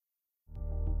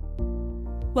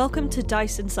Welcome to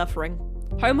Dice and Suffering,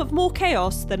 home of more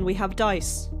chaos than we have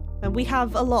dice. And we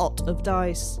have a lot of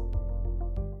dice.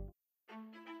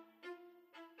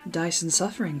 Dice and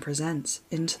Suffering presents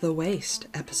Into the Waste,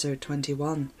 episode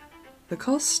 21, The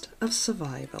Cost of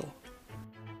Survival.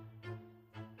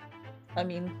 I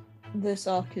mean, this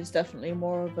arc is definitely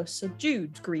more of a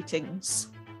subdued greetings,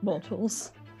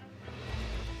 mortals.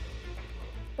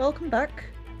 Welcome back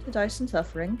to Dice and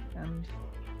Suffering, and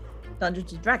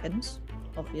Dungeons and Dragons,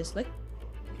 obviously.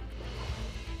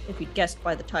 If you'd guessed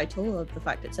by the title of the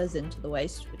fact it says Into the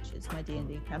Waste, which is my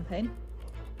D&D campaign.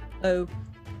 So,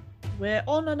 we're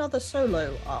on another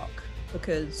solo arc,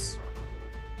 because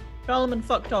Charlemagne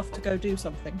fucked off to go do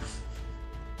something.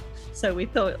 So I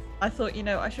thought,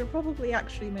 I should probably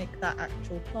actually make that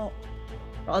actual plot,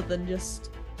 rather than just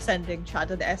sending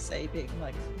Chad an essay being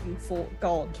like, you fought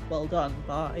God, well done,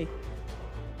 bye.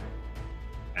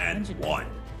 And won.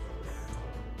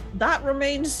 That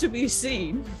remains to be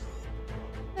seen.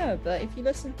 No, but if you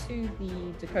listen to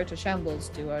the Dakota Shambles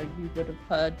duo, you would have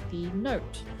heard the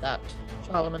note that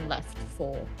Charlemagne left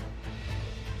for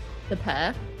the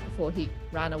pair before he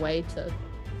ran away to,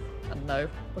 I don't know,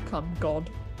 become God.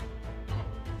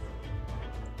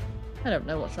 I don't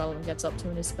know what Charlemagne gets up to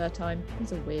in his spare time.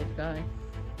 He's a weird guy.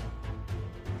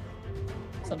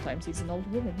 Sometimes he's an old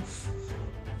woman.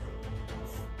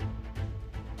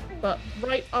 But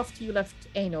right after you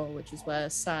left Aenor, which is where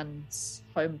Sand's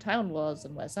hometown was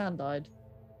and where Sand died,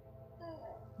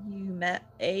 you met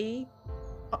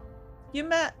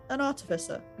an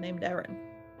artificer named Erin,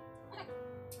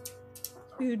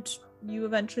 who'd you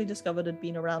eventually discovered had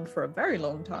been around for a very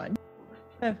long time.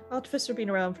 No, artificer had been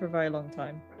around for a very long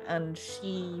time, and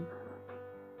you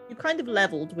kind of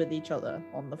leveled with each other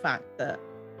on the fact that,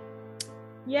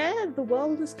 yeah, the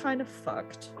world is kind of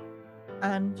fucked.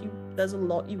 And there's a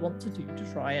lot you want to do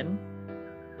to try and...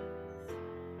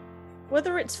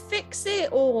 Whether it's fix it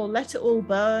or let it all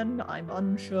burn, I'm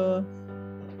unsure.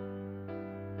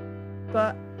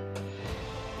 But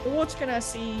the Water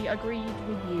Genasi agreed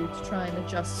with you to try and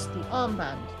adjust the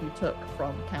armband you took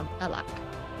from Camp Elak,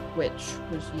 which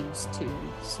was used to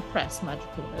suppress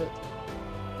magical ability.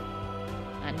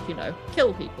 And,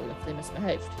 kill people if they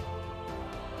misbehaved.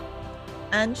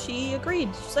 And she agreed.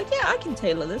 She's like, yeah, I can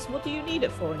tailor this. What do you need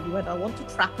it for? And you went, I want to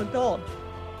trap a god.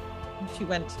 And she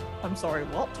went, I'm sorry,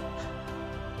 what?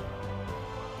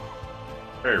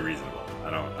 Very reasonable.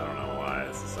 I don't know why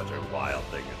this is such a wild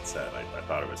thing it said. I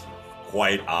thought it was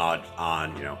quite odd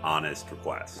on, honest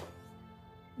request.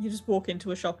 You just walk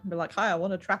into a shop and be like, hi, I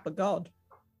want to trap a god.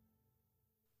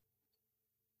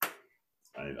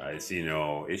 I see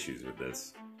no issues with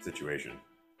this situation.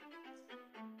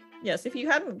 Yes, if you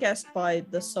hadn't guessed by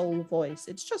the soul voice,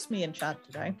 it's just me and Chad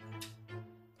today.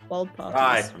 Wild parties.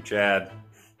 Hi, I'm Chad.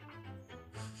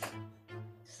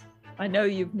 I know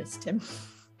you've missed him.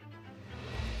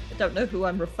 I don't know who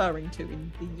I'm referring to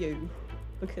in the you,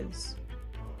 because,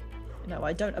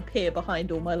 I don't appear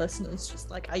behind all my listeners just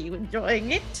like, are you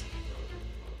enjoying it?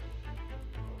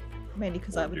 Mainly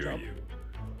because I have a job.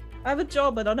 I have a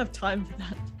job, I don't have time for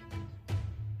that.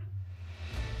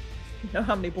 You know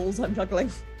how many balls I'm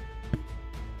juggling.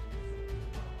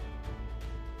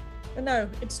 But no,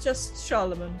 it's just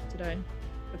Charlemagne today,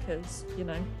 because,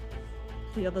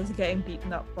 the others are getting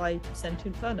beaten up by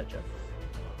sentient furniture.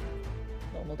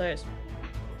 Normal days.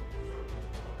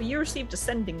 But you received a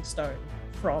sending stone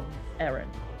from Erin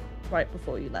right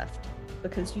before you left,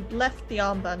 because you'd left the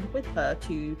armband with her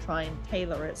to try and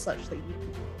tailor it such that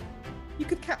you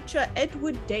could capture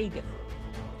Edward Dagan,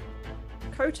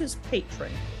 Dakota's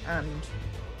patron, and,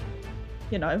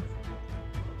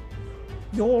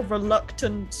 your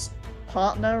reluctant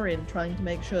partner in trying to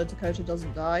make sure Dakota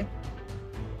doesn't die.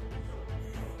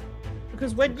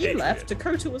 Because when you left,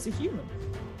 Dakota was a human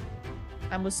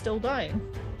and was still dying.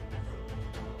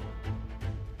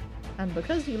 And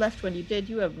because you left when you did,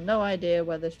 you have no idea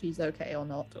whether she's okay or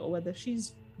not, or whether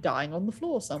she's dying on the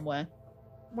floor somewhere.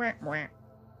 Wah, wah.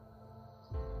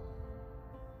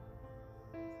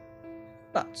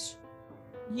 But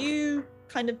you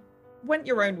kind of went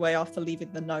your own way after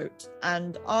leaving the note,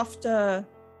 and after...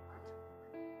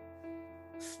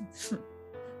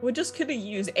 We're just gonna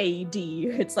use AD.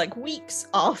 It's like weeks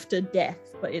after death,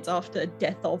 but it's after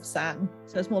death of San.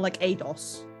 So it's more like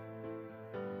ADOS.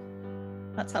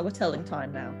 That's how we're telling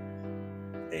time now.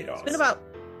 ADOS. It's been about...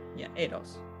 Yeah,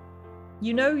 ADOS.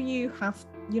 You'll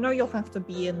have to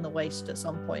be in the waste at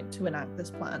some point to enact this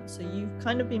plan, so you've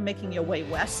kind of been making your way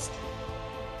west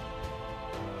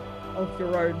of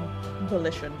your own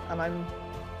volition, and I'm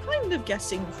kind of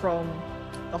guessing from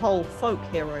the whole folk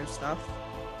hero stuff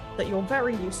that you're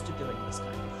very used to doing this kind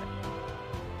of thing.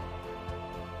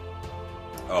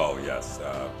 Oh, yes.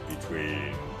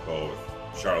 Between both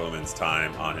Charlemagne's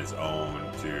time on his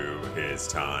own to his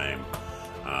time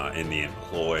in the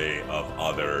employ of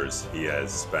others, he has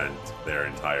spent their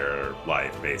entire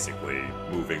life basically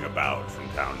moving about from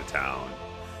town to town,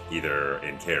 either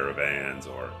in caravans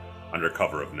or under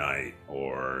cover of night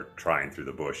or trying through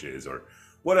the bushes or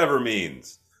whatever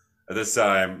means. At this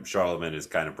time, Charlemagne is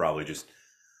kind of probably just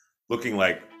looking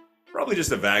like probably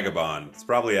just a vagabond. It's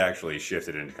probably actually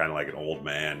shifted into kind of like an old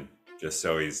man, just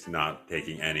so he's not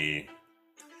taking any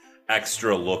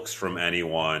extra looks from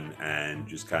anyone and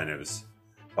just kind of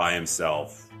by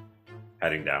himself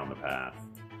heading down the path.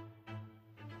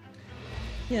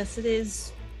 Yes, it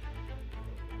is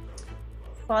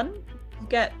fun. You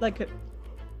get like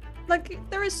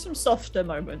there is some softer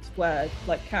moments where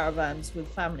like caravans with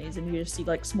families and you just see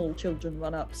like small children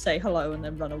run up, say hello, and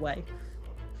then run away.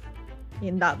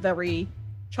 In that very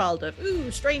child of, ooh,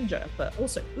 stranger, but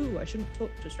also, ooh, I shouldn't talk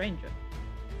to a stranger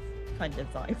kind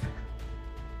of vibe.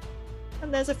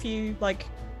 And there's a few, like,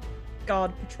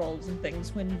 guard patrols and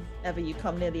things whenever you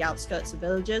come near the outskirts of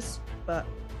villages, but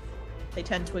they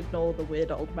tend to ignore the weird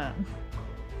old man.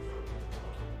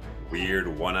 Weird,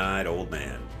 one-eyed old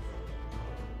man.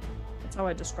 That's how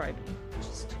I describe him.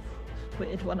 Just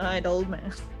weird, one-eyed old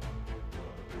man.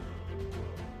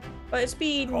 But it's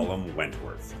been... Call him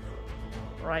Wentworth.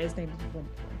 Right, his name is Wentworth.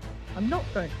 I'm not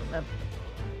going to remember.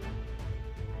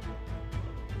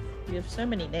 We have so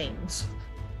many names.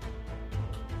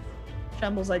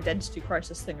 Shambles' identity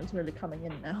crisis thing is really coming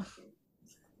in now.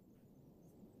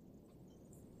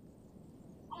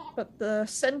 But the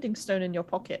sending stone in your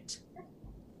pocket,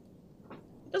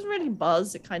 it doesn't really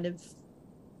buzz. It kind of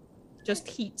just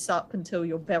heats up until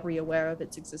you're very aware of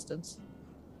its existence.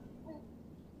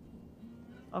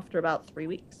 After about 3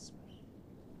 weeks.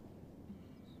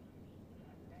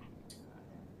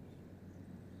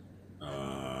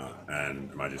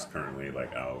 And am I just currently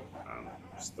like out on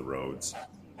just the roads?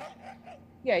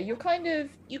 Yeah, you're kind of,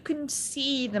 you can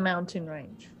see the mountain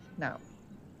range now,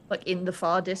 like in the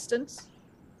far distance.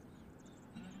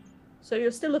 So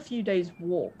you're still a few days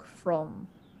walk from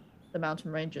the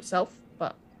mountain range itself,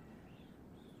 but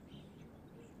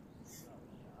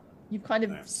you've kind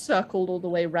of circled all the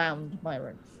way around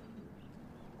Myron.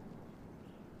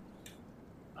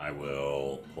 I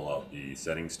will pull out the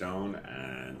setting stone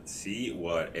and see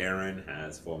what Aaron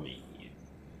has for me.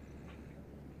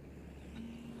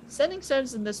 Setting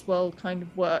stones in this world kind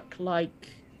of work like...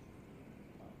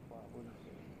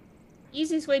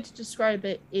 Easiest way to describe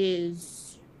it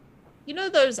is... You know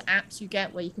those apps you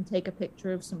get where you can take a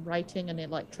picture of some writing and it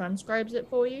like transcribes it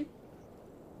for you?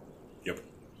 Yep.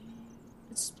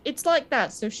 It's like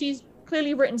that. So she's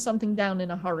clearly written something down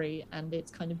in a hurry and it's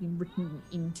kind of been written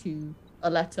into a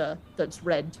letter that's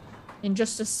read in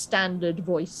just a standard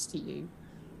voice to you.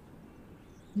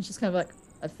 And she's kind of like,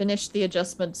 I finished the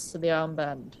adjustments to the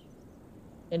armband.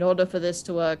 In order for this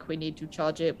to work, we need to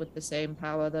charge it with the same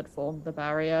power that formed the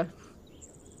barrier.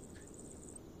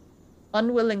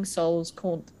 Unwilling souls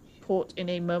caught in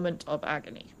a moment of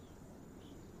agony.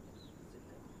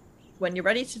 When you're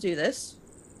ready to do this,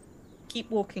 keep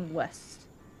walking west.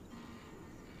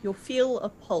 You'll feel a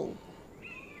pull.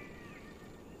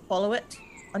 Follow it,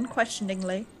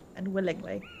 unquestioningly and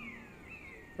willingly,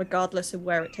 regardless of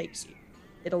where it takes you.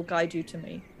 It'll guide you to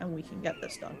me, and we can get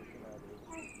this done.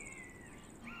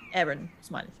 Aaron,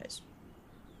 smiley face.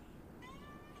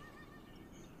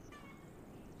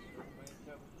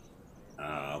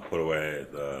 I'll put away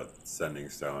the sending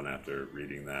stone after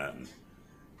reading that. And,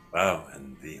 wow,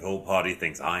 and the whole party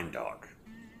thinks I'm dark.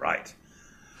 Right.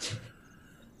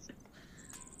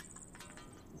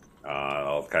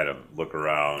 I'll kind of look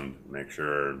around, make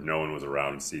sure no one was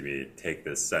around to see me take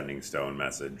this sending stone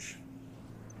message.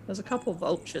 There's a couple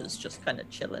vultures just kind of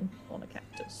chilling on a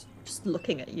cactus, just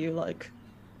looking at you like,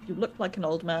 you look like an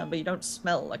old man, but you don't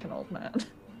smell like an old man.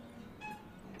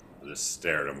 I just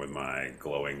stare at him with my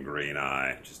glowing green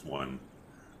eye. Just one,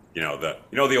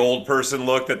 the old person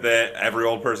look that every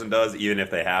old person does, even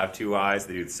if they have two eyes.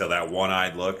 They do so that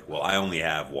one-eyed look. Well, I only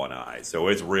have one eye, so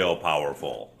it's real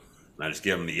powerful. And I just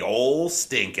give him the old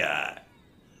stink eye.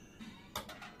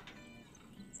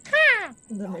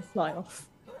 And then they fly off.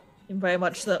 In very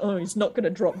much that, he's not going to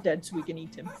drop dead so we can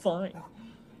eat him. Fine.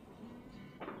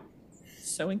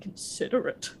 So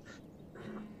inconsiderate.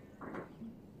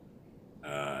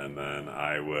 And then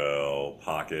I will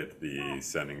pocket the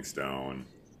sending stone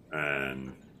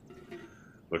and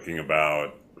looking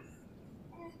about,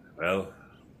 well,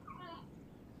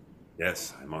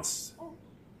 yes, I must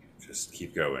just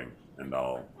keep going and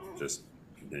I'll just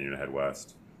continue to head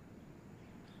west.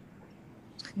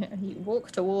 You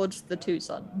walk towards the two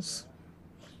suns.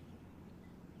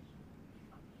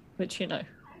 which, you know,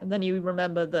 and then you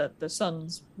remember that the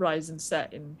suns rise and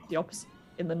set in the opposite,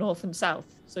 in the north and south.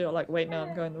 So you're like, wait, no,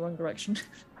 I'm going the wrong direction.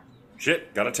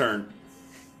 Shit, gotta turn.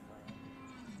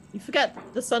 You forget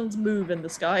the suns move in the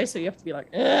sky, so you have to be like,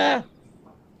 ugh!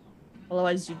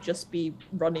 Otherwise you'd just be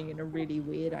running in a really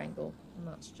weird angle, and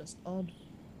that's just odd.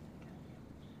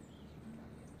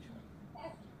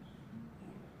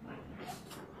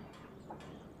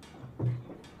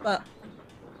 But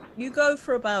you go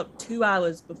for about 2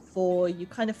 hours before you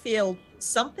kind of feel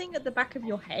something at the back of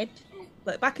your head,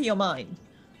 like back of your mind.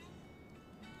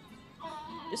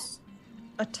 Just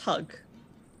a tug.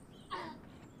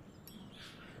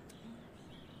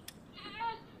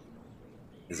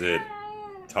 Is it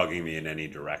tugging me in any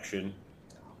direction?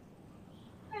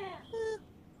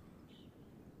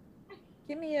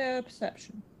 Give me a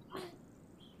perception.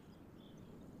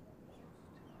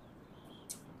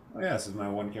 Oh yeah, this is my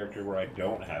one character where I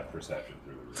don't have perception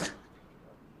through the roof.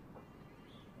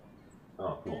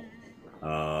 Oh, cool.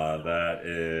 That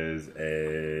is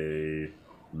a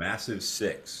massive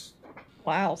 6.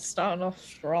 Wow, starting off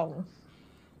strong.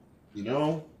 You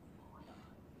know,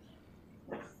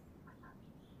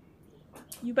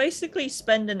 You basically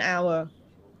spend an hour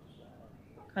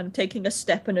kind of taking a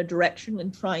step in a direction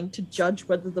and trying to judge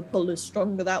whether the pull is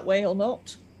stronger that way or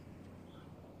not.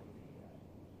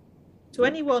 To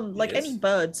anyone, like Yes. any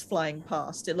birds flying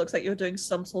past, it looks like you're doing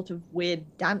some sort of weird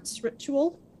dance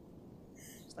ritual.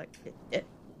 It's like, dit.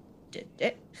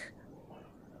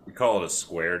 we call it a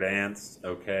square dance,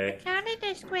 okay? Counted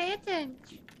a square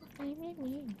dance.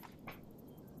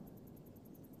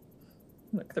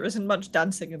 Look, there isn't much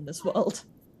dancing in this world.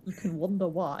 You can wonder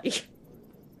why.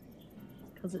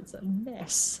 Because it's a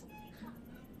mess.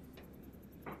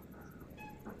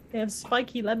 They have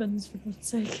spiky lemons, for God's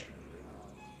sake.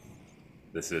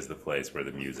 This is the place where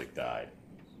the music died.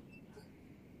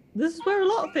 This is where a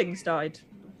lot of things died.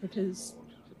 Because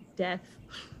death.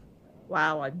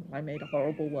 Wow, I made a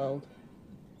horrible world.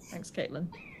 Thanks, Caitlin.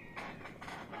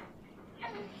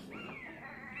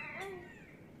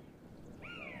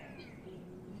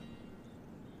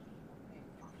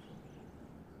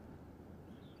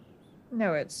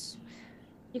 No, it's...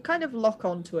 You kind of lock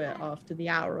onto it after the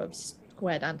hour of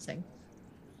square dancing.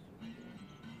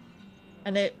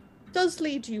 And it does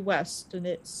lead you west, and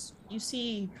it's... You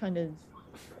see kind of...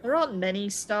 There aren't many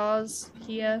stars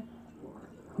here.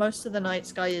 Most of the night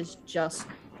sky is just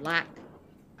black.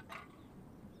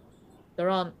 There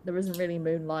isn't really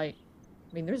moonlight.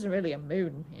 I mean, there isn't really a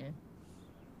moon here.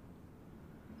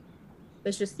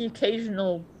 There's just the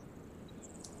occasional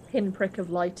pinprick of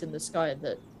light in the sky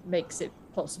that makes it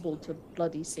possible to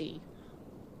bloody see.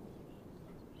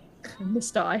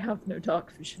 Mister, I have no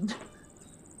dark vision.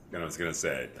 I was gonna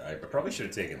say, I probably should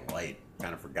have taken light.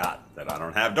 Kind of forgot that I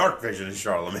don't have dark vision in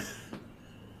Charlemagne.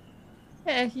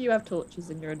 Yeah, you have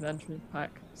torches in your adventuring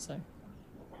pack, so...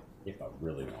 If I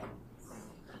really want.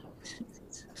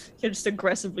 You're just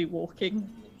aggressively walking.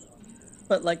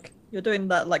 But, like, you're doing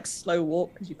that, like, slow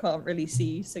walk because you can't really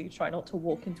see, so you try not to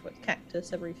walk into a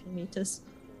cactus every few meters.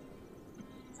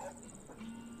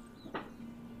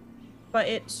 But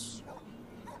it's...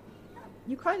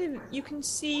 You can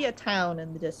see a town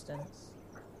in the distance.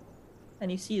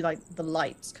 And you see, like, the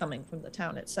lights coming from the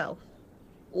town itself.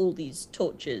 All these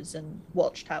torches and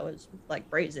watchtowers with, like,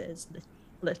 braziers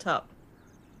lit up.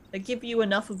 They give you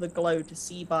enough of a glow to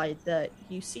see by that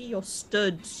you see you're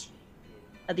stood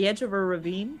at the edge of a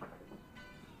ravine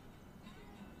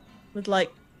with,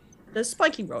 like, there's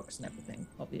spiky rocks and everything,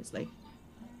 obviously,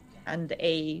 and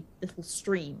a little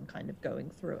stream kind of going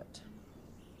through it.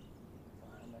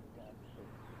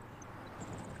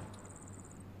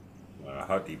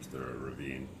 How deep's the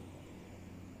ravine?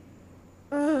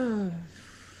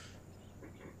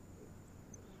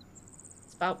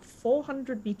 It's about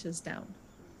 400 meters down.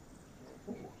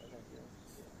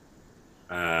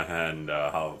 And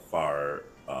how far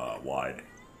wide?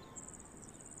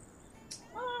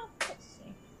 Let's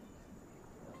see.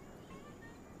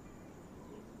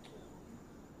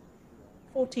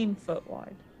 14 foot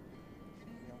wide.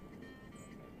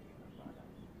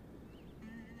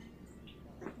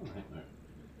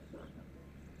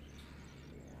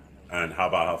 And how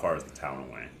far is the town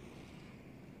away?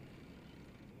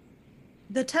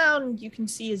 The town you can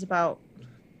see is about,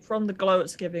 from the glow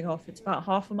it's giving off, it's about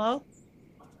half a mile.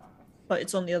 But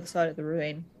it's on the other side of the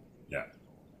ravine. Yeah.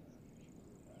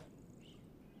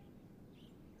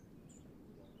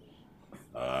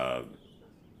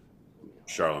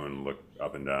 Charlemagne looked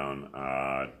up and down.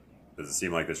 Does it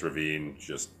seem like this ravine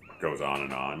just goes on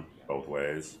and on, both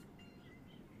ways?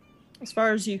 As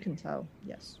far as you can tell,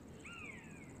 yes.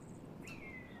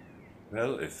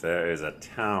 Well, if there is a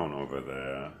town over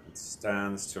there, it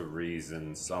stands to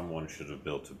reason someone should have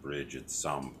built a bridge at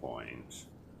some point.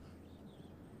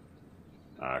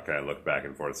 Can I look back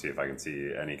and forth, see if I can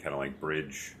see any kind of like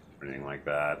bridge or anything like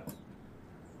that?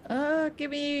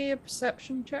 Give me a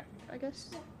perception check, I guess.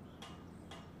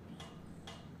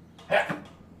 That's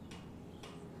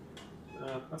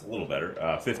a little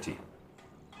better. 15.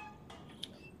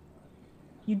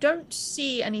 You don't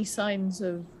see any signs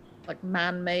of like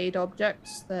man-made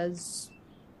objects. There's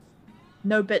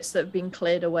no bits that have been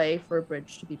cleared away for a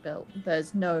bridge to be built.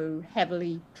 There's no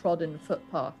heavily trodden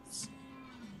footpaths.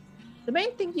 The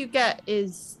main thing you get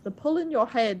is the pull in your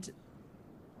head.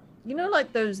 You know,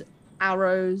 like those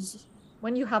arrows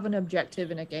when you have an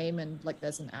objective in a game and like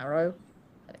there's an arrow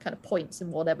and it kind of points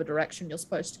in whatever direction you're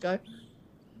supposed to go.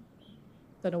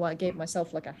 Don't know why I gave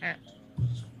myself like a hat.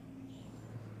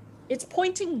 It's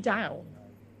pointing down.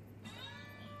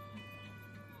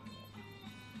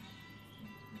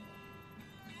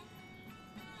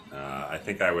 I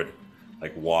think I would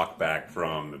like walk back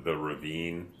from the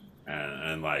ravine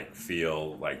and like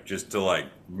feel like just to like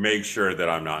make sure that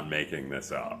I'm not making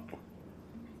this up.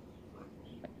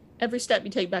 Every step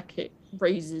you take back, it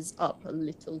raises up a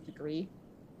little degree.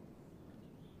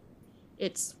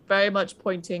 It's very much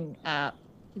pointing at,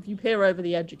 if you peer over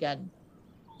the edge again,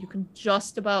 you can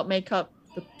just about make up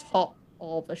the top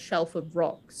of a shelf of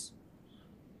rocks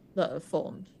that have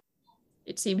formed.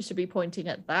 It seems to be pointing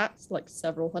at that, like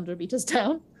several hundred meters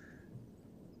down.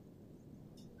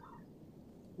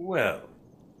 Well,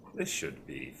 this should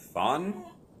be fun.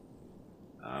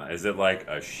 Is it like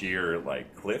a sheer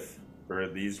like cliff for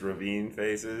these ravine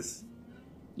faces?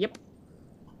 Yep.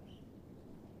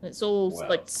 It's all Well.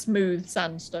 like smooth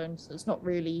sandstone, so it's not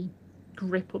really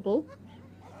grippable.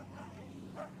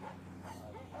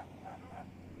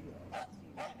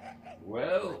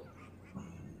 Well,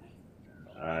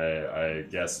 I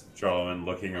guess Charlemagne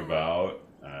looking about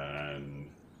and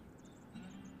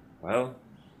well,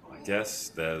 I guess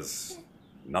there's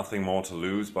nothing more to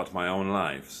lose but my own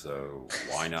life, so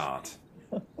why not?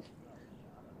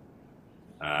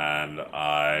 And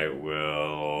I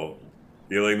will,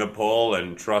 feeling the pull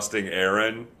and trusting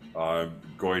Aaron, I'm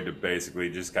going to basically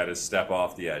just kind of step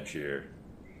off the edge here.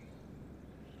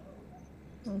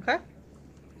 Okay.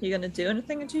 You gonna do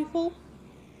anything until you fall?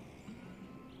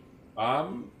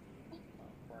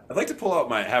 I'd like to pull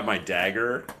out have my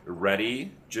dagger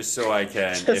ready just so I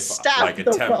can Just stab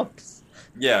the rocks.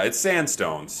 Yeah, it's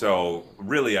sandstone, so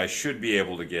really I should be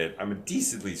able to get. I'm a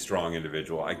decently strong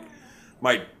individual. I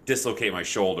might dislocate my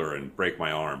shoulder and break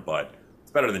my arm, but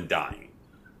it's better than dying.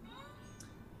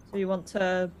 So you want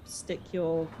to stick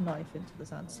your knife into the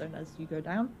sandstone as you go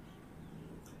down?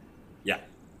 Yeah.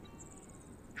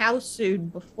 How soon,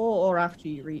 before or after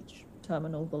you reach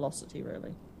terminal velocity,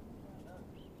 really?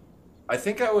 I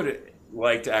think I would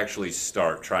like to actually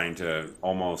start trying to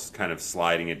almost kind of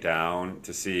sliding it down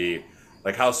to see,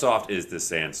 like, how soft is this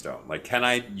sandstone? Like, can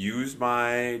I use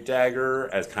my dagger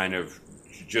as kind of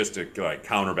just to, like,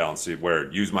 counterbalance it,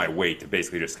 where use my weight to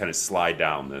basically just kind of slide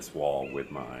down this wall with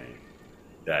my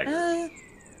dagger?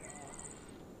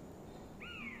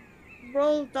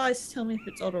 Roll dice, tell me if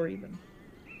it's odd or even.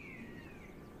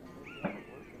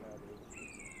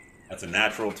 That's a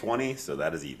natural 20, so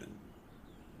that is even.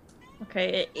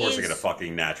 Okay, Of course I get a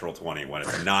fucking natural 20 when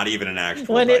it's not even an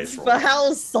actual when dice it's roll. for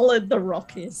how solid the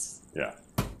rock is. Yeah.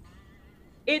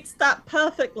 It's that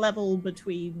perfect level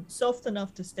between soft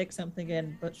enough to stick something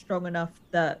in, but strong enough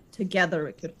that together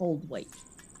it could hold weight.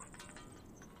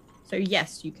 So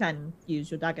yes, you can use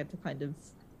your dagger to kind of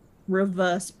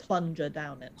reverse plunger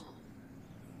down it.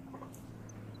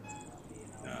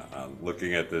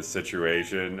 Looking at this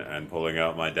situation and pulling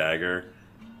out my dagger,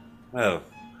 well,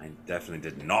 I definitely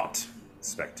did not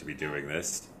expect to be doing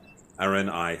this. Aaron,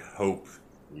 I hope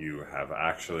you have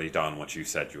actually done what you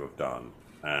said you have done.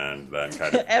 And then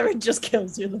kind of... Aaron just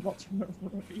kills you in the bottom of the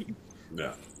ravine.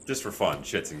 Yeah, just for fun,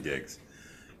 shits and gigs.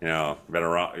 You know,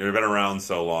 you've been around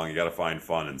so long, you gotta find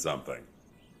fun in something.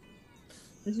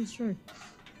 This is true.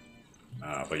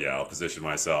 But yeah, I'll position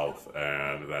myself,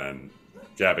 and then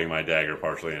jabbing my dagger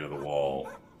partially into the wall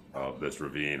of this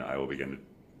ravine, I will begin to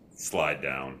slide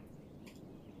down.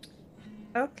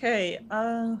 Okay,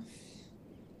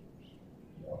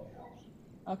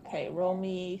 okay, roll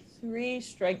me 3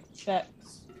 strength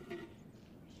checks.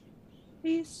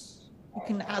 Please. You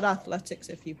can add athletics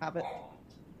if you have it.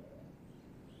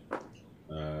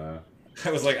 I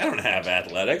was like, I don't have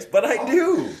athletics, but I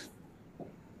do!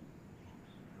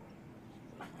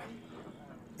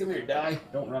 Come here, die.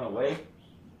 Don't run away.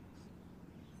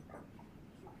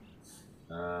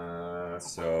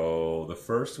 So the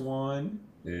first one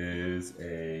is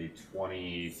a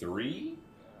 23.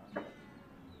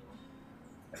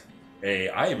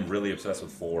 I am really obsessed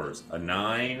with fours. A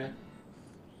 9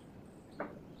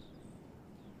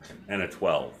 and a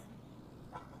 12.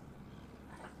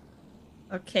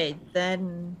 Okay,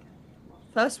 then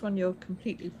first one you're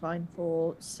completely fine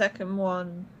for. Second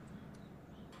one,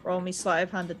 roll me sleight of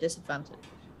hand at disadvantage.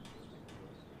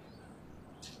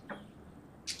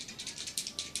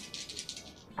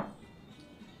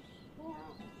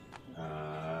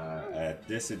 At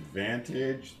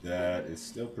disadvantage, that is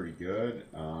still pretty good.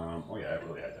 Oh yeah, I have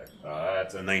really high tech.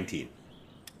 That's a 19.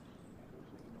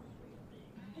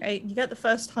 Okay, you get the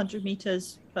first 100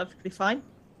 meters perfectly fine.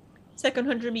 Second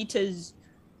 100 meters,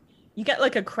 you get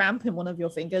like a cramp in one of your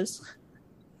fingers,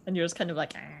 and you're just kind of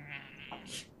like,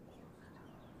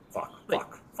 Fuck.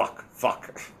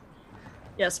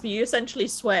 Yes, but you essentially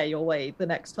swear your way the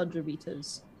next 100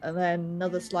 meters, and then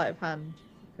another sleight of hand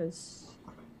because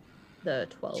the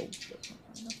 12.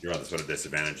 You're on this one at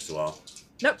disadvantage as well.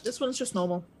 Nope, this one's just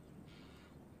normal.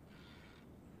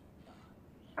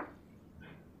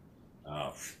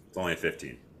 Oh, it's only a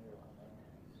 15.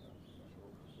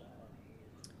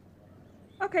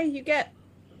 Okay, you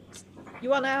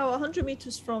are now 100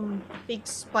 meters from a big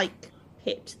spike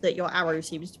pit that your arrow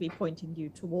seems to be pointing you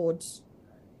towards,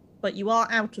 but you are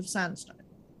out of sandstone.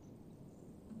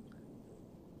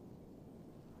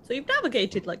 So you've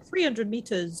navigated like 300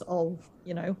 meters of,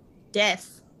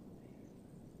 death.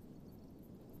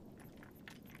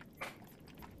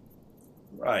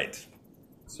 Right.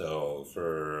 So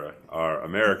for our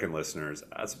American listeners,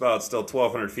 that's about still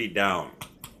 1,200 feet down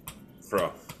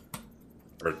from.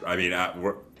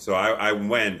 So I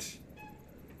went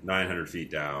 900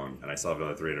 feet down, and I still have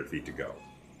another 300 feet to go.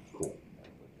 Cool.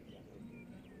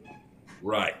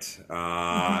 Right.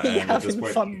 And at this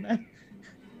point, fun there.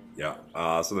 Yeah.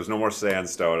 So there's no more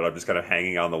sandstone, and I'm just kind of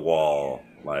hanging on the wall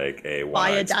like a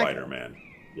one-eyed Spider-Man.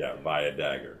 Yeah, by a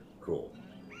dagger. Cool.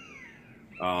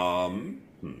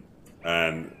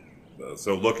 And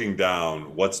so looking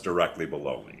down, what's directly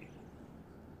below me?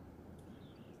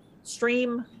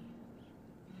 Stream,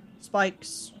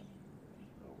 spikes,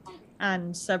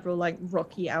 and several like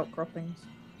rocky outcroppings.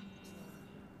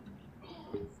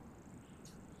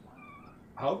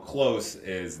 How close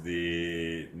is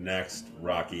the next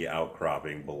rocky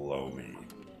outcropping below me,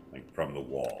 like from the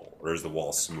wall, or is the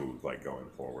wall smooth, like going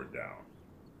forward down?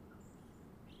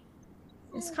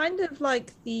 It's kind of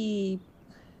like the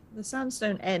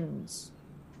sandstone ends,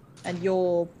 and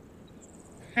you're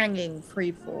hanging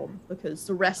freeform because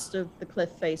the rest of the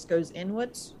cliff face goes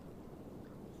inwards.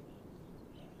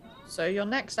 So your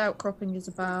next outcropping is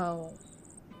about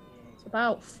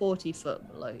 40 foot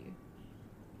below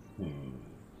you.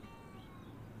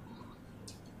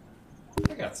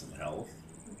 I got some health.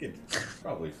 I could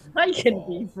probably. I can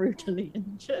be brutally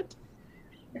injured.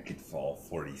 I could fall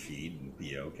 40 feet and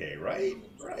be okay, right?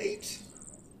 Right.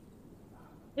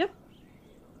 Yep.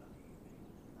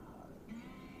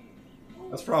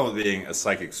 That's probably being a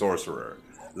psychic sorcerer.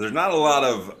 There's not a lot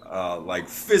of like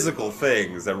physical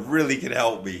things that really can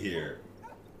help me here.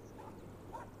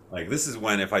 Like this is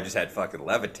when if I just had fucking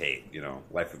levitate,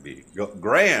 life would be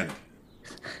grand.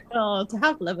 Oh, to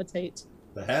have levitate.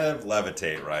 To have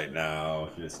levitate right now,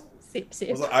 just. Sip.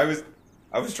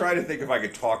 I was trying to think if I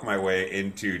could talk my way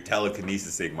into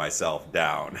telekinesising myself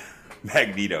down,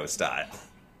 Magneto style.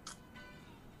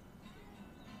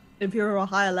 If you were a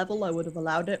higher level, I would have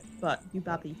allowed it, but you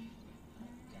babby.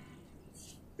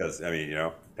 Because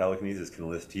telekinesis can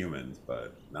lift humans,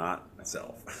 but not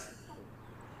myself.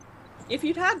 If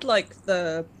you'd had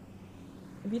the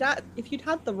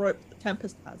rope that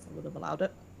Tempest has, I would have allowed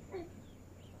it.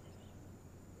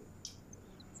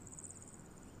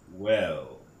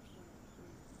 Well.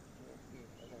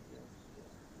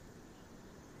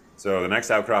 So the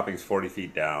next outcropping is 40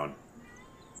 feet down.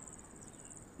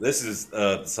 This is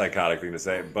a psychotic thing to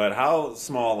say, but how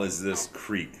small is this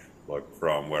creek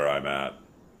from where I'm at?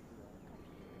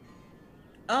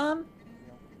 About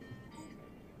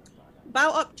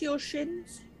up to your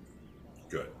shins.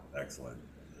 Good, excellent.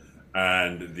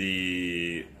 And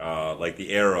the the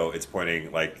arrow, it's pointing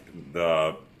what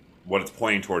it's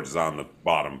pointing towards is on the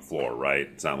bottom floor, right?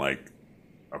 It's not okay.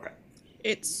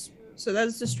 So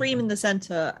there's the stream in the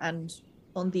center, and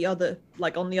on the other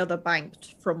bank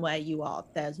from where you are,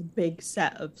 there's a big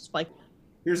set of spike.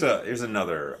 Here's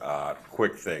another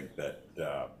quick thing that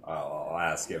I'll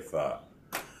ask if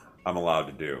I'm allowed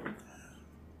to do.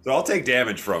 So I'll take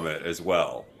damage from it as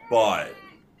well, but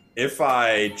if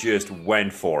I just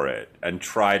went for it and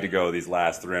tried to go these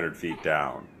last 300 feet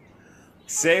down,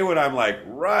 say when I'm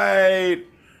right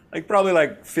like probably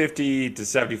like 50 to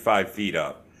 75 feet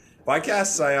up. If I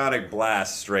cast Psionic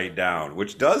Blast straight down,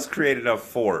 which does create enough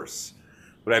force,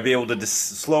 would I be able to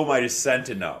slow my descent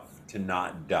enough to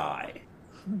not die?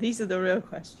 These are the real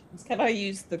questions. Can I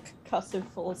use the concussive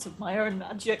force of my own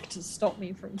magic to stop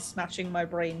me from smashing my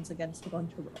brains against a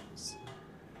bunch of rocks?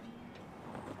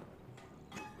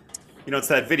 You know, it's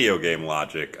that video game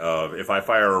logic of if I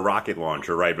fire a rocket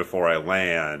launcher right before I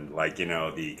land, like, you know,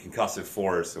 the concussive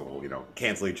force will, you know,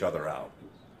 cancel each other out.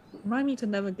 Remind me to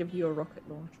never give you a rocket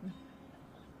launcher.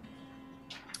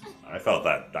 I felt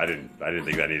that I didn't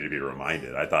think that needed to be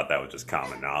reminded. I thought that was just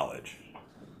common knowledge.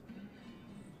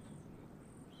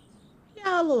 Yeah,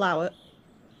 I'll allow it.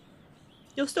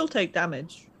 You'll still take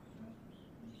damage.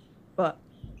 But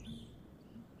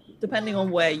depending on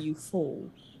where you fall.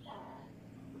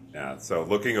 Yeah, so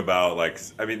looking about, like,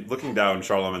 I mean, looking down,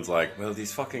 Charlemagne's like, well,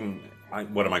 these fucking,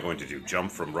 what am I going to do?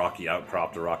 Jump from rocky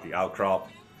outcrop to rocky outcrop?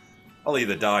 I'll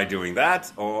either die doing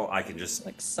that, or I can just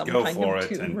Like some go kind for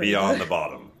of it and Tomb be on Raider. the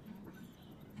bottom.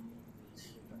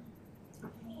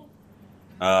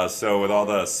 So with all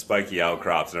the spiky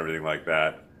outcrops and everything like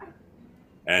that,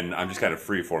 and I'm just kind of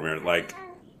freeform here, like,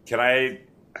 can I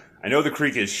know the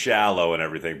creek is shallow and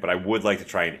everything, but I would like to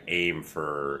try and aim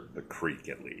for the creek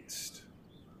at least.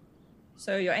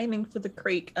 So you're aiming for the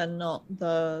creek and not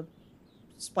the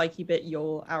spiky bit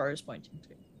your arrow is pointing to.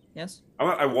 Yes?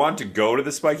 I want to go to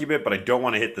the spiky bit, but I don't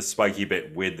want to hit the spiky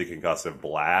bit with the concussive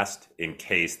blast in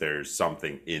case there's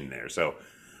something in there. So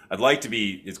I'd like to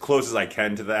be as close as I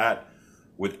can to that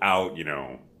without, you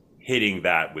know, hitting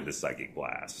that with the psychic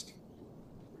blast.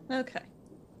 Okay.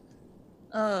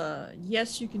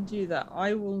 Yes, you can do that.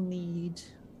 I will need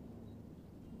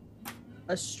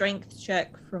a strength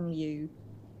check from you,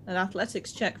 an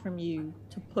athletics check from you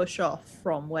to push off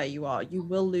from where you are. You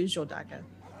will lose your dagger.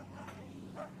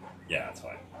 Yeah, that's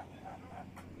fine.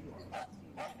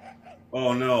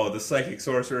 Oh no, the psychic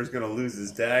sorcerer is going to lose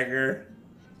his dagger.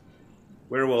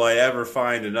 Where will I ever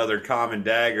find another common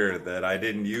dagger that I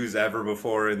didn't use ever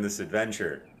before in this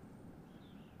adventure?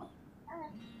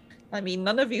 I mean,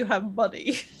 none of you have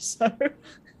money, so...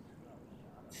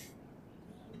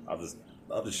 I'll just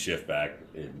shift back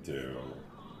into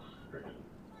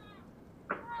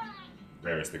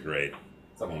Varys the Great.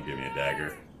 Someone will give me a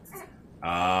dagger.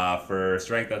 For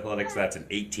strength athletics, that's an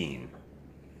 18.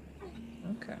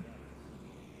 Okay.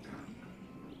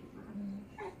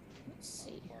 Let's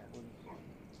see.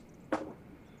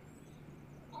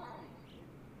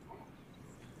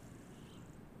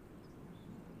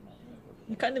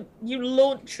 You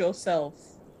launch yourself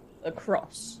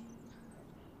across.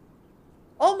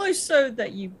 Almost so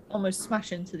that you almost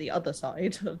smash into the other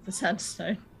side of the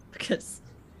sandstone. Because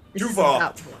this Too is far.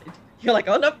 outward. You're like,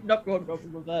 oh no,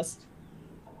 reversed.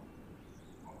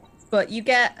 But you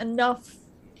get enough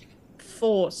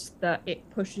force that it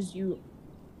pushes you,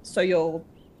 so you're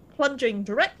plunging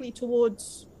directly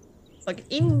towards, like,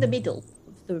 in the middle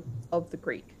of the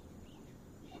creek.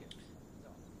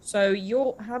 So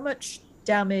how much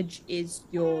damage is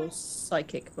your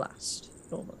psychic blast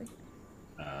normally?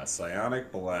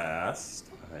 Psionic Blast,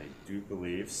 I do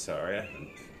believe. Sorry, I haven't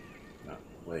not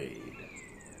played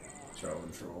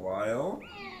Charlemagne for a while.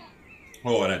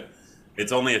 Oh, and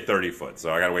it's only at 30 foot,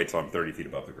 so I gotta wait till I'm 30 feet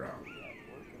above the ground.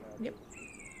 Yep.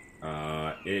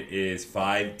 It is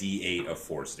 5d8 of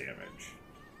force damage.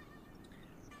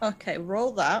 Okay,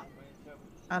 roll that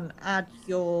and add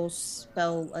your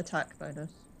spell attack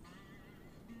bonus.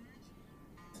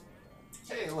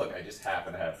 Hey, look, I just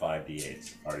happen to have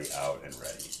 5d8s already out and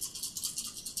ready.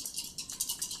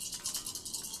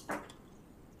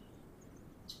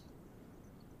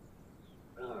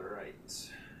 Alright.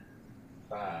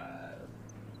 5,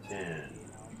 10.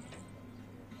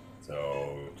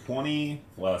 So 20,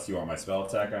 plus you want my spell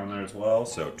attack on there as well,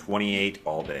 so 28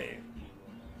 all day.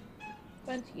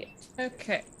 28.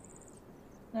 Okay.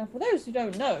 Now, for those who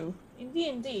don't know, in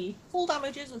D&D, full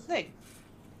damage is a thing.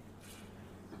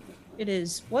 It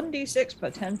is 1d6 per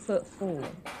 10-foot fall.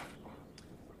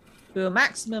 To a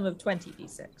maximum of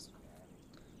 20d6.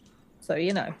 So,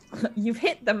 you know, you've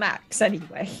hit the max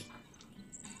anyway.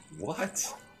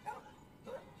 What?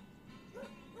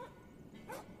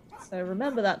 So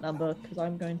remember that number, because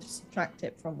I'm going to subtract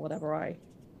it from whatever I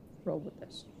roll with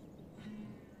this.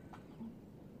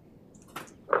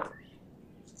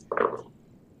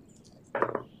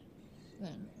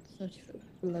 Then 30 foot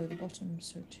below the bottom,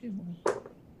 so 2 more.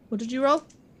 What did you roll?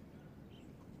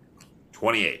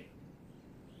 28.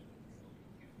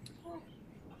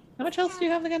 How much health do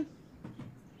you have again?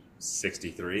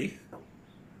 63.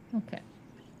 Okay.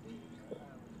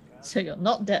 So you're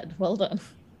not dead. Well done.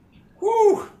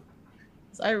 Woo!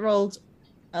 So I rolled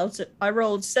I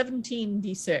rolled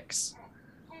 17d6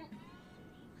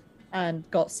 and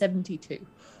got 72.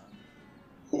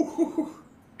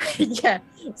 Yeah,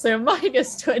 so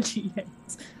minus 28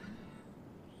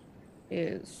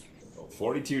 is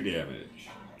 42 damage.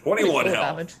 21 health.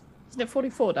 Damage. Isn't it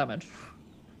 44 damage?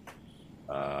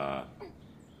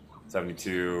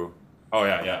 72. Oh,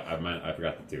 yeah. I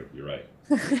forgot the 2. You're right.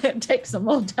 Take some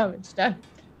more damage down.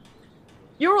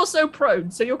 You're also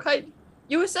prone, so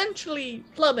you essentially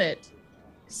plummet,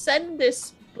 send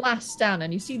this blast down,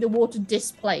 and you see the water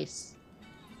displace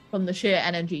from the sheer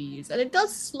energy you use. And it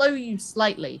does slow you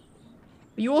slightly.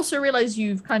 But you also realize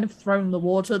you've kind of thrown the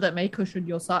water that may cushion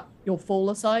your fall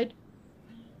aside.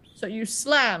 So you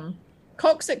slam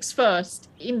coccyx first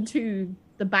into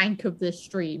the bank of this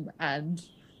stream, and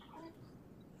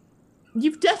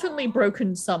you've definitely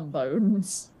broken some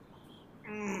bones.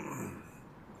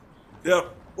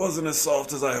 Yep, wasn't as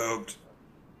soft as I hoped.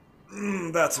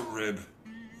 That's a rib.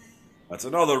 That's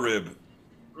another rib.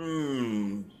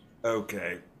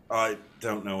 Okay. I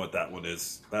don't know what that one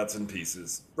is. That's in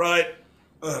pieces. Right.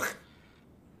 Ugh.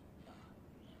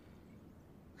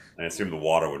 I assume the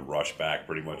water would rush back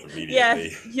pretty much immediately. Yeah,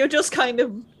 you're just kind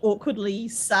of awkwardly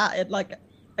sat at like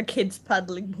a kid's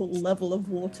paddling pool level of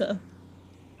water.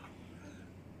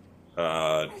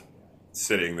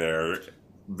 Sitting there,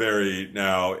 very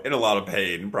now in a lot of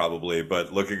pain, probably,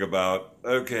 but looking about.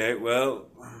 Okay, well,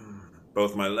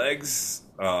 both my legs.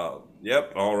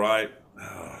 Yep, all right.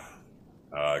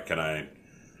 Can I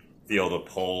feel the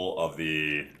pull of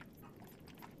the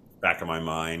back of my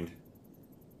mind?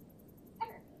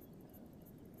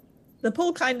 The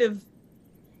pull kind of...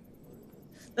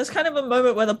 There's kind of a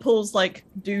moment where the pull's like,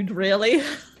 dude, really?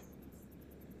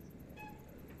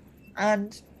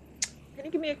 And can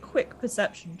you give me a quick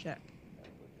perception check?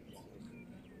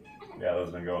 Yeah, those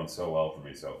have been going so well for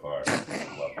me so far. I'd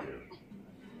love to.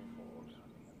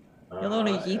 You'll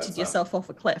only yeeted yourself off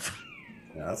a cliff.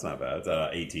 Yeah, that's not bad. It's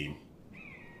 18.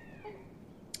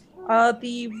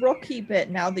 The rocky bit,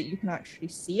 now that you can actually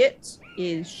see it,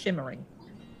 is shimmering.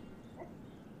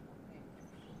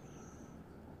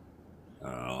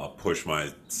 I'll push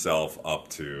myself up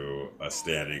to a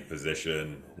standing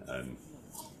position and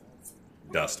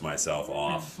dust myself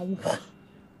off.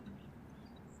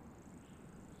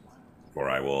 Or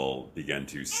I will begin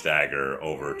to stagger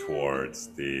over towards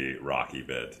the rocky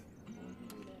bit.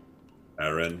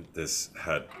 Aaron, this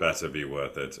had better be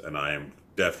worth it, and I am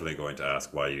definitely going to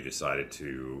ask why you decided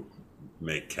to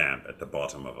make camp at the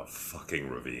bottom of a fucking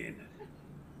ravine.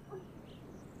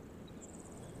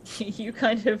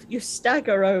 You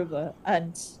stagger over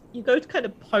and you go to kind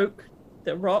of poke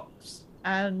the rocks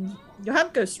and your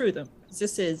hand goes through them because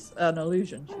this is an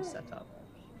illusion she set up.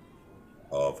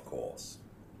 Of course.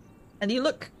 And you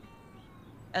look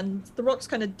and the rocks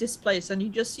kind of displace and you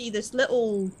just see this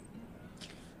little...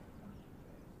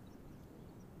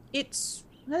 It's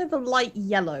kind of a light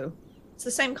yellow. It's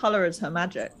the same color as her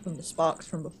magic from the sparks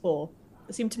from before.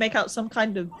 They seem to make out some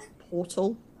kind of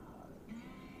portal.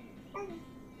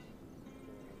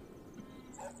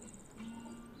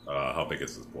 How big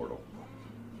is this portal?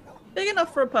 Big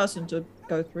enough for a person to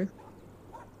go through.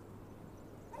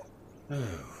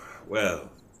 Well,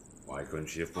 why couldn't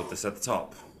she have put this at the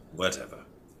top? Whatever.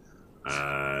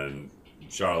 And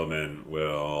Charlemagne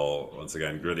will, once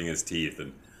again, gritting his teeth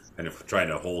and kind of trying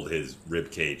to hold his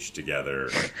rib cage together,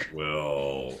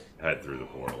 will head through the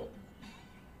portal.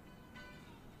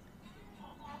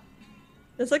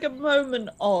 There's like a moment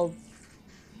of...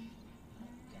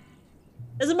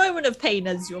 There's a moment of pain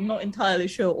as you're not entirely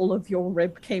sure all of your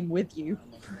rib came with you.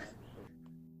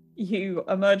 You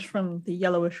emerge from the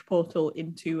yellowish portal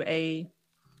into a...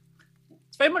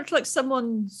 It's very much like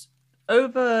someone's...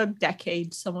 Over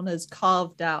decades, someone has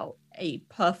carved out a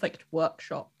perfect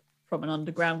workshop from an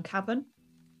underground cavern.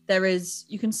 There is...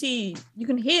 You can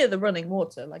hear the running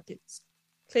water. Like it's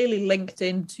clearly linked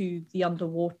into the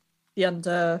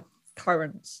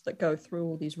undercurrents that go through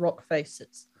all these rock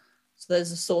faces. So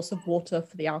there's a source of water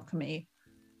for the alchemy.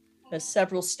 There's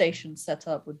several stations set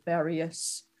up with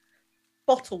various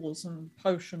bottles and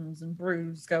potions and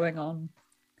brews going on.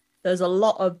 There's a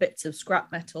lot of bits of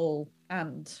scrap metal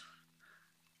and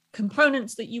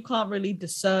components that you can't really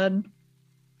discern.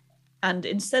 And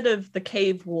instead of the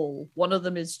cave wall, one of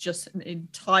them is just an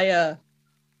entire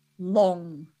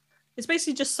long... It's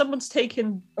basically just someone's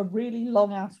taken a really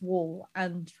long-ass wall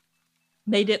and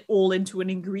made it all into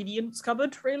an ingredients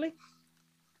cupboard, really.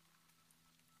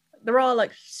 There are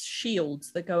like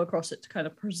shields that go across it to kind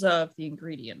of preserve the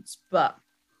ingredients, but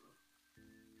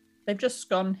they've just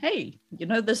gone, hey, you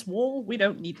know this wall? We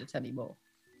don't need it anymore.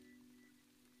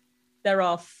 there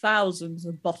are thousands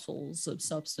of bottles of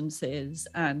substances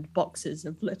and boxes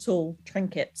of little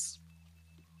trinkets.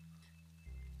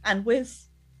 And with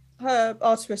her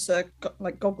Artificer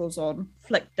goggles on,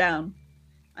 flicked down,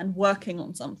 and working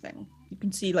on something, you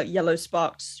can see like yellow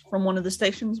sparks from one of the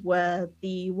stations where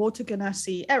the Water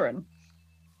Ganassi Erin,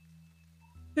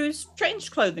 who's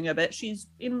changed clothing a bit. She's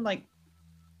in like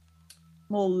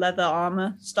more leather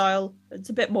armor style. It's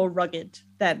a bit more rugged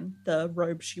than the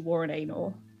robe she wore in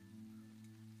Aenor.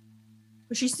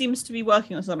 But she seems to be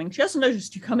working on something. She hasn't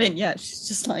noticed you come in yet. She's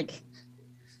just like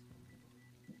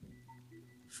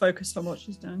focused on what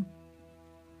she's doing.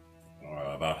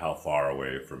 About how far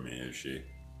away from me is she?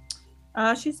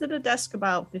 She's at a desk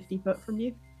about 50 foot from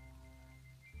you.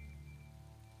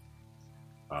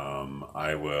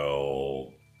 I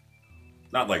will,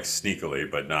 not like sneakily,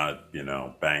 but not,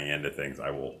 banging into things.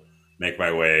 I will make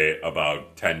my way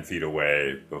about 10 feet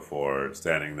away before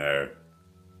standing there.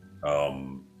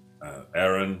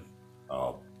 Erin,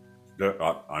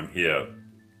 I'm here.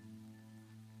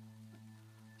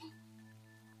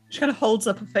 She kind of holds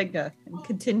up a finger and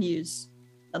continues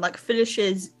and like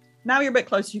finishes. Now you're a bit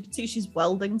closer. You can see she's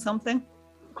welding something.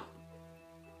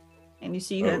 And you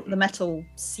see the metal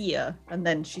sear, and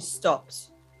then she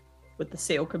stops with the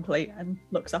seal complete and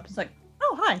looks up and is like,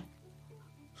 "Oh, hi.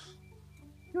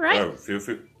 You all right?" Oh, feel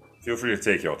free to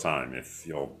take your time if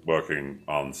you're working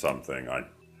on something. I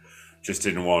just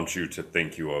didn't want you to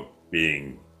think you were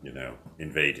being,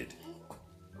 invaded.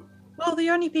 Well, the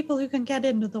only people who can get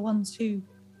in are the ones who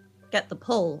get the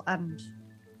pull, and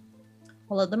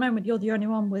well, at the moment you're the only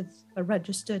one with a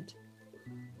registered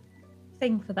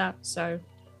thing for that, so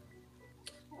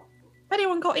if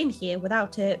anyone got in here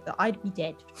without it, I'd be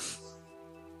dead.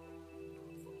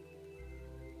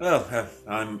 Well,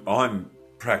 I'm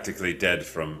practically dead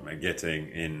from getting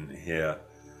in here.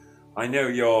 I know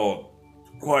you're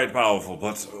quite powerful,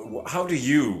 but how do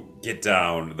you get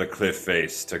down the cliff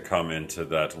face to come into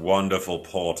that wonderful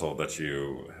portal that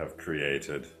you have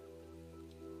created?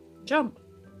 Jump.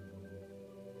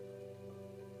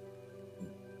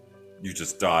 You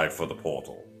just dive for the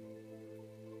portal.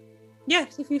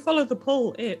 Yes, if you follow the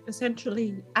pull, it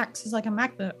essentially acts as like a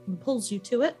magnet and pulls you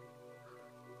to it,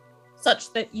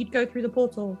 such that you'd go through the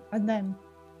portal and then,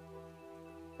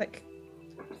 like,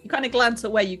 you kind of glance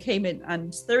at where you came in,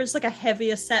 and there is like a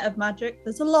heavier set of magic.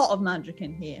 There's a lot of magic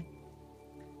in here,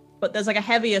 but there's like a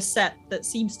heavier set that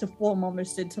seems to form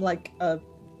almost into like a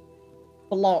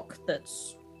block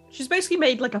that's... She's basically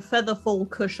made like a feather-fall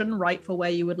cushion right for where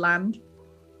you would land.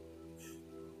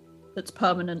 That's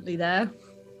permanently there.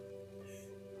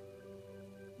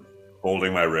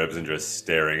 Holding my ribs and just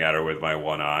staring at her with my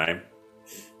one eye.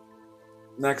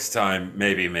 Next time,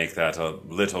 maybe make that a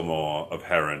little more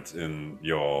apparent in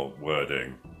your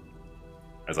wording.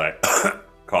 As I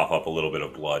cough up a little bit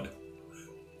of blood.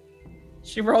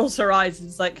 She rolls her eyes and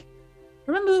is like,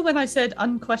 "Remember when I said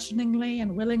unquestioningly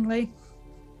and willingly?"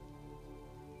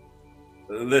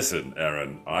 Listen,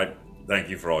 Erin, I thank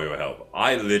you for all your help.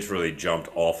 I literally jumped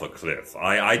off a cliff.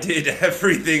 I did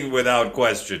everything without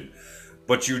question.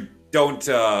 But you don't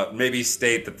maybe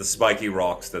state that the spiky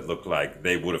rocks that look like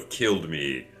they would have killed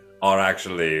me are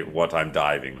actually what I'm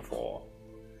diving for.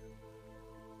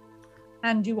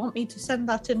 And you want me to send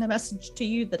that in a message to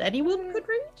you that anyone could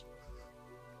read?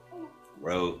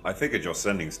 Well, I figured your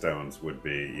sending stones would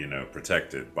be,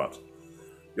 protected, but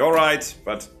you're right.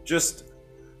 But just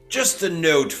a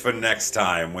note for next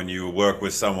time when you work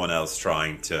with someone else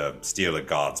trying to steal a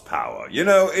god's power.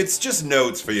 It's just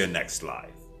notes for your next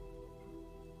life.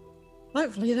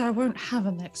 Hopefully I won't have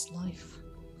a next life.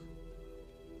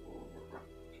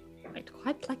 I'd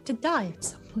quite like to die at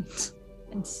some point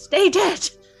and stay dead.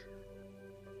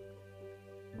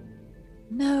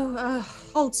 No,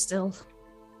 hold still.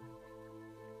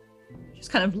 She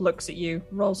just kind of looks at you,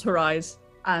 rolls her eyes,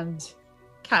 and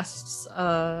casts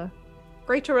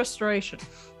Greater Restoration.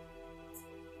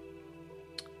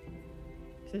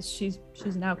 Because she's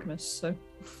an alchemist, so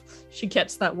she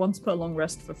gets that once per long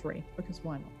rest for free, because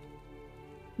why not?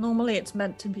 Normally it's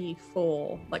meant to be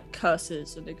for like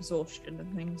curses and exhaustion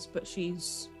and things, but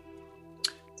she's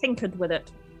tinkered with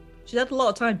it. She's had a lot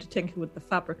of time to tinker with the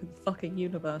fabric of the fucking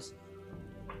universe.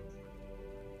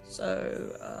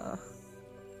 So,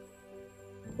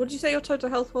 what did you say your total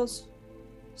health was?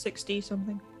 60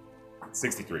 something?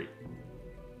 63.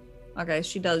 Okay,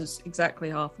 she does exactly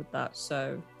half of that,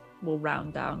 so we'll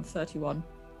round down 31.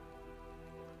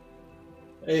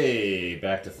 Hey,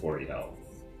 back to 40 health.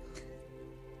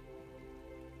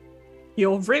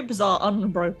 Your ribs are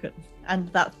unbroken, and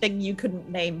that thing you couldn't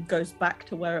name goes back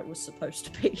to where it was supposed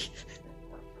to be.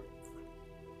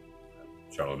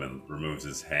 Charlemagne removes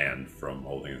his hand from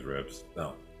holding his ribs.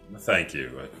 No, thank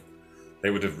you. They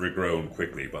would have regrown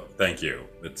quickly, but thank you.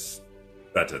 It's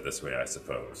better this way, I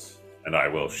suppose. And I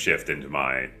will shift into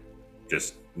my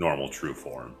just normal true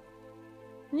form.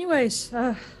 Anyways,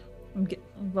 I'm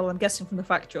guessing from the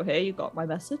fact you're here, you got my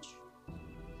message.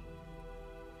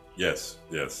 Yes.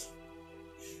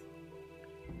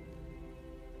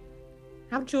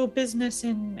 How'd your business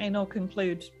in Anor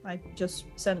conclude? I just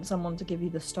sent someone to give you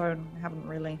the stone. I haven't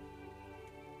really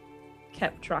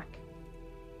kept track.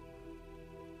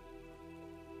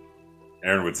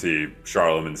 Aaron would see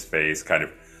Charlemagne's face kind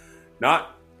of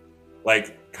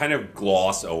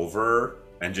gloss over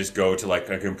and just go to like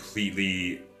a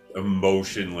completely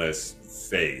emotionless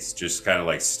face, just kind of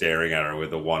like staring at her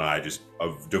with the one eye just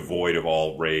devoid of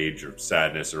all rage or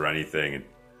sadness or anything. And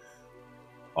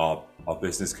our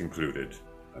business concluded.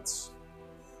 That's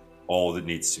all that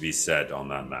needs to be said on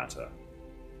that matter.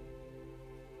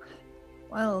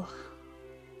 Well,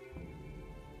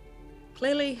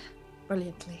 clearly,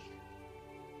 brilliantly.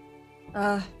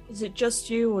 Is it just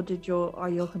you, or are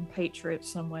your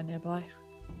compatriots somewhere nearby?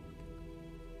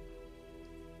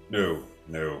 No,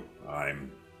 I'm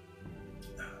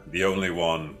the only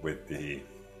one with the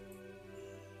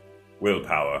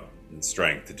willpower and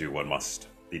strength to do what must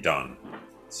be done.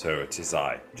 So it is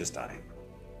just I.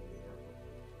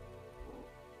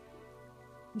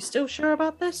 You still sure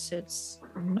about this? It's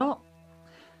not...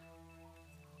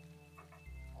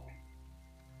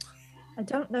 I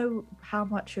don't know how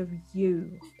much of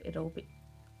you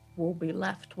will be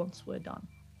left once we're done.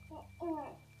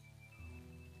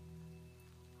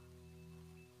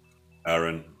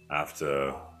 Aaron,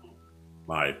 after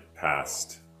my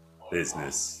past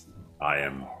business, I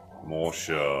am more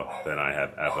sure than I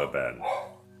have ever been.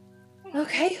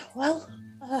 Okay, well,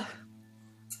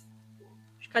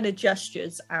 she kind of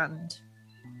gestures, and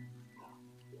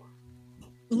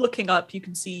looking up, you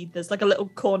can see there's like a little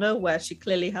corner where she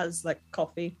clearly has like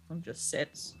coffee and just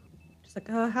sits. She's like,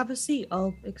 have a seat.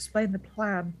 I'll explain the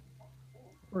plan,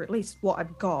 or at least what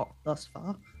I've got thus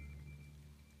far.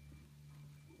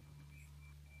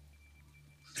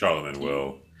 Charlemagne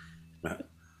will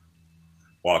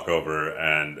walk over,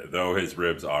 and though his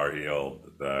ribs are healed,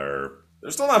 they're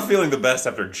still not feeling the best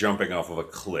after jumping off of a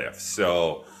cliff.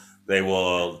 So they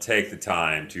will take the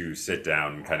time to sit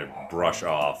down and kind of brush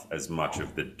off as much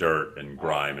of the dirt and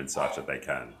grime and such that they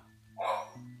can.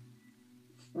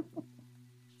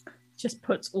 Just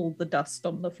puts all the dust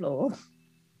on the floor.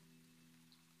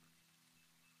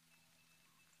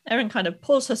 Erin kind of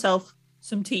pours herself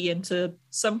some tea into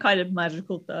some kind of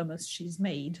magical thermos she's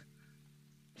made.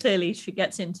 Clearly she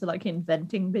gets into like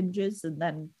inventing binges, and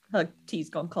then her tea's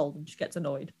gone cold and she gets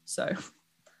annoyed. So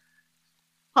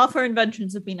half her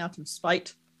inventions have been out of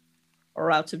spite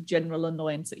or out of general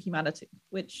annoyance at humanity,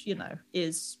 which, you know,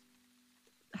 is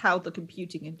how the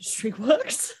computing industry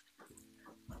works.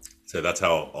 So that's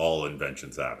how all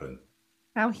inventions happen.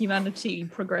 How humanity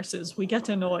progresses. We get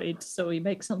annoyed, so we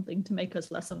make something to make us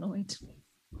less annoyed.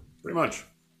 Pretty much.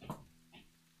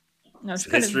 No, it's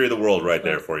history of the world right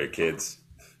there for you, kids.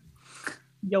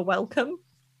 You're welcome.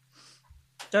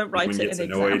 Don't write human it gets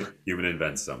in annoyed, exam. Human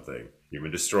invents something. Human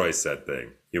destroys said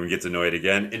thing. Human gets annoyed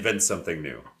again, invents something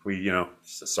new.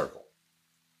 Just a circle.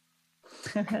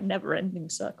 A never-ending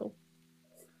circle.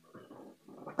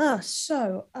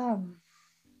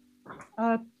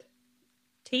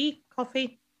 Tea,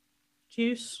 coffee,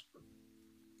 juice.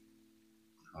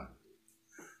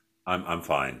 I'm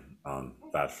fine on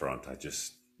that front. I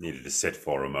just needed to sit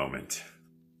for a moment.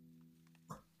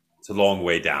 It's a long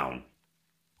way down.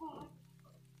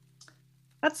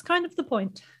 That's kind of the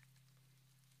point.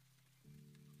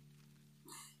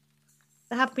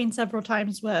 There have been several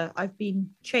times where I've been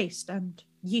chased, and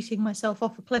yeeting myself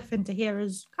off a cliff into here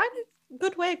is kind of a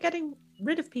good way of getting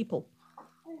rid of people.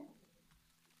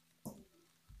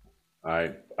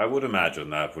 I would imagine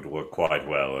that would work quite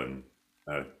well in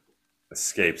an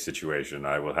escape situation.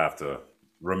 I will have to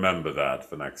remember that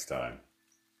for next time.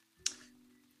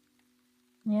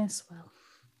 Yes, well.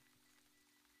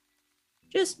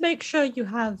 Just make sure you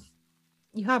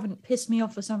haven't pissed me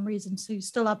off for some reason, so you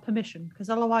still have permission, because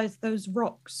otherwise those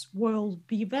rocks will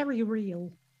be very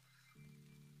real.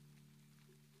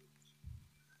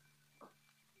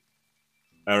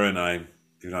 Aaron, I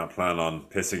do not plan on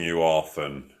pissing you off,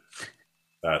 and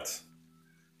that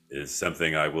is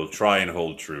something I will try and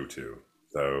hold true to,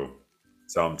 though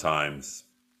sometimes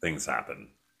things happen.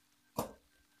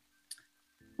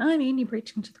 I mean, you're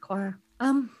preaching to the choir.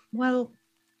 Well,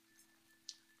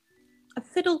 I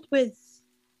fiddled with...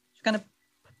 She kind of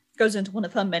goes into one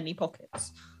of her many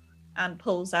pockets and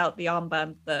pulls out the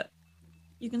armband that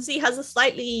you can see has a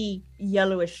slightly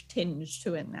yellowish tinge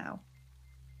to it now.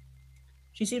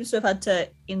 She seems to have had to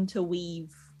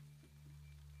interweave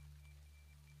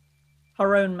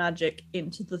her own magic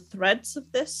into the threads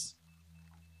of this.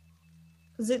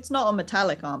 Because it's not a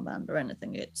metallic armband or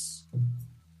anything, it's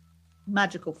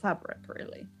magical fabric,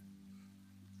 really.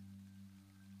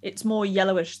 It's more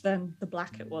yellowish than the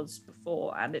black it was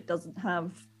before, and it doesn't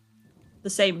have the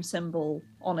same symbol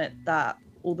on it that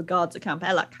all the guards at Camp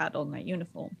Elak had on their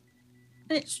uniform.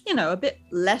 And it's, a bit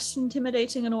less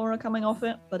intimidating an aura coming off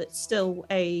it, but it's still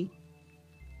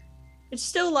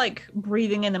like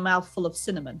breathing in a mouthful of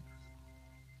cinnamon.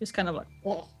 Just kind of like,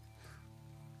 whoa.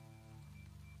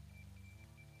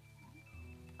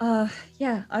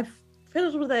 Yeah, I've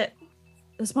fiddled with it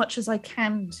as much as I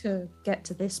can to get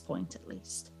to this point, at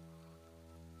least.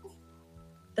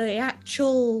 The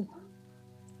actual,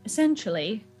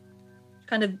 essentially,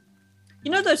 kind of,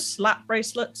 those slap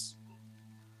bracelets?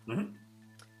 Mm-hmm.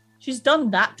 She's done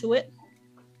that to it,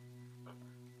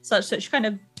 such that she kind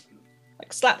of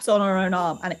like slaps on her own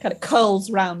arm and it kind of curls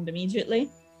round immediately.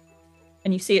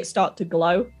 And you see it start to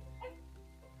glow.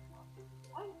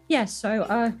 Yeah,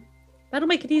 so that'll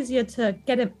make it easier to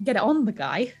get it on the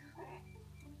guy.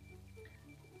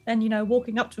 Then,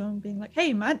 walking up to him and being like,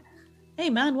 hey man,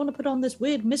 want to put on this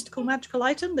weird mystical magical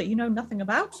item that you know nothing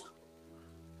about?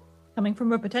 Coming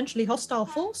from a potentially hostile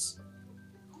force?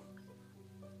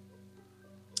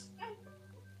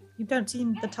 You don't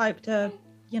seem the type to,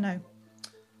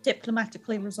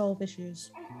 diplomatically resolve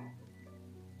issues.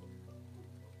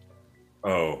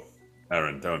 Oh,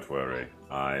 Aaron, don't worry.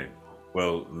 I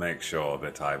will make sure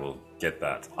that I will get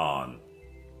that on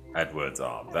Edward's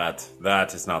arm.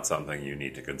 That is not something you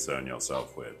need to concern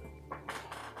yourself with.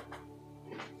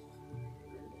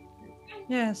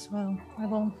 Yes, well, I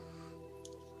will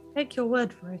take your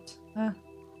word for it.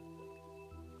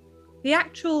 The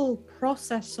actual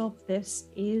process of this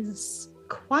is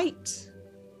quite...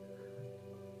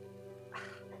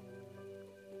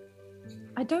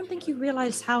 I don't think you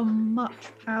realize how much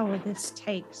power this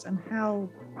takes and how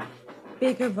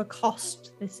big of a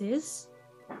cost this is.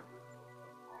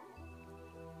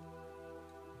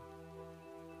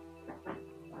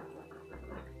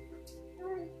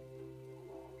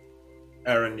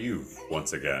 Aaron, you've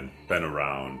once again been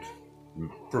around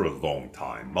for a long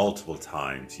time, multiple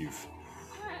times. You've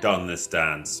done this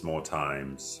dance more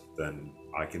times than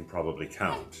I can probably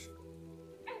count.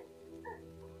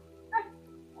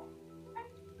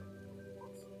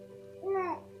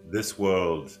 This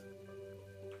world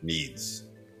needs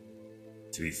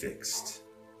to be fixed.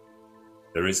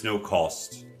 There is no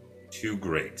cost too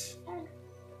great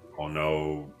or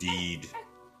no deed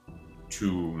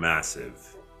too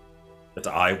massive that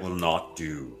I will not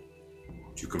do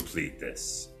to complete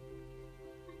this.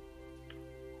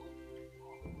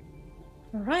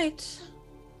 All right.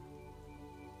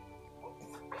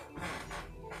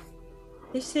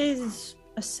 This is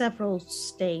a several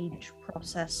stage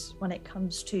process when it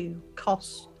comes to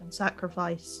cost and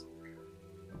sacrifice.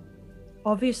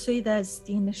 Obviously, there's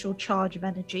the initial charge of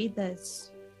energy.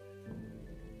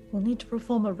 We'll need to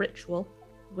perform a ritual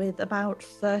with about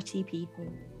 30 people.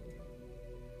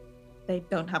 They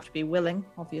don't have to be willing,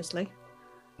 obviously.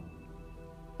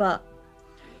 But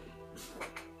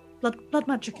blood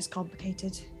magic is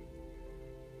complicated.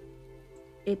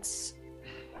 We're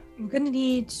going to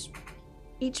need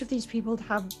each of these people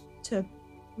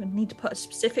we need to put a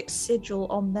specific sigil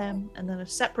on them and then a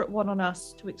separate one on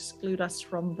us to exclude us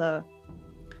from the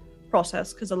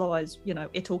process, because otherwise,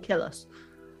 it'll kill us.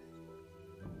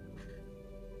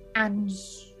 And,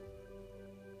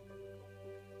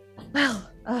 well,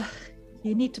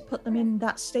 you need to put them in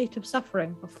that state of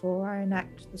suffering before I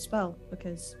enact the spell,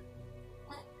 because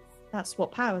that's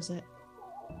what powers it.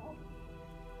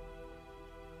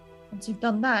 Once you've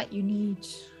done that, you need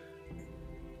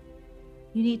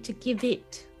to give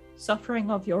it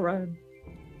suffering of your own.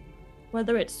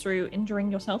 Whether it's through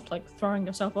injuring yourself, like throwing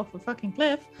yourself off a fucking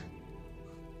cliff,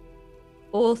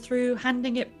 or through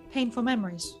handing it painful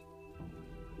memories.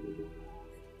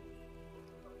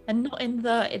 And not in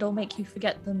the it'll make you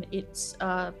forget them, it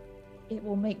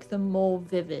will make them more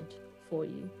vivid for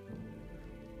you.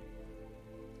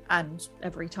 And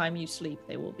every time you sleep,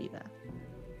 they will be there.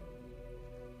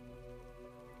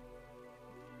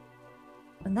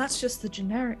 And that's just the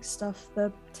generic stuff.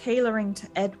 The tailoring to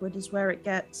Edward is where it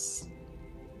gets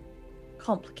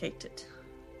complicated.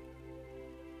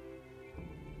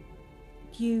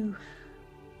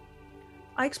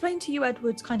 I explained to you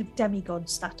Edward's kind of demigod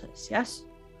status, yes?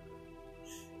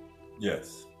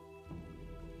 Yes.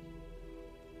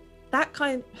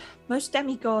 most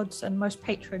demigods and most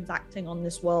patrons acting on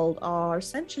this world are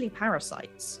essentially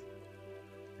parasites.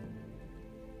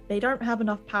 They don't have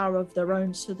enough power of their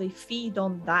own, so they feed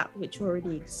on that which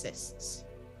already exists.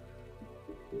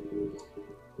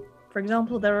 For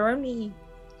example, there are only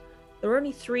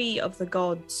 3 of the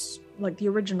gods, like the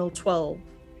original 12,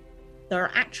 that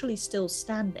are actually still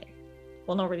standing.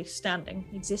 Well, not really standing,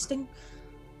 existing.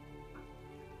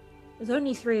 There's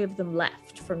only 3 of them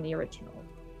left from the original.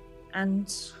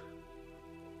 And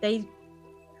the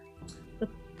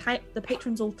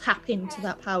patrons all tap into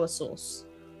that power source.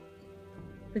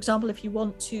 For example, if you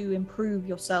want to improve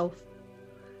yourself,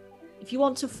 if you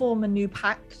want to form a new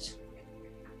pact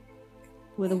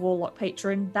with a warlock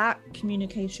patron, that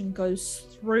communication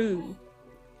goes through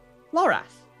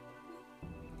Lorath.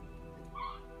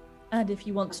 And if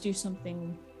you want to do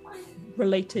something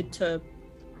related to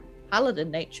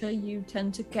paladin nature, you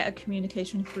tend to get a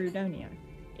communication through Donio.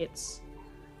 It's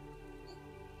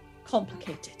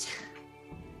complicated.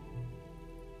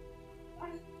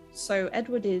 So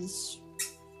Edward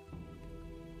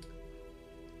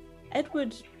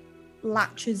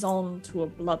latches on to a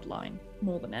bloodline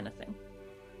more than anything.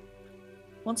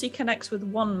 Once he connects with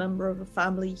one member of a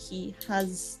family, he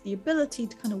has the ability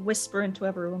to kind of whisper into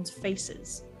everyone's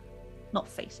faces. Not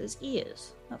faces,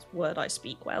 ears. That's a word I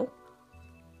speak well.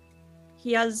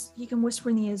 He can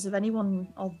whisper in the ears of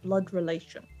anyone of blood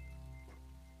relation.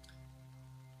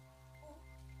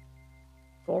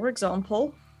 For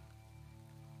example,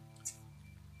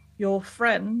 your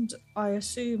friend, I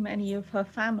assume any of her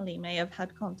family may have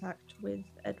had contact with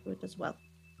Edward as well.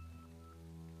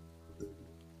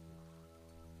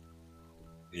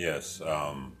 Yes,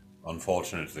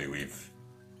 unfortunately we've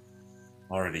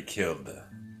already killed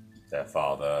their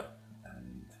father,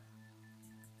 and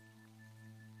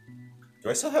do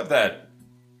I still have that?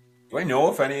 Do I know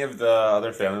if any of the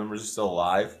other family members are still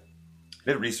alive?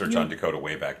 I did research on Dakota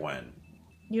way back when.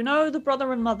 You know the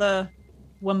brother and mother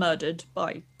were murdered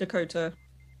by Dakota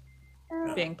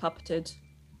being puppeted.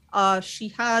 She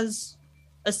has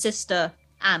a sister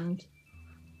and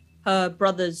her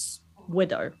brother's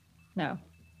widow now.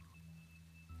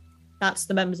 That's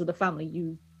the members of the family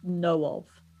you know of.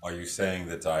 Are you saying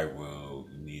that I will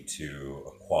need to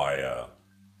acquire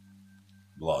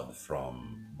blood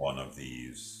from one of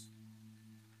these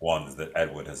ones that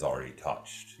Edward has already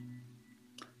touched?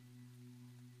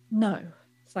 No,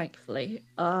 thankfully.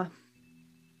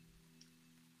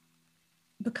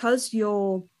 Because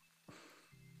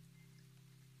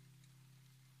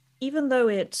even though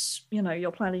it's,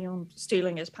 you're planning on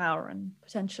stealing his power and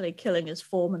potentially killing his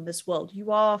form in this world,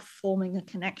 you are forming a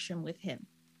connection with him.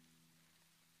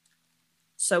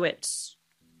 So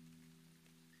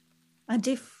and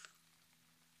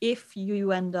if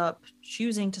you end up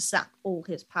choosing to sap all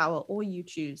his power, or you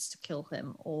choose to kill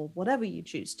him, or whatever you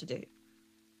choose to do,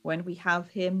 when we have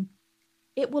him,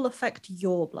 it will affect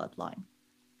your bloodline.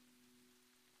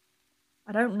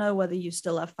 I don't know whether you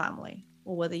still have family,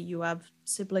 or whether you have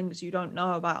siblings you don't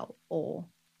know about, or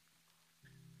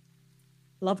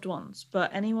loved ones, but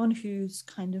anyone who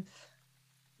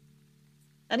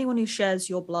shares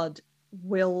your blood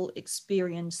will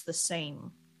experience the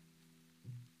same.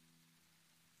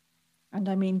 And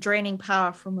I mean, draining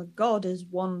power from a god is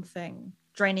one thing.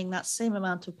 Draining that same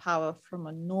amount of power from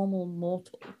a normal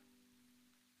mortal,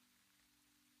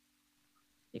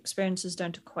 the experiences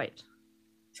don't equate.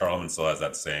 Charlemagne still has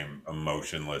that same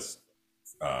emotionless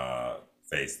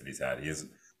face that he's had. He has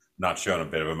not shown a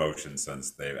bit of emotion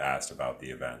since they've asked about the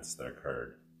events that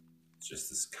occurred. It's just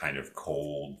this kind of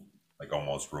cold, like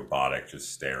almost robotic,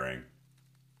 just staring.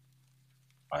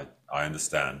 I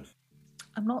understand.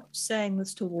 I'm not saying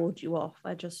this to ward you off.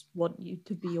 I just want you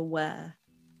to be aware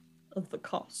of the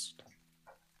cost.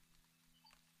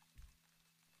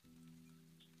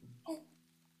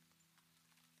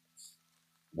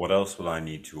 What else will I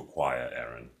need to acquire,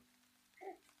 Aaron?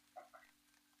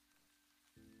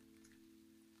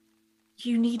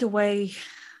 You need a way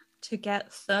to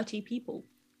get 30 people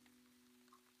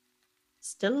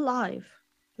still alive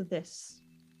for this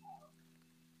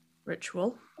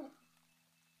ritual.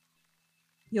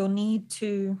 You'll need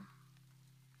to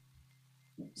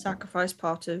sacrifice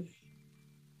part of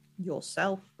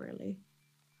yourself, really.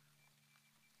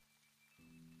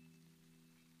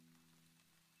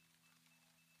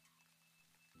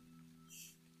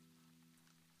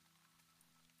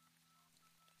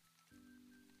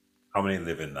 How many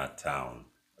live in that town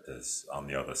that is on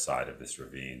the other side of this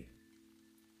ravine?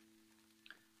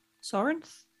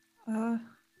 Sorinth?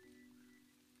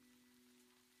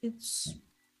 It's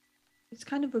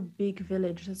kind of a big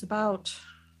village. There's about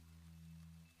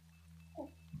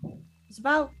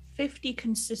 50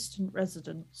 consistent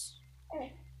residents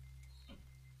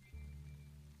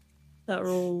that are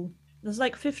all... There's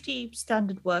like 50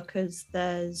 standard workers.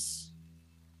 There is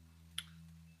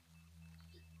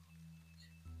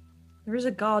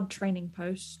a guard training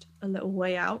post a little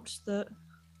way out that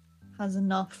has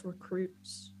enough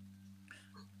recruits.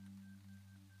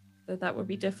 So that would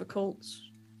be difficult.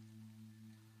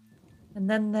 And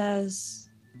then there's...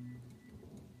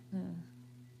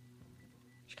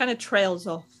 She kind of trails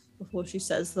off before she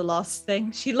says the last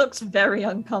thing. She looks very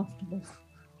uncomfortable.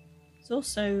 There's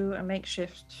also a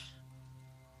makeshift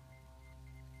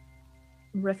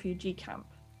refugee camp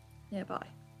nearby.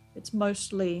 It's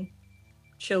mostly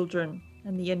children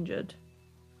and the injured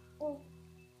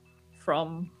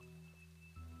from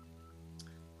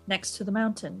next to the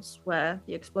mountains where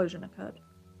the explosion occurred.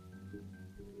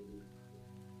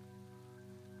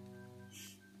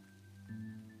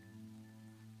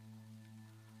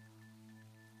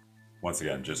 Once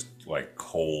again, just like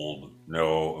cold,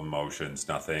 no emotions,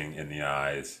 nothing in the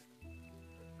eyes,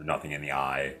 or nothing in the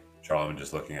eye. Charlemagne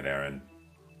just looking at Aaron.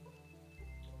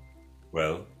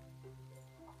 Well,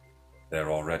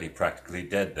 they're already practically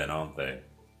dead then, aren't they?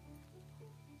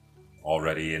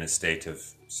 Already in a state of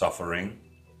suffering.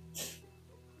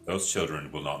 Those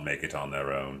children will not make it on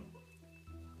their own.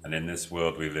 And in this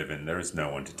world we live in, there is no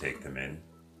one to take them in.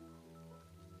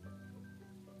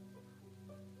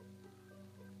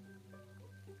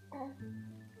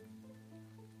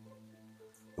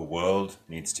 The world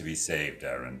needs to be saved,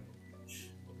 Aaron.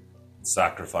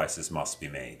 Sacrifices must be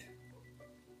made.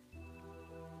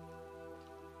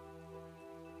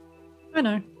 I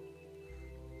know.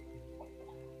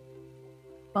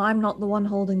 But I'm not the one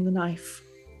holding the knife.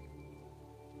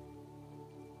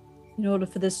 In order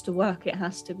for this to work, it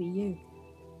has to be you.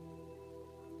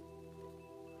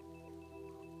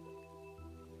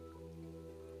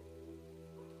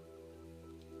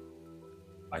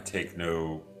 I take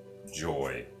no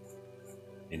joy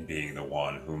in being the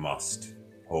one who must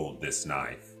hold this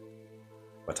knife,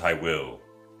 but I will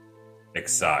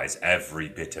excise every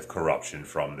bit of corruption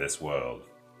from this world.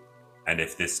 And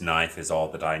if this knife is all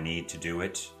that I need to do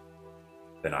it,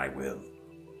 then I will.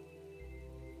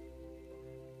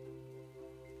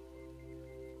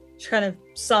 She kind of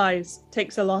sighs,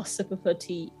 takes a last sip of her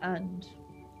tea, and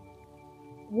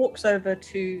walks over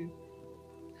to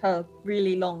her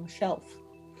really long shelf.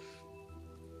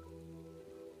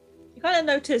 You kind of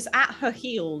notice at her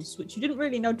heels, which you didn't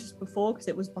really notice before because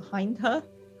it was behind her,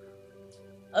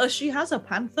 she has a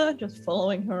panther just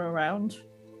following her around.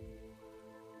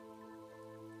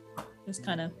 Just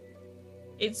kind of...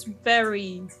 It's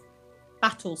very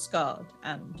battle-scarred,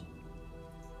 and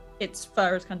its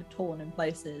fur is kind of torn in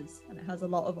places, and it has a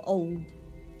lot of old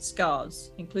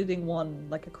scars, including one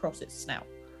like across its snout.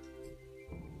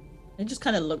 It just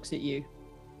kind of looks at you,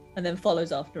 and then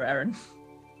follows after Aaron.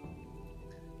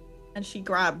 And she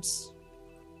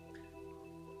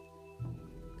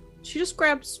just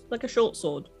grabs like a short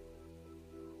sword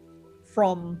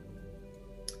from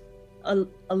a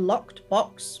locked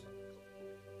box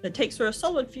that takes her a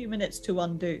solid few minutes to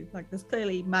undo. Like, there's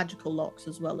clearly magical locks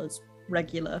as well as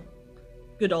regular,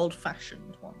 good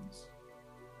old-fashioned ones.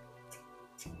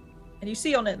 And you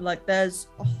see on it, like, there's...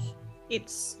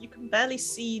 you can barely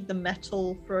see the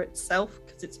metal for itself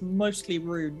because it's mostly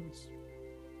runes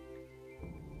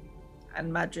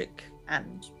and magic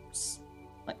and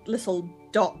like little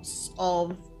dots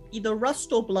of either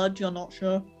rust or blood, you're not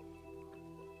sure.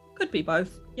 Could be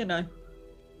both, you know.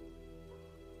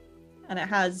 And it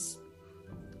has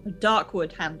a dark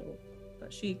wood handle,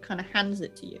 but she kind of hands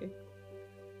it to you.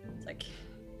 It's like,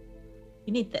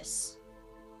 you need this.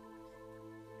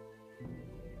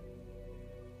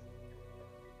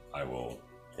 I will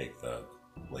take the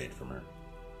blade from her.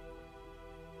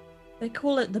 They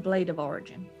call it the Blade of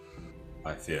Origin.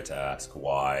 I fear to ask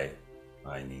why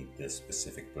I need this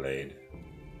specific blade.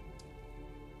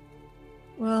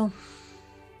 Well,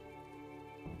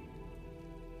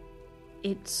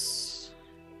 it's...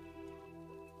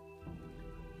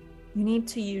 You need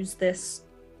to use this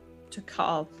to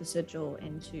carve the sigil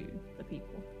into the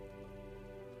people.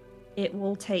 It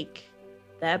will take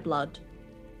their blood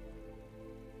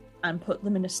and put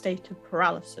them in a state of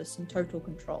paralysis and total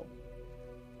control.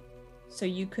 So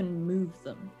you can move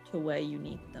them to where you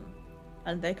need them,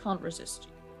 and they can't resist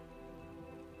you.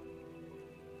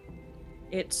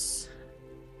 It's...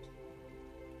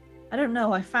 I don't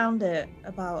know, I found it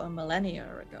about a millennia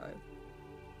ago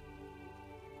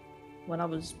when I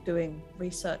was doing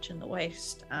research in the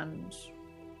Waste, and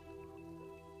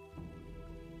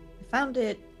I found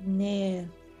it near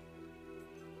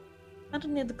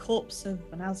the corpse of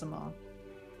Anazamar.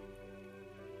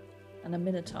 and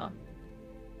a minotaur.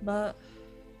 But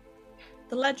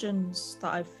the legends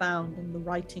that I've found and the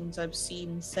writings I've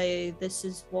seen say this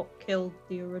is what killed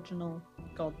the original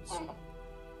gods.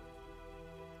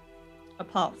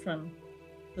 Apart from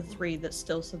the 3 that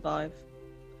still survive.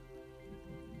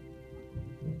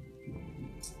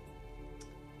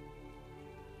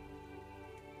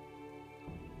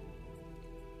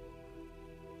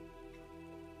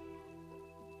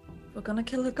 If we're gonna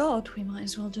kill a god, we might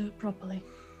as well do it properly.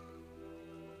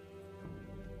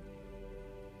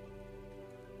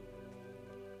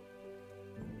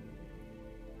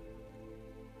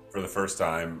 For the first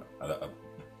time,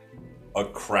 a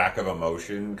crack of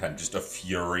emotion, kind of just a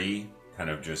fury, kind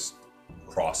of just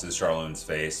crosses Charlemagne's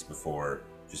face before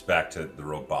just back to the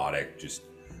robotic, just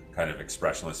kind of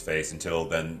expressionless face until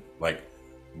then, like,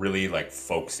 really, like,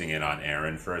 focusing in on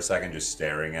Erin for a second, just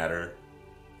staring at her.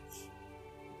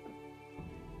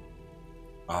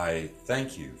 I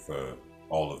thank you for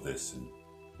all of this, and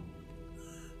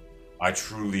I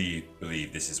truly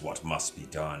believe this is what must be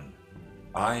done.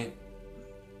 I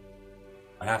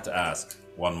have to ask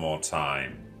one more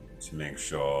time to make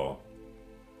sure,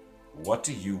 what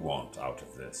do you want out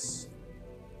of this?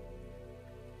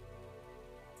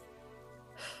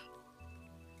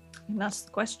 And that's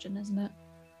the question, isn't it?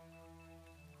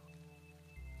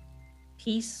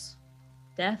 Peace,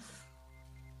 death.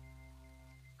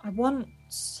 I want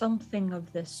something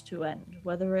of this to end,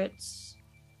 whether it's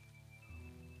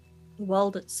the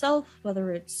world itself,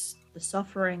 whether it's the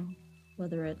suffering,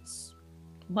 whether it's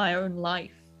my own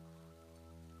life.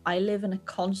 I live in a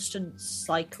constant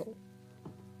cycle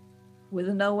with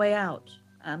no way out,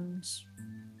 and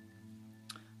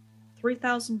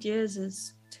 3,000 years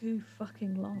is too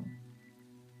fucking long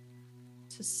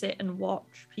to sit and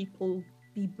watch people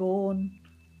be born,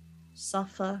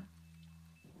 suffer,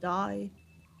 die,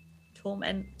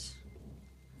 torment,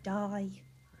 die.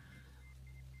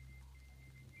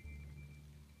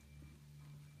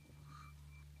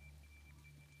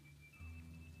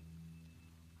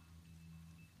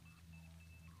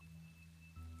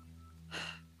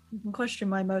 You can question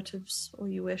my motives all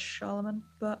you wish, Charlemagne,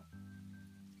 but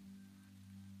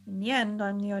in the end,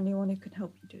 I'm the only one who can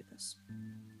help you do this.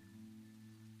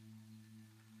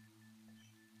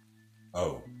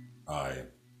 Oh, I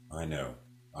know.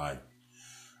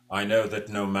 I know that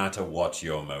no matter what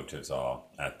your motives are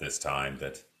at this time,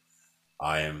 that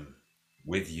I am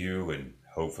with you, and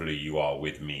hopefully you are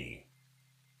with me,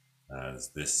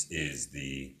 as this is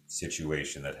the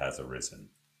situation that has arisen.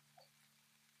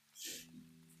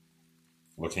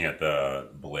 Looking at the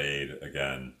blade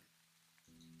again.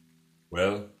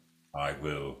 Well, I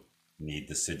will need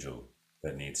the sigil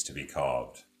that needs to be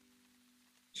carved.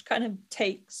 She kind of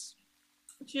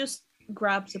she just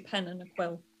grabs a pen and a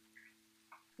quill.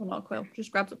 Well, not a quill,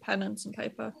 just grabs a pen and some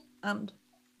paper and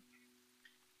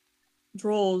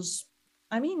draws.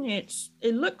 I mean,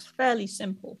 it looks fairly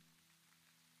simple.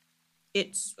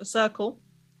 It's a circle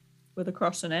with a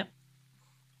cross in it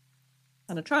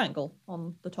and a triangle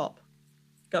on the top,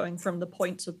 going from the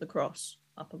points of the cross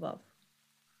up above.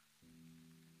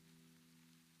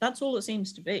 That's all it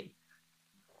seems to be.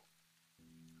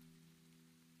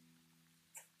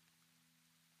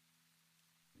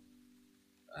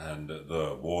 And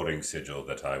the warding sigil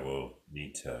that I will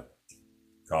need to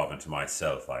carve into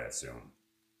myself, I assume.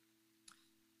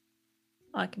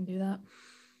 I can do that.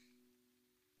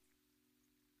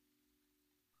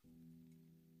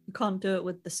 You can't do it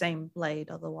with the same blade,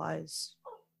 otherwise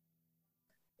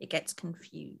it gets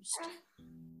confused.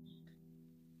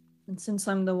 And since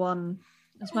I'm the one,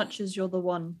 as much as you're the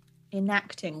one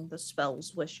enacting the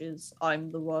spell's wishes,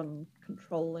 I'm the one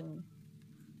controlling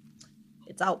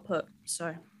its output,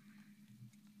 so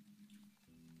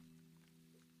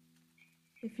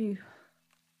if you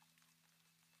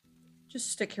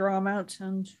just stick your arm out,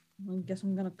 and I guess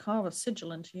I'm going to carve a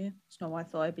sigil into you. It's not what I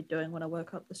thought I'd be doing when I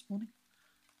woke up this morning.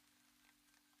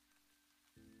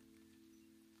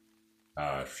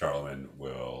 Charlemagne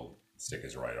will stick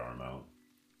his right arm out.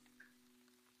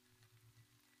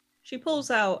 She pulls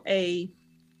out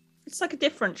it's like a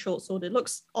different short sword. It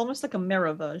looks almost like a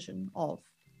mirror version of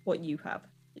what you have.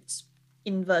 It's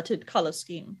inverted color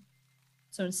scheme.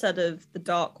 So instead of the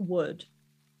dark wood,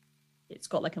 it's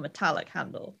got like a metallic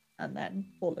handle, and then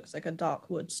what looks like a dark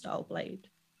wood style blade.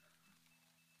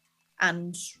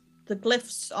 And the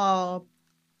glyphs are,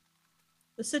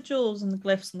 the sigils and the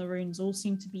glyphs and the runes all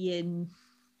seem to be in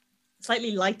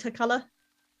slightly lighter color.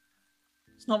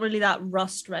 It's not really that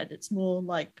rust red, it's more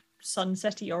like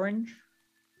sunsetty orange.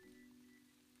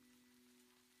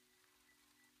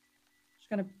 She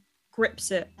kind of grips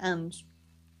it and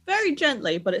very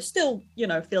gently, but it still,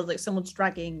 feels like someone's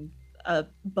dragging a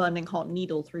burning hot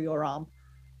needle through your arm.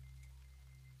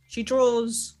 She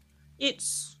draws,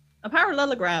 it's a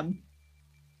parallelogram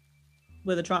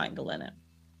with a triangle in it.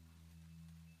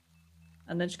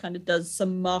 And then she kind of does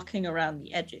some marking around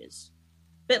the edges.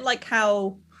 Bit like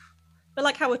how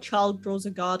a child draws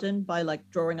a garden by like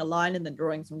drawing a line and then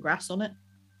drawing some grass on it.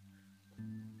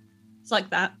 It's like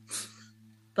that,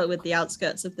 but with the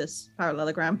outskirts of this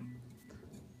parallelogram.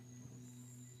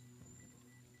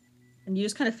 And you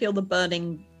just kind of feel the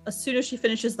burning. As soon as she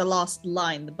finishes the last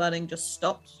line, the burning just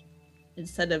stops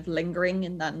instead of lingering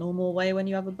in that normal way when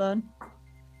you have a burn.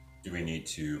 Do we need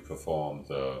to perform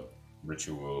the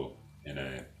ritual in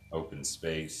an open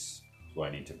space? Do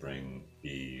I need to bring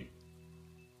the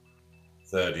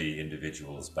 30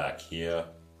 individuals back here?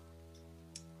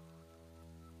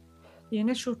 The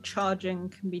initial charging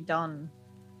can be done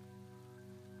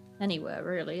anywhere,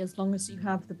 really, as long as you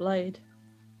have the blade.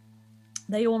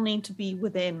 They all need to be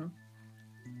within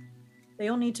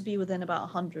about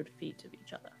 100 feet of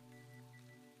each other.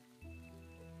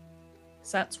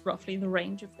 So that's roughly the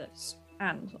range of this.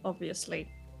 And obviously,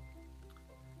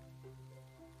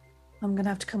 I'm going to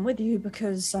have to come with you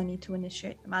because I need to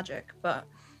initiate the magic, but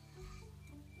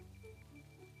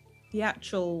the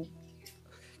actual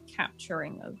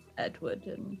capturing of Edward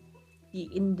and the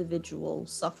individual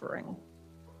suffering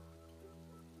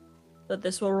that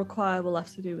this will require will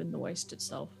have to do in the waste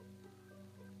itself.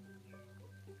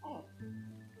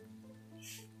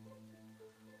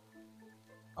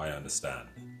 I understand.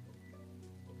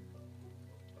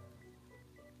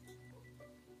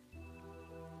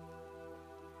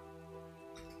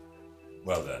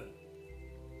 Well then,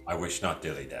 I wish not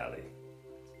dilly-dally.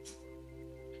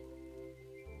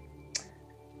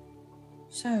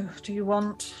 So, do you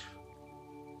want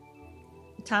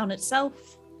the town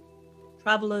itself,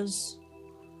 travelers,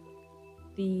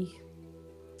 the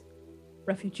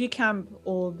refugee camp,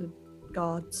 or the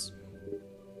guards?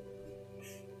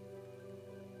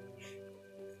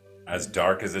 As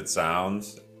dark as it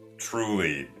sounds,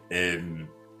 truly, in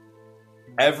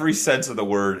every sense of the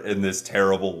word in this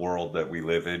terrible world that we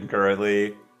live in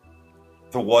currently,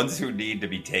 the ones who need to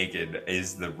be taken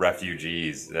is the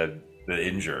refugees and the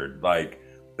injured. Like,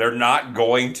 they're not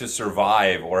going to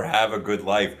survive or have a good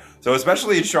life. So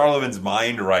especially in Charlemagne's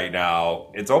mind right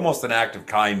now, it's almost an act of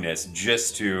kindness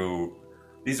just to...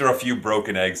 These are a few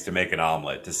broken eggs to make an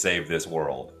omelet to save this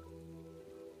world.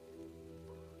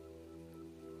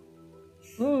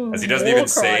 Ooh, As he doesn't even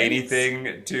say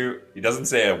anything to... He doesn't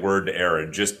say a word to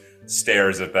Aaron, just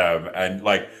stares at them and,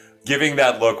 like, giving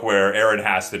that look where Aaron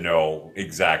has to know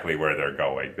exactly where they're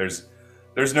going.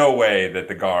 There's no way that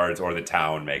the guards or the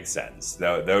town make sense.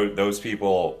 Those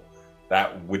people,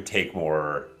 that would take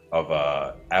more of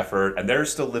a effort, and they're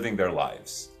still living their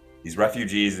lives. These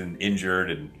refugees and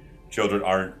injured and children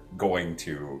aren't going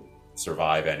to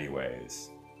survive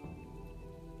anyways.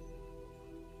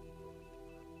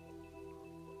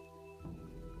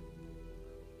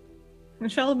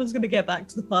 Charlemagne's going to get back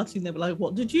to the party and they'll be like,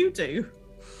 what did you do?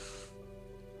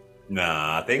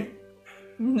 Nothing.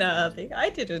 Nothing.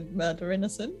 I didn't murder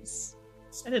innocents.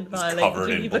 I didn't violate Covered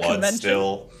the in Geneva blood Convention.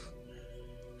 still.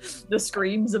 The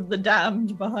screams of the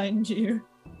damned behind you.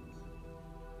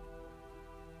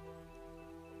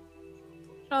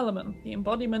 Charlemagne, the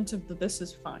embodiment of the "this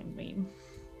is fine" meme.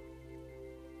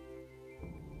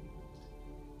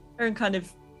 Aaron kind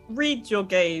of reads your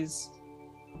gaze.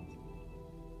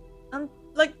 And,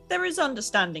 like, there is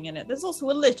understanding in it. There's also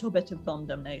a little bit of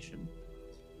condemnation.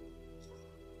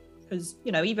 Because,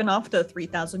 you know, even after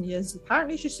 3,000 years,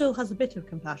 apparently she still has a bit of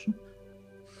compassion.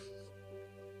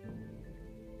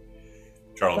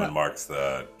 Charlemagne marks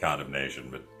the condemnation,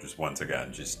 but just once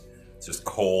again, just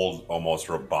cold, almost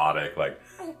robotic. Like,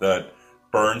 the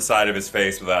burn side of his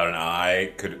face without an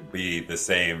eye could be the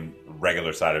same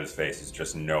regular side of his face. It's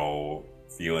just no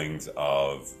feelings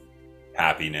of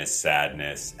happiness,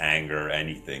 sadness, anger,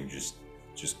 anything. Just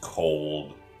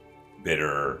cold,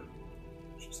 bitter.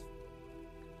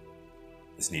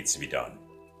 This needs to be done.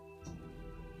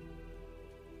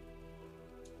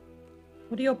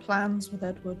 What are your plans with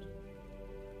Edward?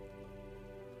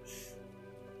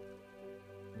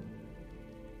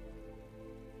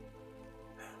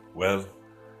 Well,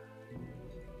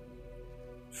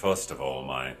 first of all,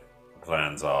 my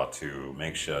plans are to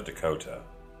make sure Dakota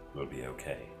will be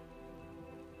okay.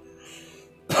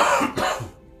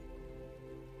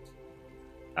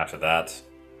 After that,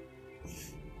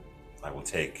 I will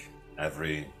take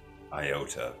every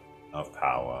iota of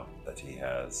power that he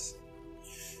has,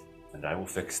 and I will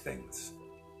fix things.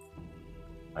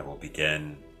 I will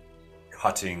begin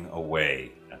cutting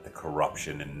away at the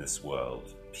corruption in this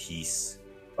world, piece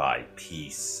by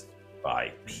piece,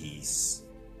 by piece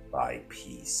by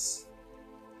piece.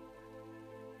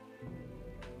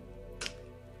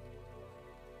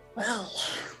 Well,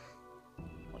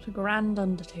 what a grand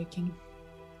undertaking.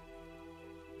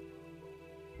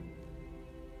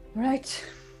 Right.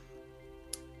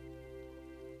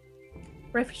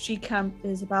 Refugee camp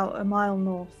is about a mile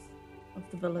north of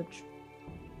the village.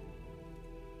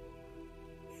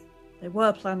 They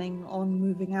were planning on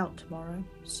moving out tomorrow,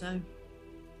 so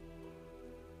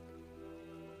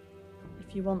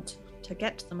if you want to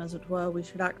get to them, as it were, we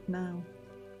should act now.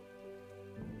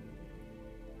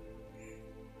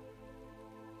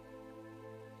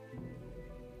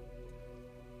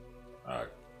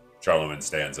 Charlemagne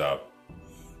stands up.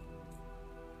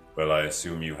 Well, I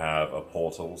assume you have a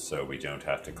portal so we don't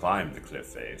have to climb the cliff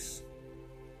face.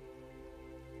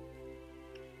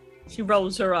 She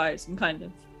rolls her eyes and kind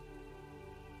of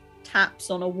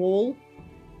taps on a wall.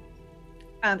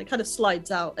 And it kind of slides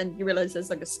out and you realize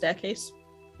there's like a staircase.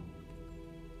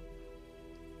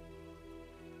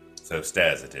 So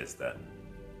stairs it is then.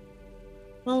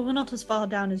 Well, we're not as far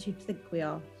down as you'd think we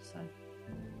are, so.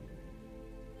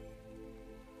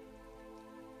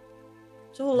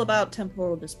 It's all about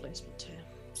temporal displacement here.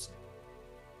 So.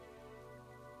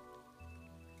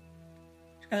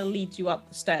 She kind of leads you up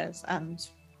the stairs and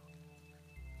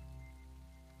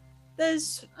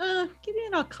there's, give me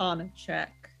an Arcana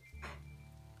check.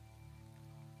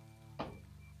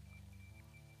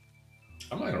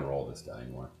 I'm not gonna roll this die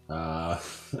anymore.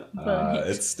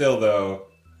 It's still though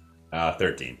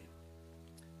 13.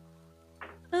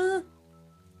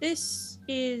 This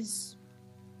is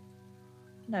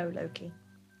no Loki.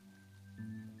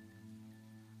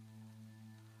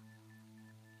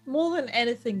 More than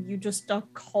anything, you just are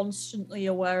constantly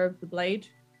aware of the blade.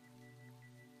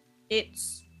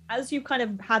 It's as you kind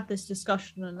of had this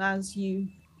discussion and as you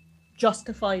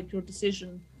justified your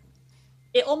decision,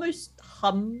 it almost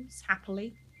hums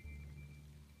happily.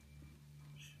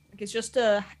 Like it's just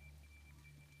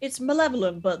it's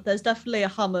malevolent, but there's definitely a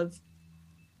hum of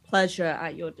pleasure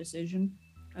at your decision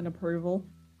and approval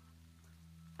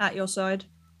at your side.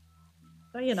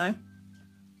 So, you know,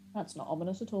 that's not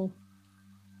ominous at all.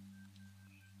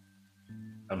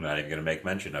 I'm not even going to make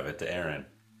mention of it to Aaron.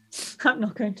 I'm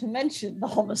not going to mention the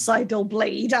homicidal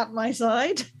blade at my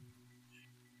side.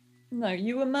 No,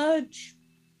 you emerge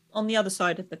on the other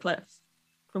side of the cliff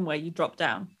from where you drop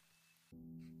down.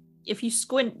 If you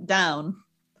squint down,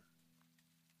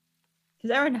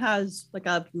 because Erin has like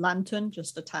a lantern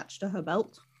just attached to her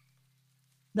belt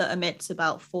that emits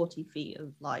about 40 feet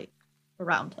of light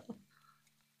around her.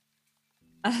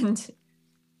 And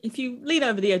if you lean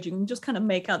over the edge, you can just kind of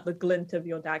make out the glint of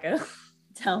your dagger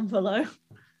down below.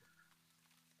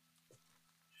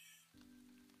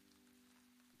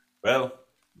 Well,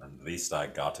 at least I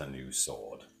got a new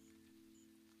sword.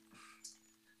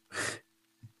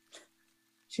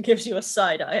 She gives you a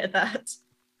side eye at that.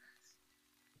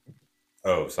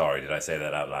 Oh, sorry, did I say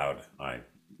that out loud? I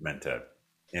meant to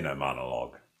inner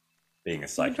monologue. Being a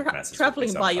psychic message.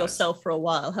 Traveling by yourself for a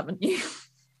while, haven't you?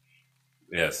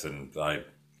 Yes, and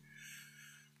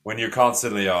when you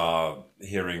constantly are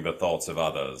hearing the thoughts of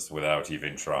others without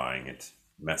even trying, it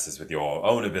messes with your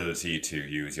own ability to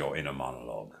use your inner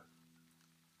monologue.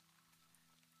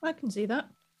 I can see that.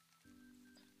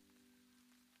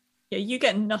 Yeah, you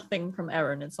get nothing from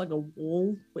Erin. It's like a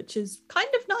wall, which is kind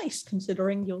of nice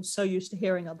considering you're so used to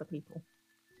hearing other people.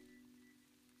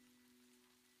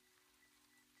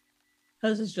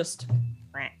 Hers is just...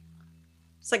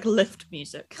 It's like lift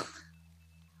music.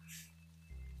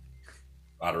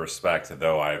 Out of respect,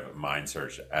 though I've mind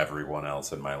searched everyone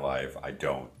else in my life, I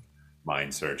don't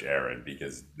mind search Erin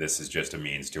because this is just a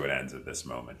means to an end at this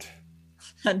moment.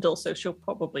 And also she'll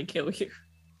probably kill you.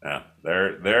 Yeah,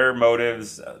 their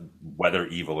motives, whether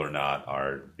evil or not,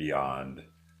 are beyond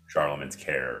Charlemagne's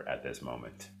care at this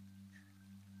moment.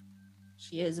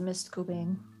 She is a mystical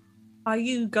being. Are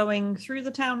you going through the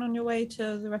town on your way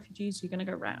to the refugees? Or are you going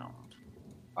to go round?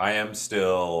 I am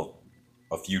still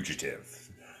a fugitive,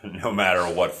 no matter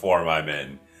what form I'm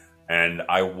in. And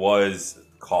I was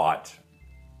caught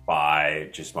by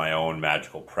just my own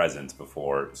magical presence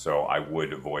before, so I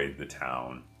would avoid the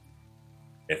town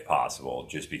if possible,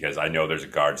 just because I know there's a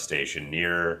guard station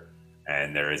near,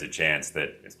 and there is a chance that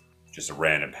just a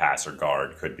random passer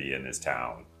guard could be in this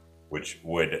town, which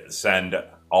would send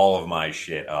all of my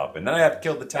shit up, and then I have to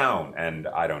kill the town, and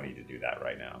I don't need to do that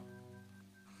right now.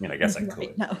 I mean, I guess I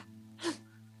could. No.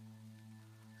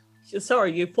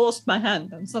 Sorry, you forced my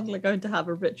hand. I'm suddenly going to have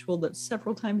a ritual that's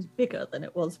several times bigger than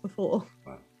it was before.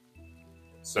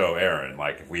 So, Aaron,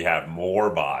 like, if we have more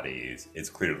bodies, it's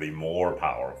clearly more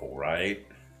powerful, right?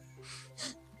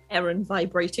 Aaron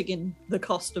vibrating in the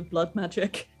cost of blood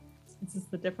magic. This is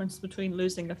the difference between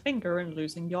losing a finger and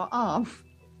losing your arm.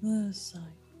 Sigh.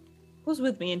 Who's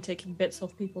with me in taking bits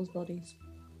off people's bodies?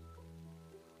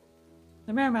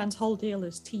 The Merman's whole deal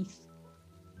is teeth.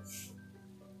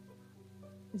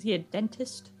 Is he a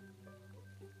dentist?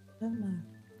 Don't know.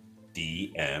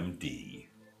 DMD.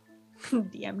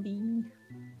 DMD.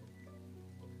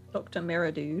 Dr.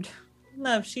 Mirror Dude.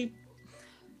 No,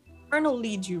 Vernal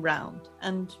leads you round,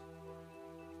 and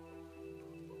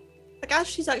like as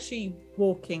she's actually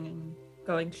walking and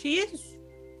going, she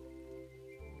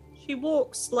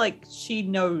walks like she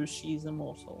knows she's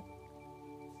immortal.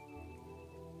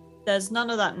 There's none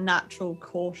of that natural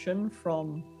caution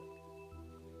from,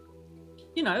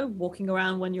 walking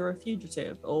around when you're a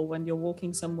fugitive or when you're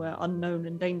walking somewhere unknown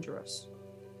and dangerous.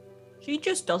 She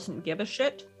just doesn't give a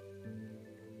shit.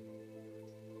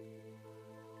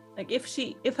 Like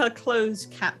if her clothes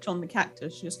capped on the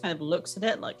cactus, she just kind of looks at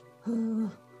it like, and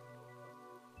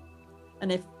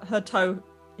if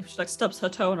she like stubs her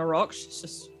toe on a rock, she's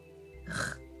just,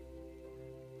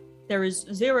 there is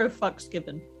zero fucks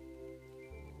given.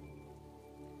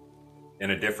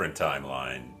 In a different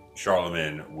timeline,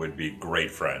 Charlemagne would be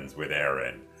great friends with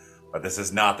Aaron, but this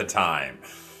is not the time.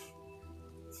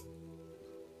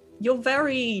 You're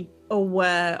very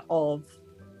aware of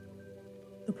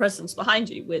the presence behind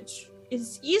you, which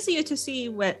is easier to see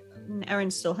when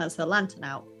Erin still has her lantern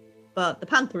out, but the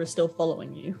panther is still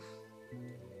following you.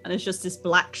 And it's just this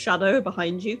black shadow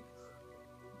behind you.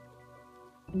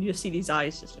 And you just see these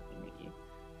eyes just looking at you.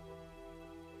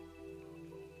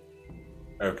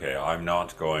 Okay, I'm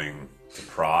not going to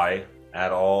pry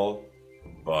at all,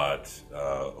 but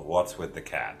what's with the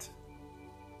cat?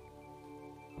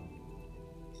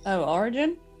 Oh,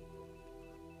 origin?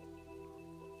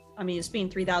 I mean, it's been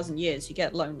 3,000 years. You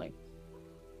get lonely.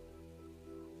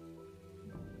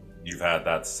 You've had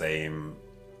that same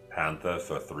panther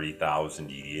for 3,000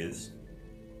 years?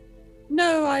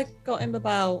 No, I got him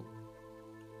about...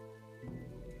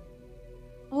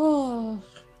 Oh,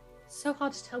 it's so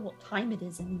hard to tell what time it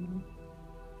is anymore.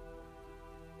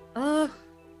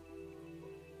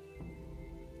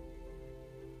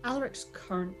 Alaric's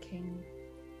current king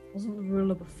wasn't the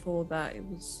ruler before that. It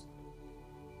was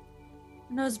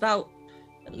about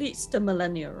at least a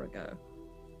millennia ago.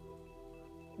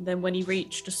 And then when he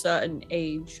reached a certain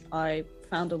age, I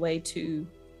found a way to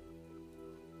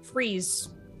freeze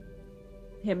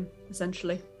him,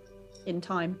 essentially, in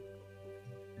time.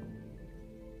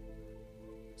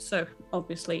 So,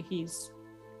 obviously, he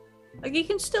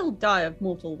can still die of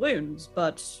mortal wounds,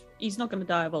 but he's not going to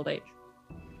die of old age.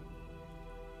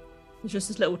 There's just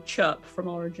this little chirp from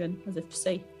Origin, as if to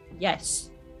say, yes.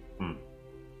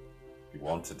 You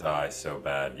want to die so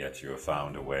bad, yet you have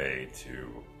found a way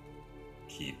to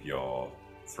keep your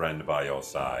friend by your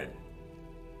side.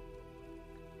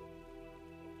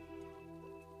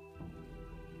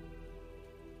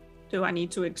 Do I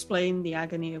need to explain the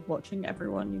agony of watching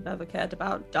everyone you've ever cared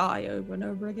about die over and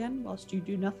over again whilst you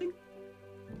do nothing?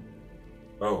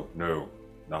 Oh, no.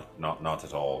 Not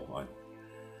at all.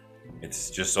 It's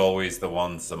just always the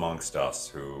ones amongst us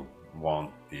who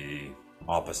want the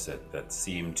opposite, that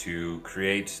seem to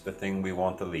create the thing we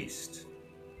want the least.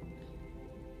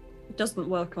 It doesn't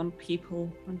work on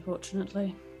people,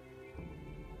 unfortunately.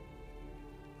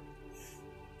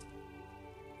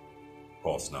 Of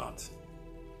course not.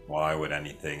 Why would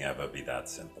anything ever be that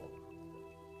simple?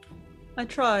 I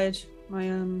tried.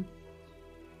 My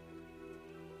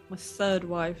third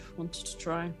wife wanted to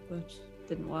try, but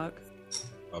didn't work.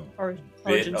 A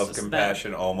bit of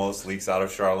compassion almost leaks out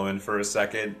of Charlemagne for a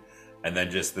second, and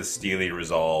then just the steely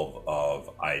resolve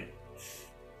of I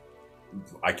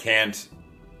can't,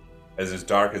 as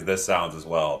dark as this sounds as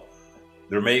well,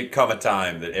 there may come a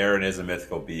time that Aaron is a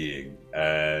mythical being,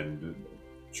 and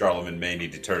Charlemagne may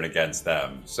need to turn against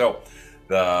them. So,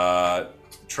 the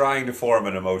trying to form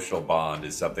an emotional bond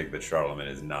is something that Charlemagne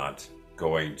is not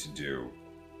going to do.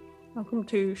 Welcome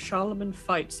to Charlemagne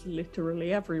Fights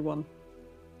Literally Everyone.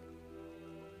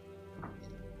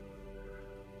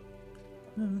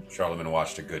 Charlemagne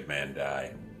watched a good man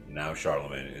die. Now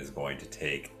Charlemagne is going to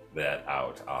take that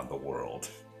out on the world.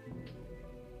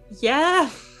 Yeah.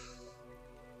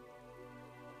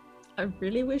 I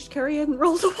really wish Kerry hadn't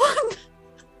rolled a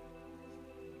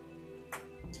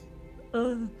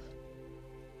 1.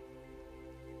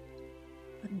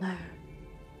 But no.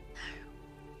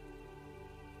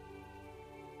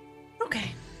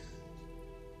 Okay.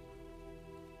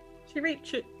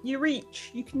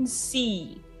 You can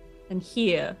see and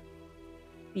hear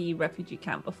the refugee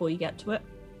camp before you get to it.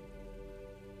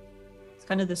 It's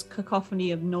kind of this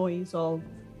cacophony of noise of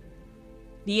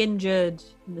the injured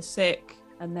and the sick,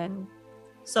 and then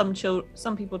some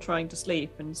people trying to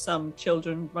sleep, and some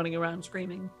children running around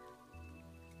screaming.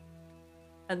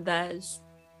 And there's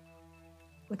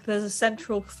a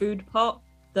central food pot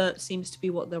that seems to be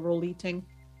what they're all eating.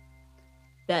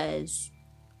 It's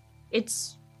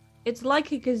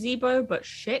like a gazebo, but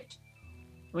shit.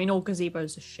 I mean, all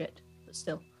gazebos are shit, but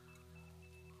still. Do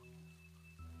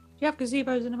you have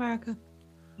gazebos in America?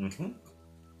 Mm-hmm.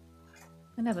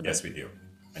 I never know. Yes, we do.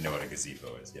 I know what a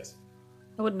gazebo is, yes.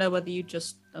 I wouldn't know whether you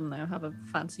just, I don't know, have a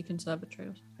fancy conservatory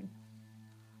or something.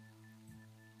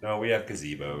 No, we have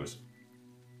gazebos.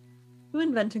 Who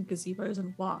invented gazebos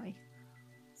and why?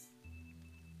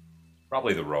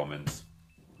 Probably the Romans.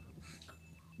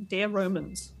 Dear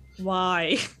Romans,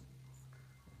 why?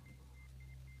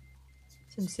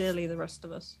 Sincerely, the rest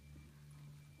of us.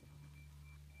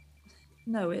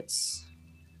 No,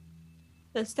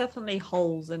 there's definitely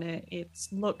holes in it.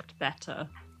 It's looked better.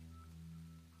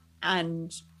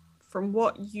 And from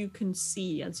what you can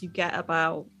see as you get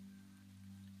about,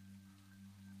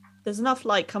 there's enough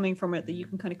light coming from it that you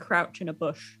can kind of crouch in a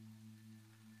bush.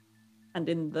 And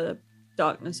in the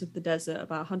darkness of the desert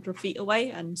about 100 feet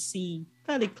away and see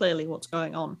fairly clearly what's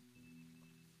going on.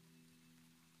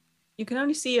 You can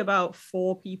only see about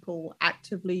 4 people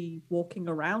actively walking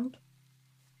around.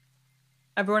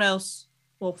 Everyone else,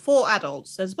 well, 4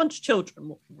 adults. There's a bunch of children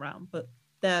walking around, but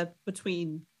they're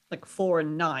between like 4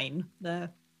 and 9. They're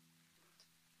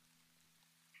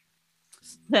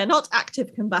not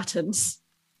active combatants.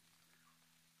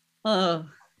 What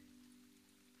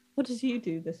did you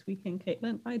do this weekend,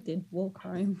 Caitlin? I did war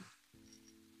crime.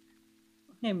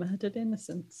 I murdered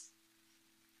innocents.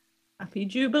 Happy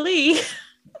Jubilee!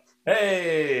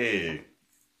 Hey!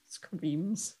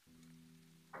 Screams.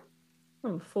 I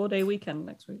have a 4-day weekend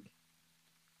next week.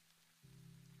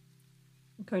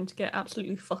 I'm going to get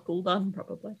absolutely fuck all done,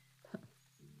 probably.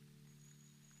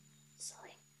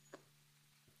 Silly.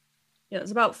 Yeah,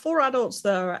 there's about 4 adults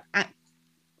that are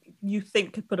you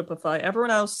think could put up a fight.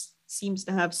 Everyone else seems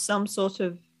to have some sort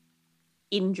of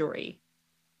injury.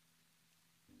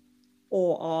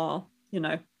 Or are,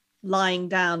 lying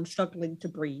down, struggling to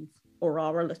breathe. Or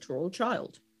are a literal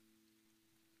child.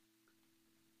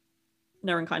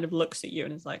 Naren kind of looks at you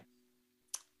and is like,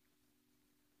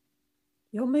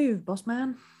 your move, boss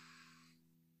man.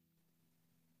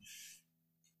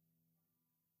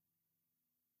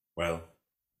 Well,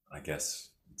 I guess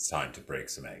it's time to break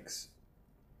some eggs.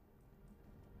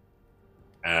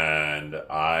 And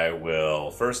I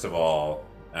will, first of all,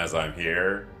 as I'm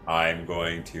here, I'm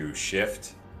going to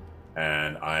shift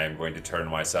and I'm going to turn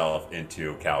myself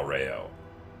into Calreo.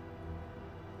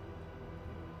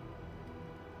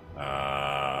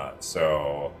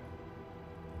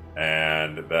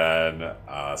 And then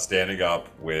standing up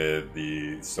with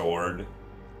the sword,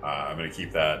 I'm going to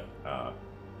keep that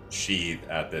sheath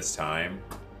at this time.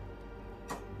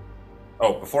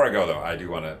 Oh, before I go though, I do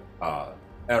want to,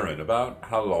 Aaron, about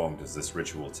how long does this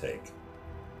ritual take?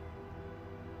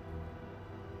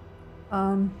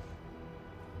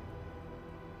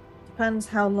 Depends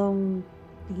how long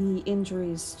the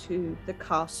injuries to the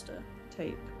caster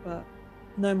take, but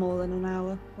no more than an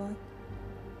hour. Why?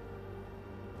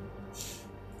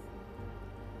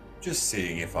 Just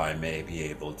seeing if I may be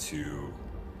able to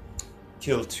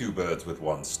kill 2 birds with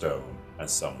 1 stone,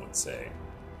 as some would say.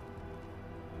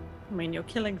 I mean, you're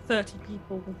killing 30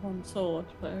 people with 1 sword,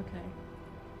 but okay.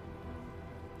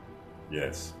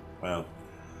 Yes. Well,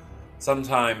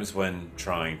 sometimes when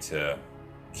trying to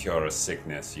cure a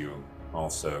sickness, you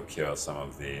also cure some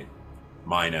of the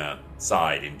minor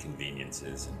side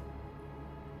inconveniences.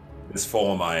 This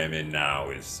form I am in now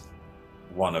is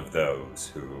one of those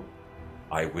who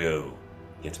I will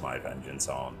get my vengeance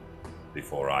on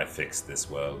before I fix this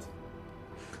world.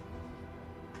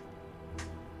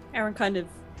 Aaron kind of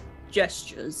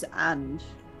gestures, and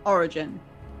Origin,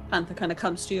 Panther kind of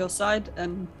comes to your side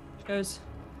and goes,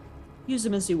 use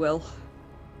him as you will.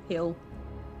 He'll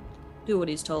do what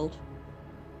he's told.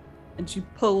 And she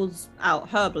pulls out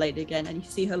her blade again, and you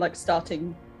see her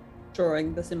starting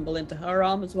drawing the symbol into her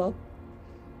arm as well.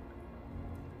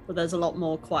 But there's a lot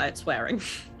more quiet swearing.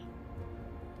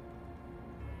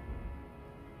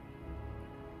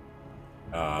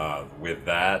 With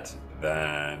that,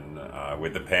 then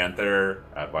with the Panther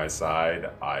at my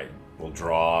side, I will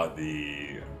draw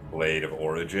the Blade of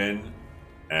Origin,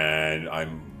 and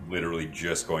I'm literally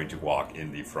just going to walk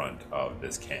in the front of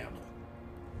this camp.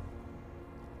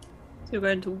 So you're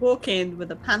going to walk in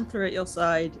with a Panther at your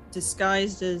side,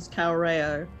 disguised as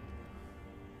Calreo,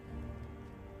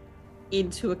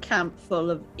 into a camp full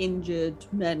of injured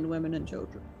men, women, and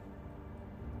children.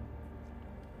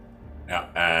 Yeah,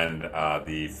 and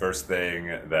the first thing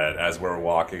that, as we're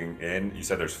walking in, you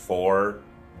said there's 4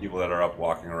 people that are up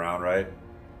walking around, right?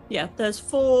 Yeah, there's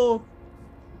 3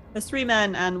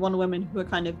 men and 1 woman who are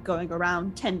kind of going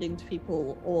around tending to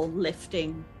people or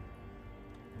lifting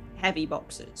heavy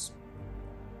boxes.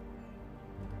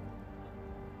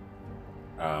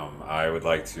 I would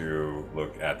like to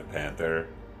look at the Panther.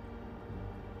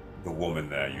 The woman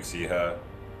there, you see her?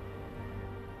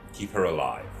 Keep her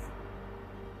alive.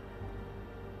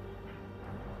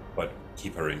 But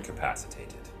keep her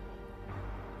incapacitated.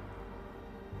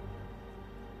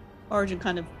 Origin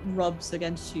kind of rubs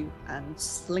against you and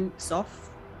slinks off.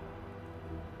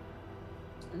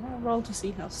 And I'll roll to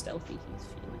see how stealthy he's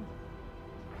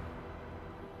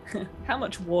feeling. How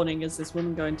much warning is this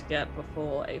woman going to get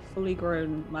before a fully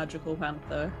grown magical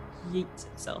panther yeets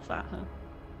itself at her?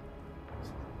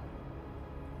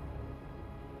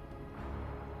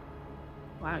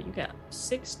 Wow, you get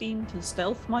 16 to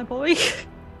stealth, my boy.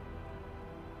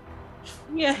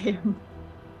 Yeah, him.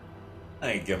 I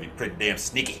think gonna be pretty damn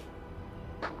sneaky.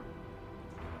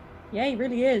 Yeah, he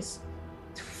really is.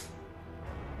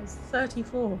 He's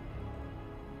 34.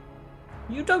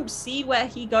 You don't see where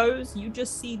he goes, you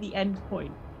just see the end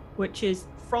point, which is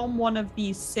from one of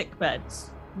these sick beds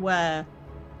where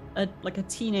a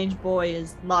teenage boy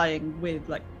is lying with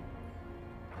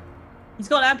he's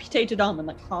got an amputated arm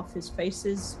and half his face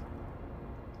is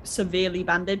severely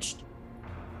bandaged.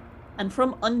 And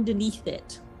from underneath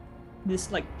it,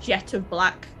 this jet of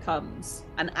black comes,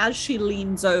 and as she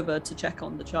leans over to check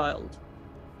on the child,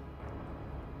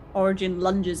 Origin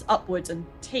lunges upwards and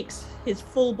takes his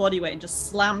full body weight and just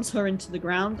slams her into the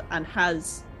ground and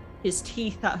has his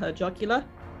teeth at her jugular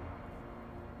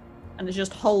and is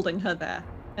just holding her there.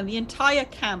 And the entire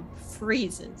camp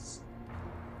freezes.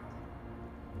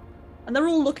 And they're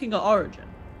all looking at Origin.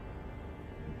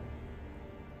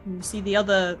 And you see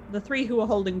the 3 who are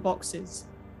holding boxes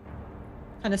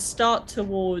kind of start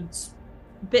towards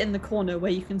a bit in the corner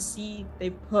where you can see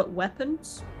they've put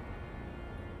weapons.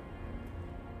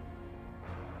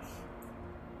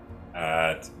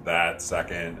 At that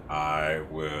second, I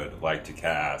would like to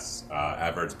cast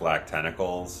Everett's Black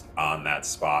Tentacles on that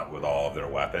spot with all of their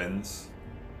weapons.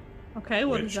 Okay,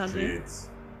 what does that do?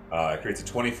 It creates a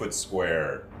 20-foot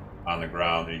square on the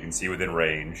ground that you can see within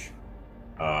range.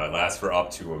 It lasts for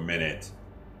up to a minute.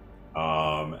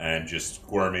 And just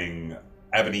squirming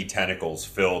ebony tentacles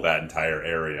fill that entire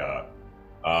area.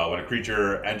 When a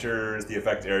creature enters the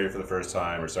effect area for the first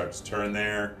time or starts to turn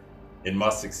there, it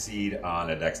must succeed on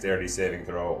a dexterity saving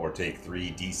throw or take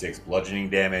 3d6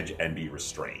 bludgeoning damage and be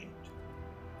restrained.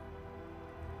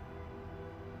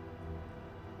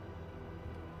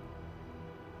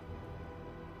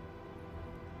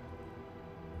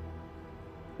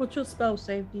 What's your spell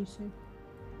save DC?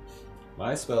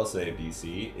 My spell save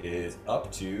DC is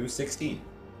up to 16.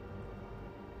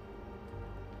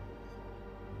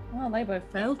 Well, they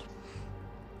both failed.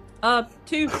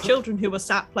 2 children who were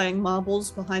sat playing marbles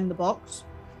behind the box,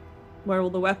 where all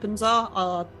the weapons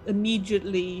are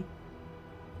immediately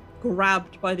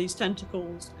grabbed by these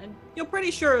tentacles, and you're pretty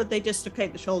sure they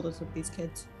dislocate the shoulders of these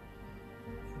kids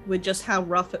with just how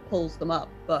rough it pulls them up.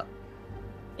 But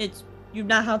you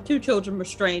now have 2 children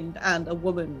restrained and a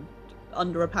woman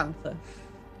under a panther,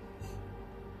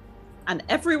 and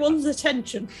everyone's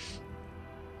attention.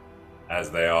 As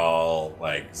they all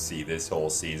see this whole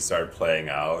scene start playing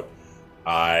out,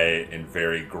 I, in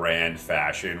very grand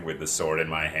fashion, with the sword in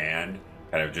my hand,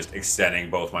 kind of just extending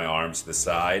both my arms to the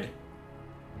side.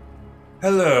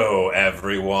 Hello,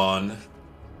 everyone.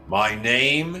 My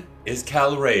name is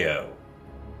Calreo,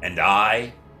 and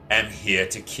I am here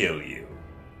to kill you.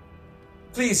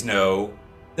 Please know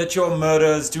that your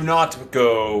murders do not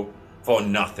go for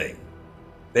nothing.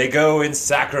 They go in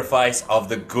sacrifice of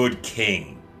the good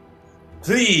king.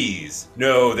 Please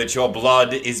know that your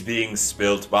blood is being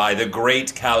spilt by the great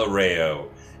Calreo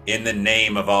in the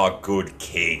name of our good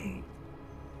king.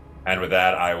 And with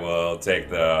that, I will take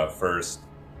the first...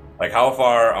 how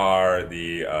far are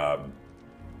the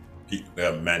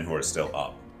men who are still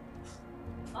up?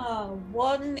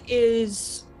 One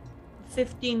is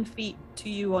 15 feet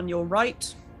to you on your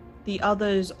right. The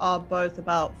others are both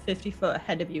about 50 foot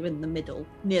ahead of you in the middle,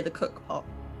 near the cook pot.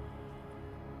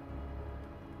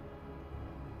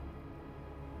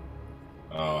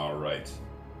 All right.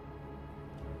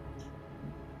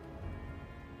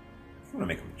 I want to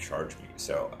make them charge me.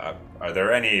 So, are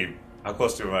there any? How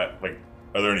close to my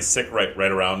Are there any sick right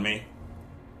around me?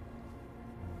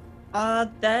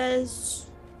 There's.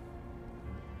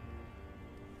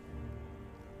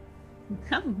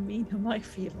 How mean am I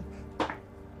feeling?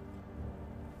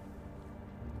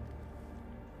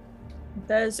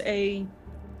 There's a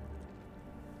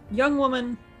young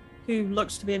woman who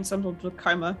looks to be in some sort of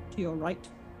coma to your right.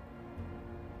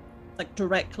 Like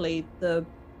directly, the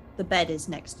bed is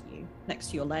next to you,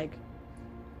 next to your leg.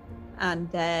 And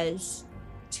there's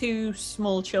 2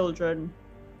 small children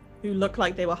who look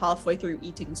like they were halfway through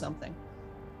eating something.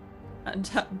 And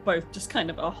both just kind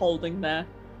of are holding their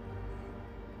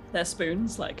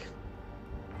spoons, like...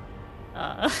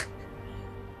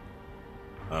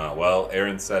 Well,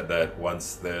 Aaron said that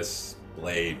once this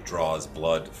blade draws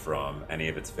blood from any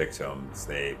of its victims,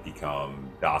 they become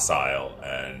docile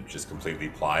and just completely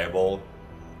pliable.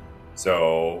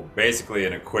 So basically,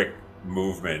 in a quick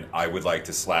movement, I would like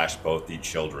to slash both the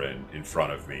children in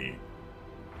front of me.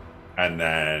 And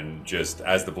then just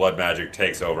as the blood magic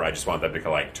takes over, I just want them to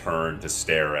like turn to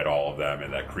stare at all of them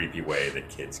in that creepy way that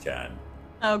kids can.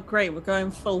 Oh great, we're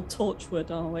going full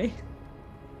Torchwood, aren't we?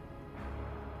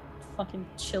 Fucking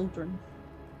children.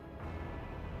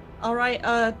 Alright,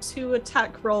 2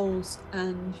 attack rolls,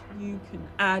 and you can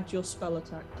add your spell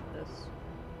attack to this.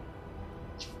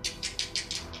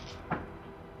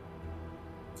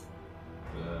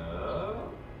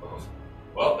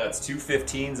 Well, that's 2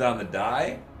 15s on the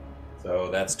die, so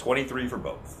that's 23 for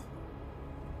both.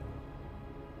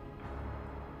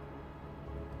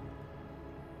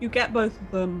 You get both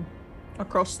of them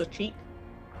across the cheek,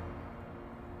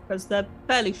 because they're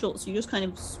fairly short, so you just kind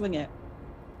of swing it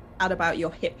at about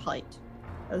your hip height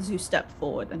as you step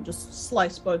forward and just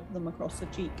slice both of them across the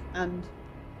cheek. And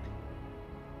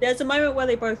there's a moment where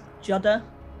they both judder,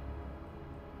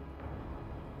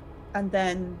 and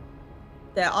then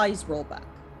their eyes roll back,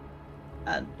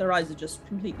 and their eyes are just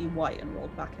completely white and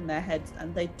rolled back in their heads,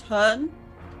 and they turn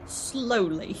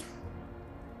slowly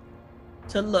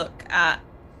to look at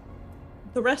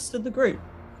the rest of the group.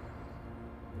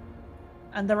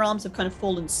 And their arms have kind of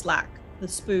fallen slack. The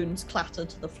spoons clatter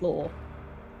to the floor.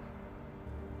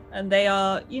 And they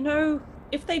are,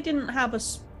 if they didn't have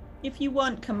if you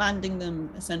weren't commanding them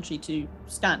essentially to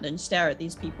stand and stare at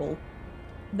these people,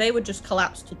 they would just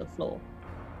collapse to the floor.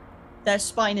 Their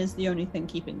spine is the only thing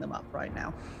keeping them up right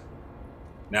now.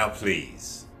 Now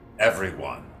please,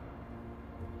 everyone,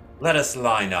 let us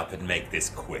line up and make this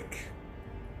quick.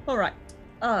 Alright.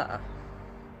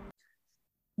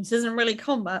 This isn't really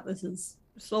combat, this is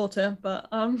slaughter, but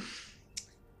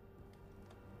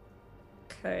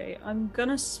okay, I'm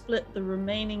gonna split the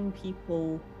remaining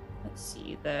people. Let's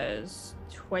see, there's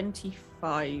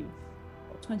 25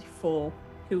 or 24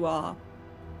 who are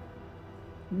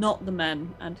not the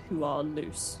men and who are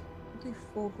loose. I'll do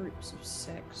 4 groups of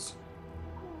 6.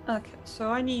 Okay, so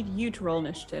I need you to roll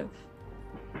initiative.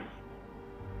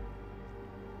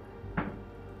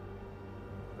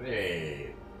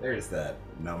 Hey, there's that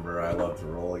number I love to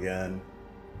roll again.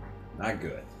 Not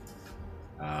good.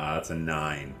 That's a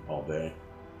 9 all day.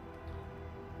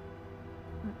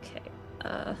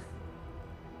 Okay.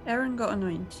 Erin got a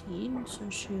 19, so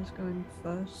she is going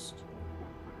first.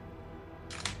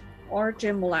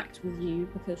 Origin will act with you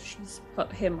because she's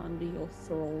put him under your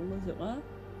thrall, as it were.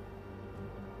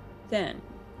 Then,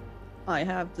 I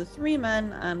have the 3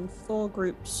 men and 4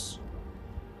 groups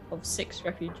of 6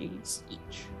 refugees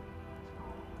each.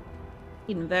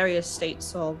 In various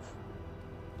states of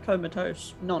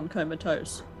comatose,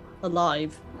 non-comatose,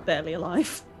 alive, barely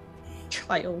alive,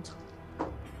 child.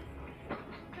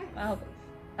 Wow,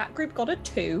 that group got a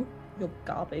 2, your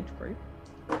garbage group.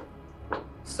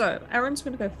 So, Erin's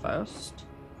going to go first.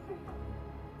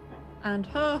 And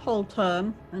her whole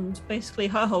turn, and basically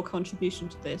her whole contribution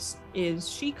to this, is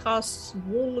she casts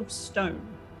Wall of Stone.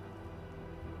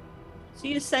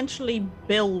 She essentially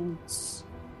builds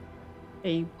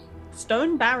a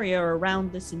stone barrier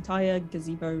around this entire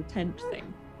gazebo tent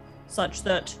thing, such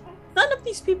that none of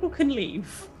these people can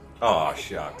leave. Aw,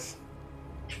 shucks.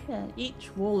 Yeah,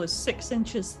 each wall is 6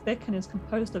 inches thick and is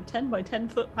composed of 10 by 10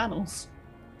 foot panels.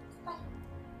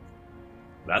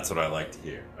 That's what I like to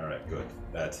hear. All right, good.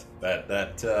 That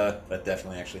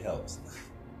definitely actually helps.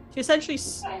 She essentially,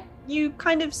 you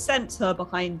kind of sense her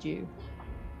behind you,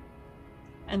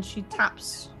 and she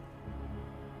taps,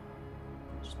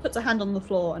 just puts her hand on the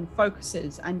floor and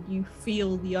focuses, and you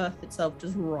feel the earth itself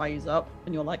just rise up,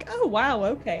 and you're like, oh wow,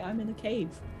 okay, I'm in a cave.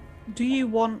 Do you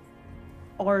want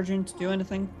Origin to do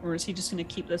anything, or is he just going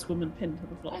to keep this woman pinned to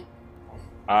the floor?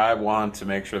 I want to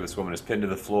make sure this woman is pinned to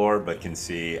the floor, but can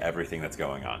see everything that's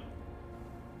going on.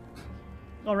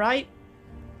 Alright.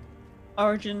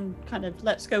 Origin kind of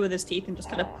lets go with his teeth and just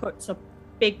kind of puts a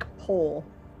big paw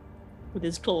with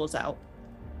his claws out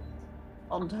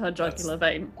onto her jugular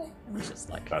vein. And he's just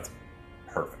like... That's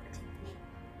perfect.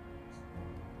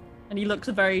 And he looks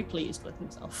very pleased with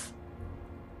himself.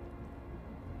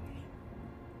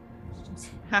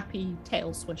 happy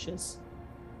tail swishes.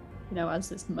 You know, as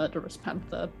this murderous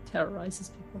panther terrorizes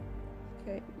people.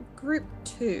 Okay, group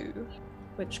 2,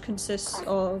 which consists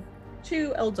of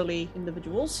 2 elderly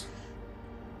individuals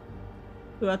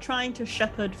who are trying to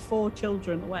shepherd 4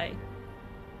 children away.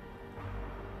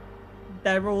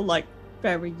 They're all like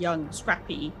very young,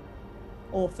 scrappy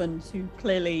orphans who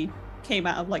clearly came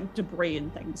out of like debris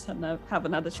and things and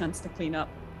haven't had a chance to clean up.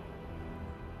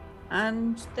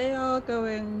 And they are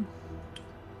going...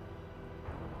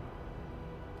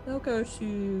 They'll go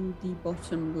to the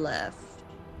bottom left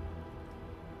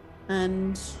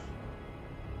and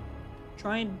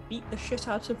try and beat the shit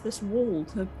out of this wall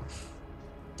to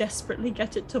desperately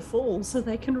get it to fall so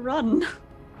they can run.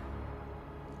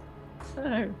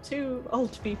 So, 2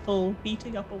 old people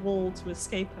beating up a wall to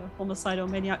escape a homicidal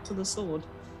maniac with a sword.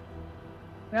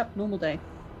 Yep, normal day.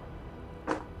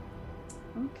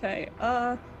 Okay,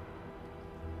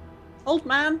 old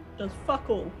man does fuck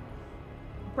all.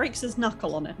 Breaks his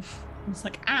knuckle on it. It's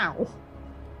like, ow.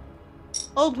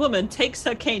 Old woman takes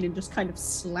her cane and just kind of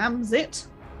slams it.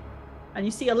 And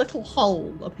you see a little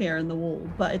hole appear in the wall,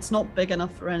 but it's not big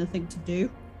enough for anything to do.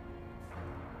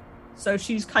 So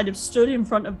she's kind of stood in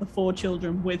front of the 4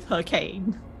 children with her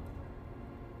cane.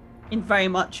 In very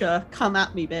much a come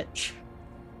at me bitch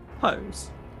pose.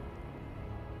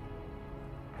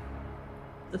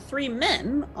 The 3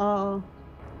 men are...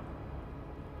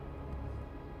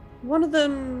 One of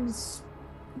them's...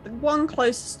 The one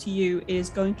closest to you is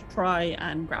going to try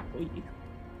and grapple you.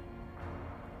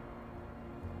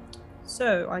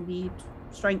 So, I need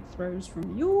strength throws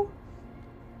from you.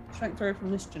 Strength throw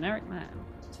from this generic man.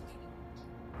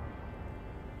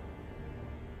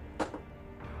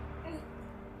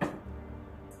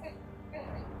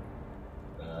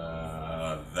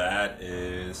 That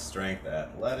is strength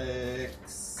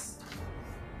athletics.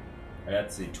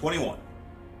 That's a 21.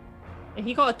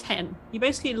 He got a 10. He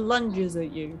basically lunges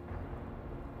at you.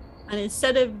 And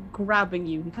instead of grabbing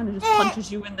you, he kind of just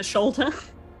punches you in the shoulder.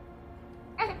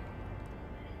 I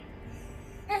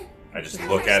just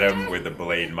look at him with the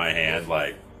blade in my hand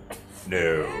like,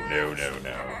 no.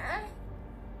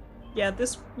 Yeah,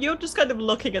 you're just kind of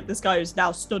looking at this guy who's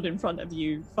now stood in front of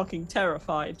you, fucking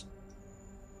terrified.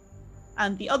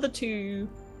 And the other 2,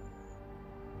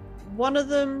 one of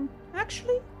them,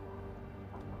 actually,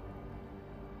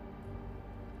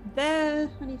 I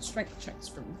need strength checks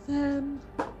from them.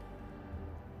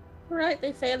 Alright,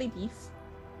 they fairly beef.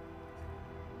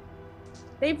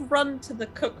 They've run to the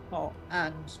cook pot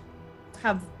and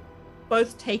have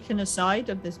both taken a side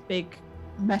of this big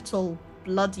metal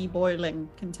bloody boiling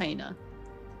container.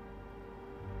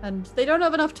 And they don't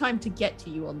have enough time to get to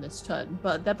you on this turn,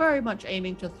 but they're very much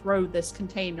aiming to throw this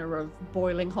container of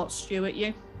boiling hot stew at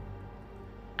you.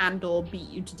 And or beat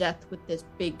you to death with this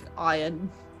big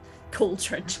iron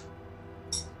cauldron.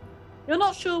 You're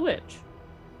not sure which.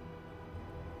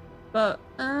 But,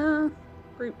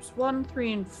 groups 1,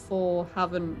 3, and 4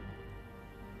 haven't...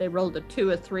 They rolled a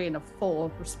 2, a 3, and a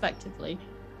 4, respectively,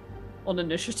 on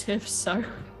initiative, so...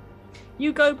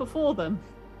 You go before them.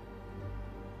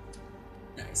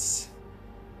 Nice.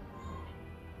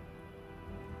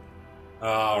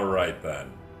 Alright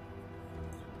then.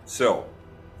 So,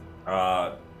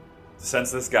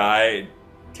 since this guy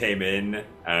came in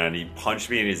and he punched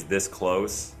me and he's this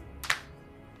close,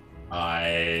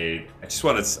 I just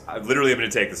want to... I'm literally going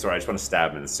to take the sword. I just want to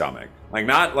stab him in the stomach. Like,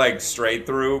 not like straight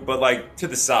through, but like to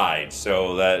the side,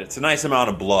 so that it's a nice amount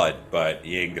of blood, but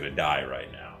he ain't going to die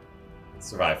right now.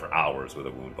 Survive for hours with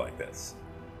a wound like this.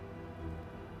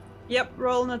 Yep,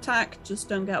 roll an attack, just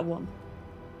don't get a 1.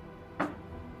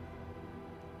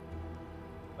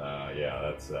 Yeah,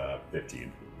 that's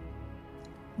 15.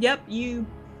 Yep, you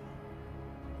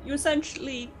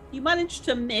essentially, you managed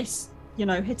to miss,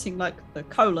 hitting like the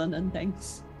colon and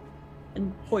things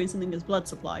and poisoning his blood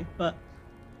supply, but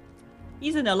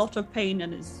he's in a lot of pain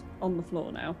and is on the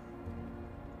floor now.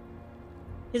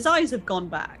 His eyes have gone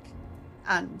back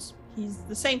and he's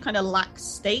the same kind of lax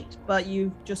state, but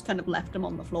you've just kind of left him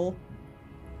on the floor.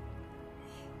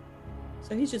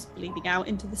 So he's just bleeding out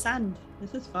into the sand.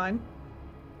 This is fine.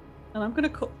 And I'm going to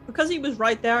call... Because he was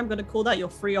right there, I'm going to call that your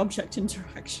free object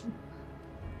interaction.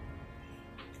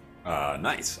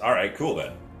 Nice. All right, cool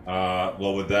then.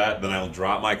 Well, with that, then I'll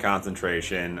drop my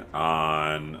concentration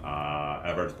on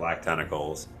Everett's Black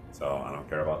Tentacles. So I don't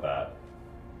care about that.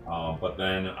 But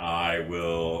then I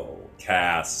will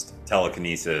cast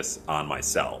Telekinesis on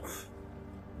myself.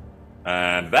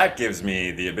 And that gives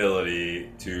me the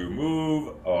ability to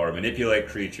move or manipulate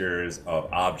creatures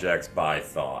of objects by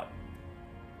thought.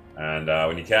 And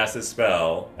when you cast this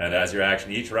spell, and as your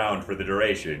action each round for the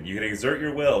duration, you can exert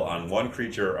your will on one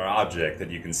creature or object that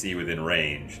you can see within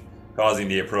range, causing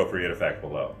the appropriate effect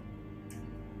below.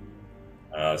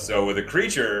 So with a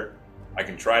creature, I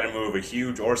can try to move a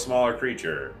huge or smaller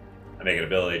creature and make an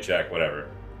ability check,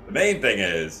 whatever. The main thing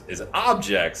is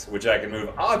objects, which I can move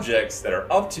objects that are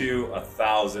up to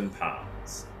 1,000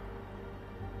 pounds.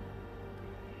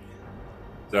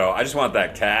 So I just want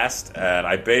that cast, and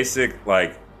I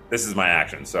this is my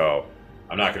action, so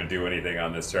I'm not going to do anything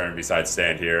on this turn besides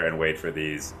stand here and wait for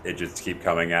these idiots to keep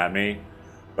coming at me.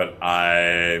 But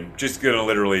I'm just going to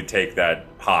literally take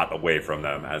that pot away from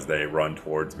them as they run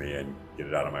towards me and get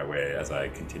it out of my way as I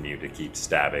continue to keep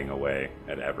stabbing away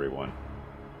at everyone.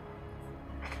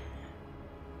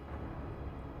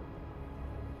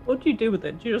 What do you do with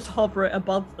it? Do you just hover it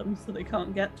above them so they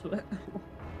can't get to it?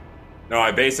 No,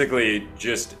 I basically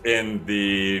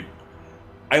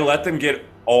I let them get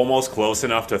almost close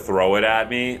enough to throw it at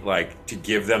me, like to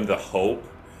give them the hope,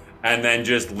 and then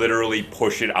just literally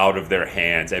push it out of their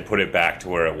hands and put it back to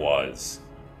where it was.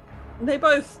 They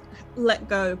both let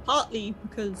go, partly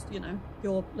because,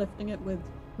 you're lifting it with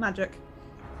magic,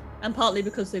 and partly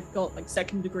because they've got,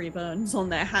 second-degree burns on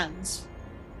their hands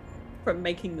from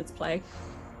making this play.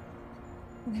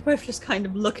 And they both just kind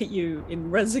of look at you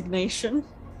in resignation.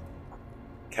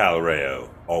 Calreo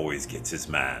always gets his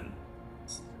man.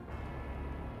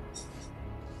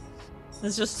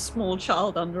 There's just a small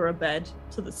child under a bed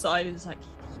to the side who's like,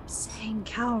 he keeps saying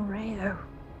Calreo.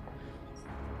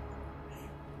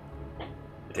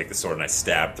 I take the sword and I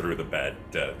stab through the bed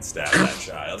to stab that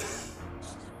child.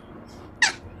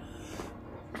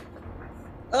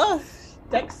 Oh,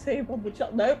 dex save on the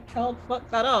child. Nope, child, fuck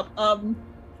that up.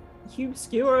 You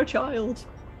skewer a child.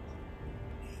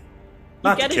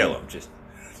 Not to kill him,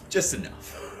 just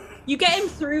enough. You get him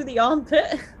through the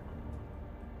armpit.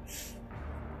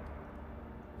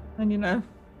 And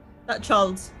that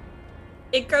child,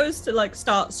 it goes to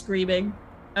start screaming,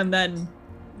 and then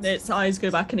its eyes go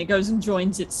back and it goes and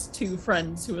joins its two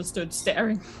friends who are stood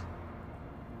staring.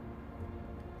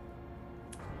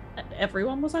 And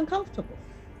everyone was uncomfortable.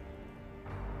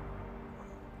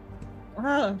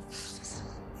 Ah.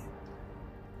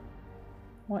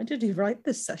 Why did you write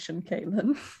this session,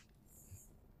 Caitlin?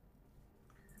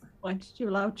 Why did you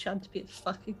allow Chad to be a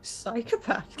fucking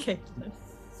psychopath, Caitlin?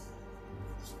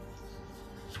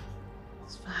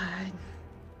 It's fine.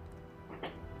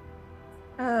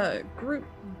 Group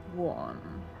 1.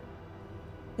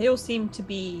 They all seem to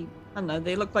be, I don't know,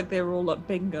 they look like they were all at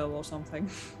bingo or something.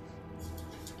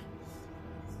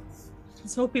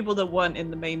 It's all people that weren't in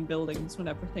the main buildings when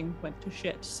everything went to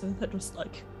shit, so they're just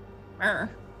like, Arr.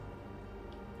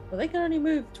 But they can only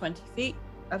move 20 feet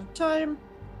at a time,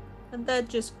 and they're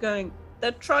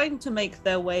trying to make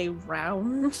their way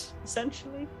round,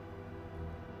 essentially.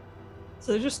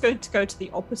 So they're just going to go to the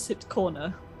opposite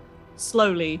corner,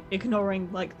 slowly,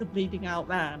 ignoring, the bleeding out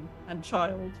man and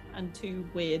child and two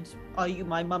weird, are you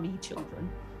my mummy children.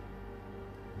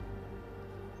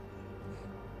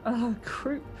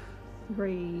 Group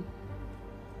 3.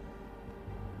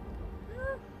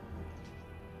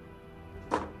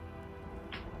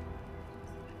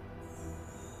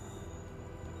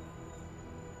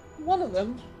 One of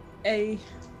them's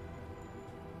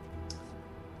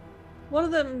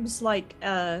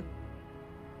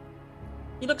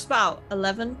he looks about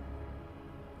 11.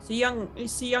 It's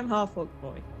a young half-orc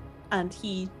boy, and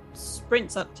he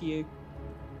sprints up to you.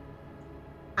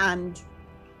 And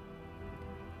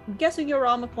I'm guessing your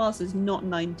armor class is not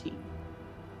 19.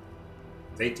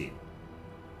 It's 18.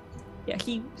 Yeah,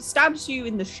 he stabs you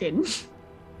in the shin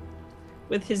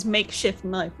with his makeshift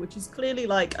knife, which is clearly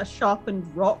a sharpened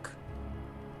rock.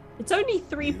 It's only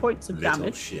 3 points of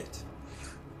damage. Shit.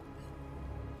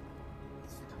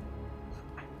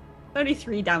 Only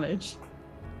 3 damage.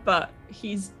 But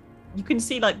you can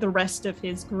see the rest of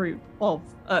his group of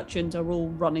urchins are all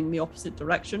running the opposite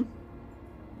direction.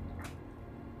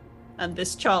 And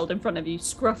this child in front of you,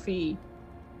 scruffy,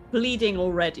 bleeding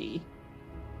already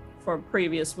from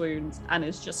previous wounds, and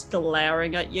is just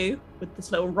glaring at you with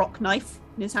this little rock knife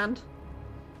in his hand.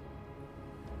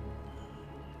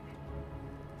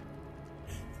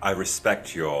 I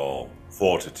respect your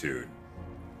fortitude.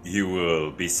 You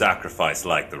will be sacrificed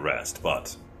like the rest,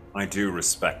 but I do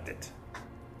respect it.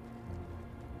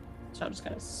 So I'm just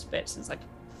kind of spits and it's like,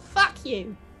 fuck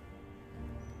you!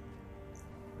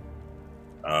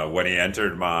 When he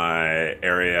entered my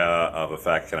area of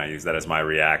effect, can I use that as my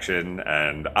reaction?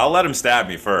 And I'll let him stab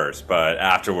me first, but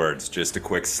afterwards, just a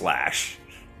quick slash.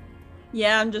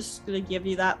 Yeah, I'm just going to give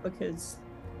you that because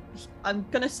I'm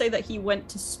going to say that he went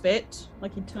to spit,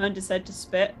 he turned his head to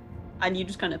spit, and you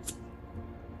just kind of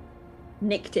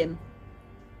nicked him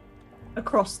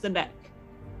across the neck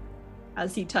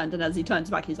as he turned, and as he turns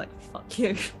back, he's like, fuck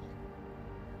you.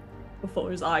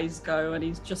 Before his eyes go, and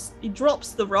he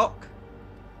drops the rock,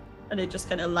 and it just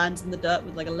kind of lands in the dirt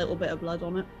with like a little bit of blood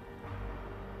on it.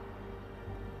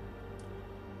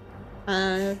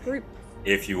 Group.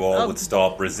 If you all would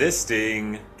stop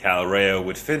resisting, Calreo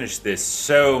would finish this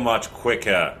so much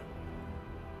quicker.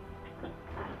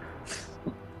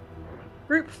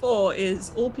 Group 4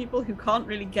 is all people who can't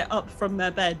really get up from their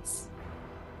beds.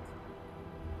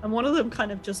 And one of them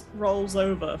kind of just rolls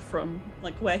over from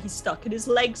like where he's stuck, and his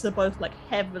legs are both like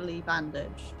heavily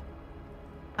bandaged.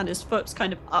 And his foot's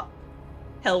kind of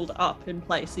held up in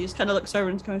place. He just kind of looks over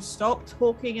and goes, "Stop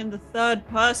talking in the third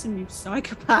person, you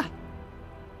psychopath."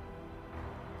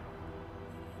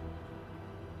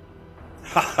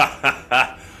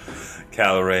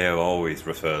 Calreo always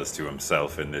refers to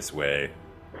himself in this way.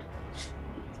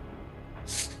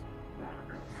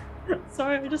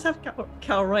 Sorry, I just have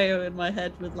Calreo in my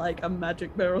head with like a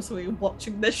magic mirror, so we're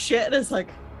watching this shit, and it's like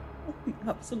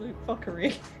absolute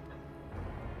fuckery.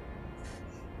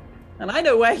 And I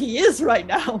know where he is right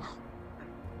now.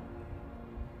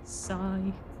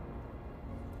 Sigh.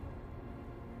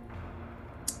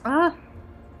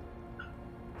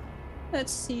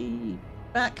 Let's see.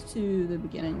 Back to the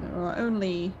beginning. There are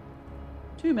only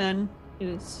 2 men. It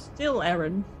is still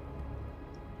Erin.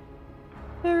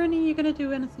 Erin, are you gonna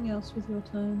do anything else with your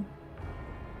time?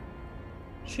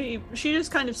 She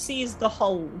just kind of sees the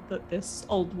hole that this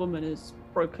old woman has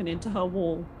broken into her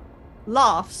wall.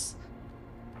 Laughs.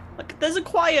 Like, there's a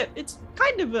quiet, it's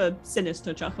kind of a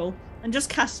sinister chuckle. And just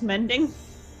casts mending.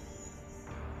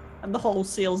 And the hole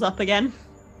seals up again.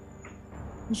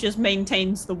 And she just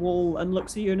maintains the wall and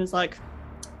looks at you and is like,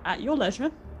 at your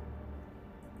leisure.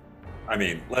 I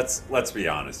mean, let's be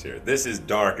honest here. This is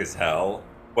dark as hell.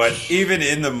 But even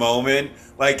in the moment,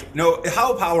 like, no,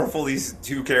 how powerful these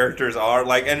 2 characters are,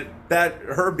 like, and that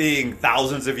her being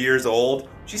thousands of years old,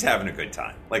 she's having a good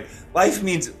time. Like, life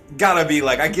means gotta be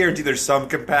like, I guarantee there's some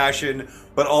compassion,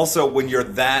 but also when you're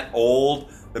that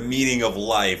old, the meaning of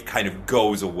life kind of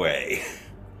goes away.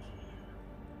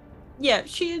 Yeah,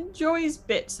 she enjoys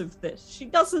bits of this. She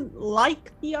doesn't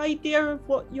like the idea of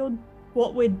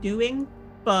what we're doing,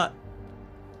 but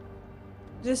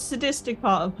the sadistic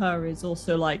part of her is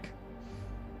also like,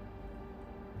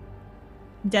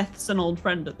 death's an old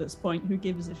friend at this point. Who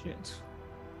gives a shit?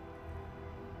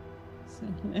 So,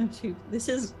 you know, this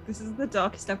is the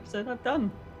darkest episode I've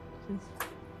done.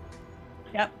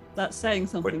 Yep, that's saying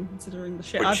something considering the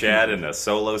shit. Put I've Chad done. in a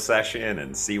solo session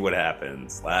and see what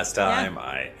happens. Last time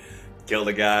I killed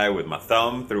a guy with my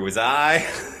thumb through his eye.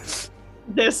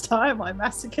 This time I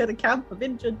massacred a camp of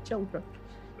injured children.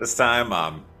 This time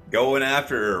I'm going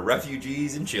after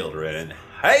refugees and children.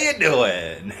 How you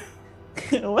doing?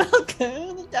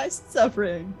 Welcome to Dice and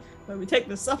Suffering, where we take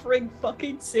the suffering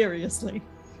fucking seriously.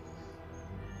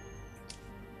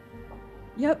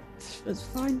 Yep, that's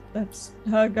fine. That's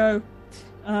her go.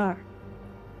 The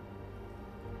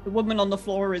woman on the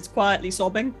floor is quietly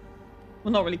sobbing.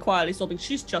 Well, not really quietly sobbing.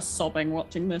 She's just sobbing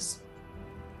watching this.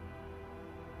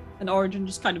 And Origin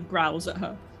just kind of growls at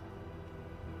her.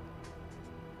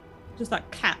 Just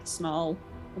that cat snarl,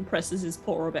 and presses his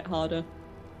paw a bit harder.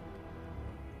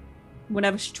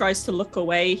 Whenever she tries to look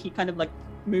away, he kind of like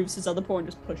moves his other paw and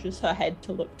just pushes her head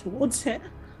to look towards it.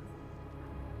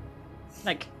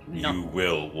 Like, no. You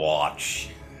will watch.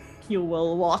 You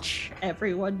will watch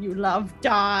everyone you love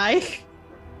die.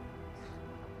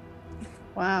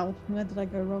 Wow, where did I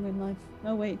go wrong in life?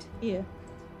 Oh wait, here.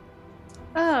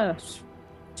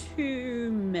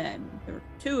 2 men. There are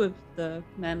 2 of the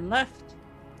men left.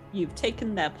 You've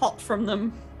taken their pot from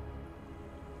them.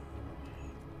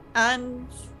 And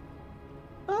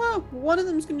one of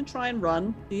them's going to try and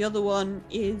run. The other one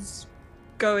is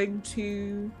going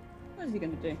to... What is he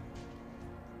going to do?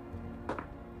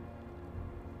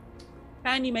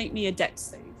 Can you make me a dex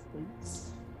save,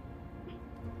 please?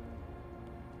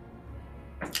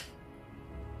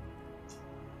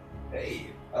 Hey,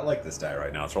 I like this die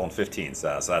right now. It's rolling 15,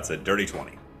 so that's a dirty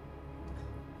 20.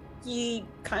 He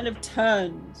kind of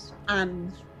turns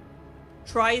and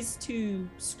tries to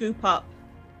scoop up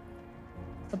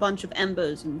a bunch of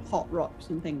embers and hot rocks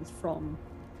and things from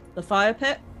the fire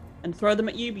pit and throw them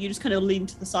at you, but you just kind of lean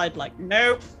to the side like,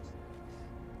 nope.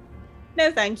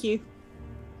 No, thank you.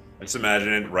 I just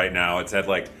imagine it right now. It's had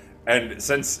like, and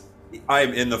since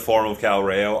I'm in the form of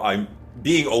Calreo, I'm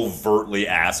being overtly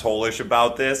assholish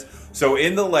about this. So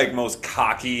in the like most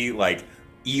cocky, like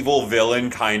evil villain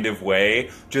kind of way,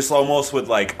 just almost with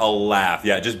like a laugh.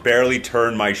 Yeah, just barely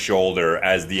turn my shoulder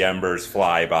as the embers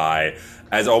fly by,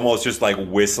 as almost just like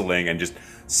whistling and just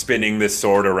spinning this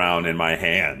sword around in my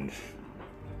hand.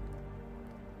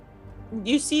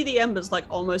 You see the embers like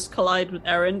almost collide with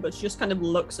Erin, but she just kind of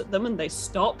looks at them and they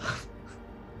stop.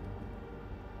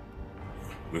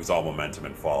 Lose all momentum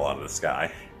and fall out of the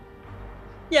sky.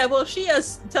 Yeah, well, she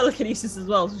has telekinesis as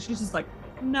well, so she's just like,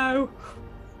 no.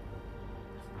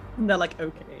 And they're like,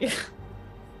 okay.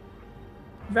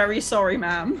 Very sorry,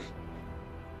 ma'am.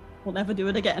 We'll never do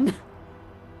it again.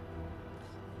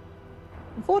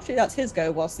 Unfortunately, that's his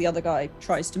go, whilst the other guy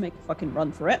tries to make a fucking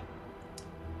run for it.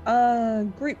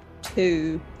 Group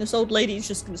 2. This old lady's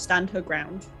just going to stand her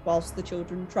ground, whilst the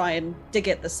children try and dig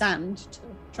at the sand to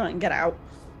try and get out.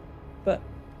 But,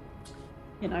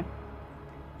 you know,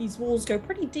 these walls go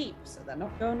pretty deep, so they're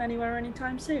not going anywhere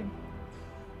anytime soon.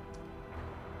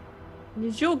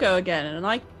 It's your go again,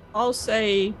 and I'll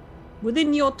say,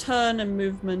 within your turn and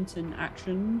movement and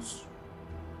actions,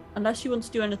 unless you want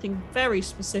to do anything very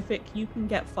specific, you can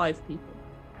get 5 people.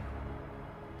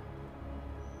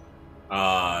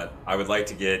 I would like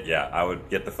to get, I would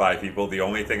get the 5 people. The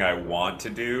only thing I want to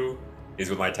do is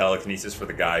with my telekinesis for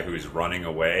the guy who's running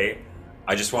away,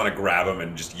 I just want to grab him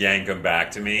and just yank him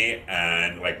back to me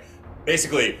and, like,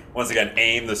 basically, once again,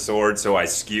 aim the sword so I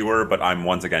skewer, but I'm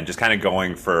once again just kind of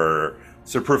going for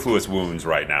superfluous wounds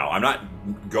right now. I'm not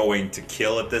going to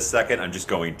kill at this second, I'm just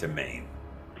going to maim.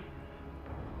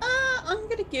 I'm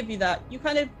going to give you that. You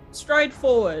kind of stride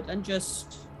forward and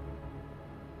just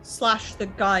slash the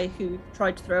guy who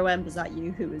tried to throw embers at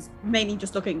you, who is mainly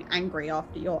just looking angry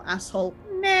after your asshole.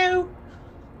 No!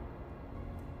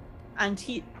 And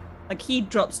he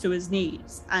drops to his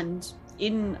knees, and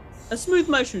in a smooth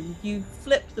motion, you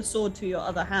flip the sword to your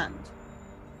other hand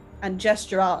and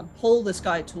gesture out and pull this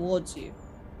guy towards you.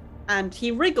 And he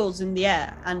wriggles in the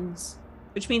air, and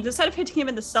which means instead of hitting him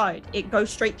in the side, it goes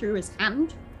straight through his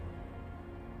hand.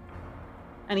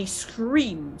 And he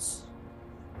screams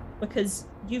because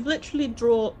you've literally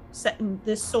set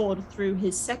this sword through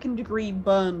his 2nd degree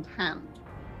burned hand.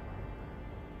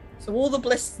 So all the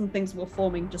blisters and things were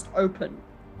forming just open.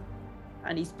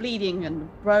 And he's bleeding, and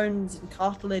bones and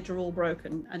cartilage are all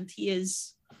broken, and the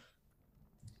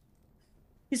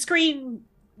scream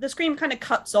kind of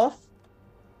cuts off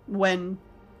when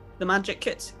the magic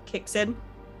kicks in.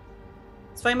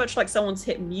 It's very much like someone's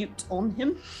hit mute on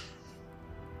him.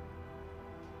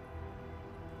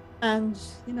 And,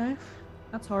 you know,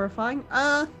 that's horrifying.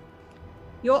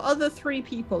 Your other 3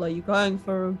 people, are you going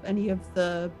for any of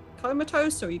the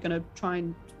comatose, or are you going to try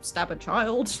and stab a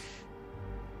child?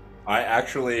 I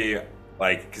actually,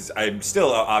 because I'm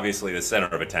still obviously the center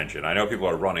of attention. I know people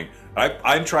are running.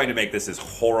 I'm trying to make this as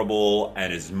horrible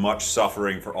and as much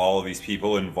suffering for all of these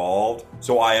people involved.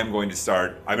 So I'm going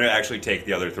to actually take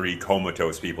the other 3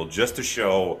 comatose people just to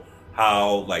show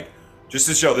how,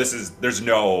 there's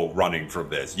no running from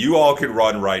this. You all can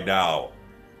run right now.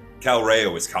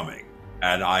 Calreo is coming,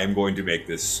 and I'm going to make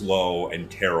this slow and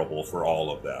terrible for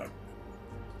all of them.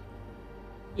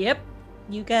 Yep,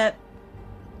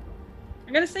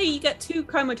 I'm going to say you get 2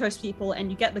 comatose people, and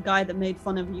you get the guy that made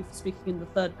fun of you for speaking in the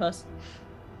 3rd person.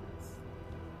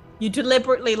 You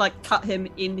deliberately, cut him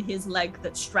in his leg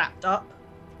that's strapped up,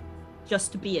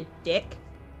 just to be a dick.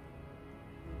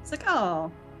 It's like,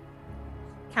 oh,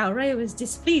 Calreo is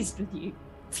displeased with you.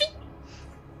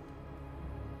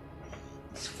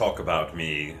 Talk about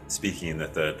me speaking in the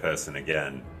 3rd person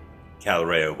again.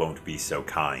 Calreo won't be so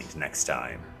kind next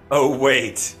time. Oh,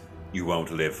 wait! You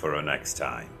won't live for a next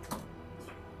time.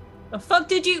 The fuck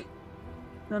did you...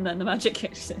 And then the magic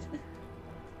kicks in.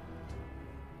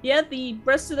 Yeah, the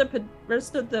rest of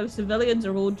the civilians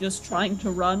are all just trying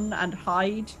to run and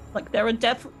hide.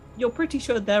 You're pretty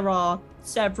sure there are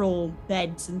several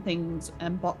beds and things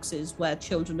and boxes where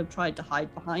children have tried to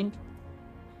hide behind.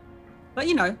 But,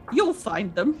 you know, you'll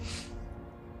find them.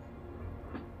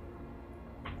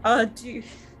 Do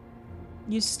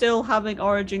you still having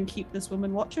Origin keep this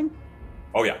woman watching?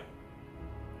 Oh, yeah.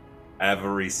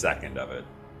 Every second of it.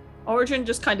 Origin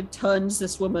just kind of turns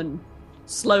this woman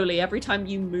slowly. Every time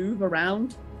you move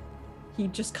around, he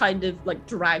just kind of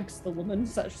drags the woman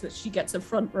such that she gets a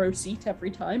front row seat every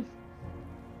time.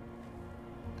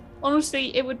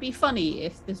 Honestly, it would be funny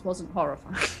if this wasn't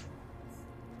horrifying.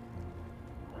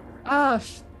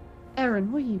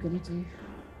 Erin, what are you gonna do?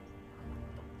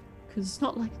 Because it's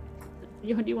not like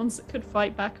the only ones that could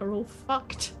fight back are all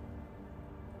fucked.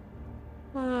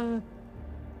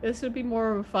 This would be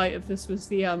more of a fight if this was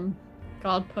the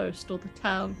guard post or the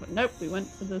town, but nope, we went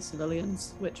for the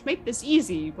civilians, which made this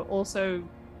easy, but also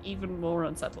even more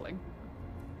unsettling.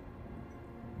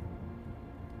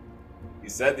 You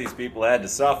said these people had to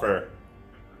suffer.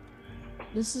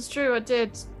 This is true, I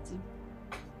did.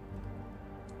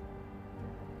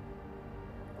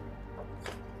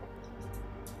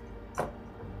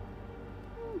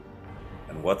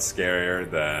 And what's scarier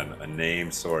than a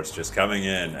named source just coming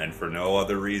in and for no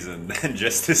other reason than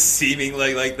just to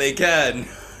seemingly like they can?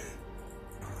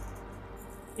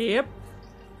 Yep.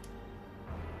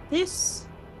 This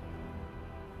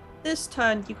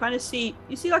turn, you kind of see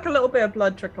like a little bit of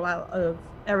blood trickle out of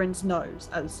Erin's nose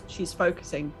as she's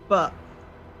focusing, but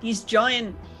these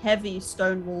giant, heavy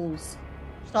stone walls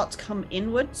start to come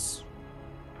inwards,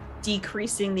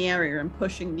 decreasing the area and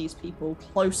pushing these people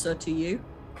closer to you,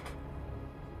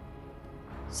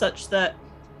 such that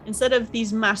instead of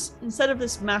this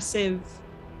massive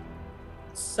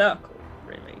circle,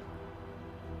 really,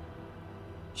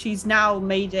 she's now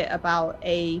made it about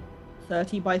a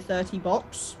 30 by 30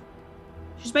 box.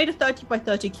 She's made a 30 by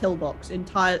 30 kill box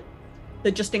that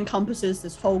just encompasses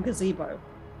this whole gazebo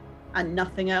and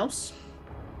nothing else.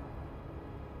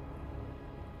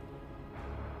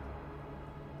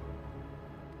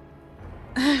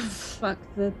 Fuck,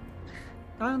 the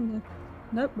guy on the...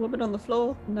 Nope, woman on the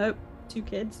floor. Nope, 2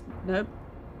 kids. Nope.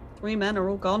 3 men are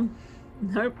all gone.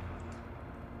 Nope.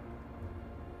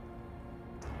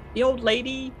 The old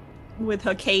lady with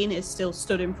her cane is still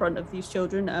stood in front of these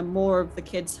children, and more of the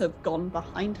kids have gone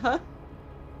behind her.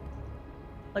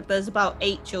 Like, there's about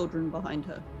 8 children behind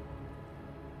her.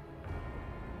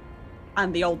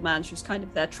 And the old man's just kind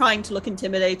of there, trying to look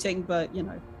intimidating, but, you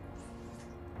know,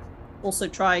 also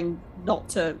trying not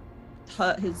to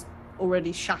hurt his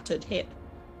already shattered hip.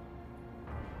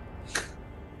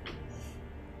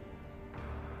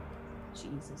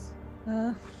 Jesus.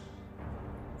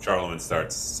 Charlemagne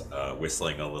starts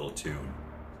whistling a little tune.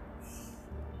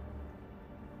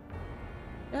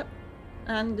 Yep.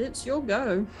 And it's your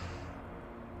go.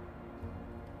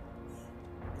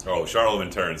 Oh, Charlemagne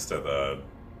turns to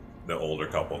the older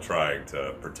couple trying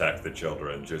to protect the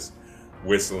children, just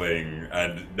whistling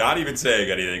and not even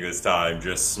saying anything this time,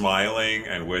 just smiling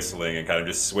and whistling and kind of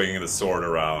just swinging the sword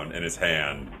around in his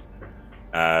hand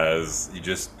as he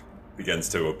just begins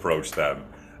to approach them.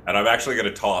 And I'm actually going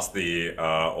to toss the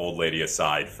old lady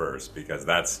aside first, because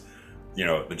that's, you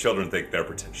know, the children think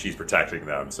she's protecting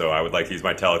them. So I would like to use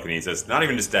my telekinesis, not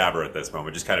even to stab her at this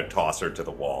moment, just kind of toss her to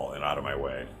the wall and out of my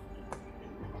way.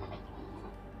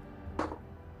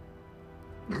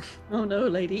 Oh no,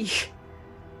 lady.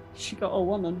 She got a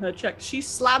 1 on her check. She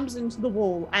slams into the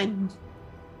wall and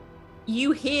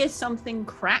you hear something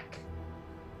crack.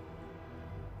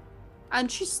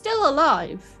 And she's still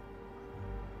alive.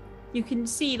 You can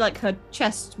see, like, her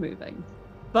chest moving,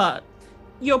 but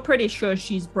you're pretty sure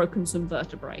she's broken some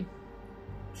vertebrae.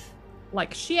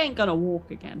 Like, she ain't gonna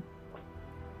walk again.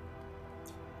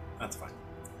 That's fine.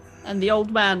 And the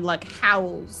old man, like,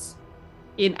 howls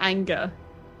in anger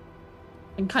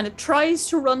and kind of tries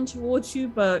to run towards you,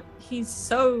 but he's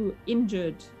so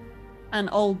injured and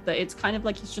old that it's kind of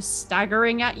like he's just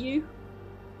staggering at you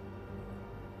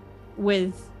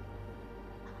with...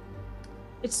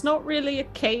 It's not really a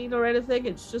cane or anything,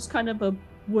 it's just kind of a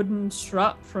wooden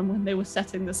strut from when they were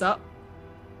setting this up.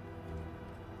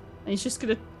 And he's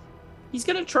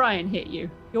gonna try and hit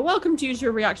you. You're welcome to use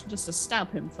your reaction just to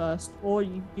stab him first, or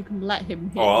you can let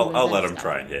him hit you. Oh, I'll let him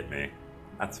try and hit me.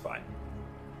 That's fine.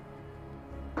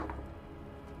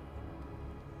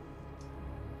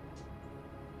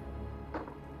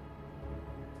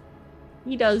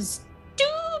 He does 2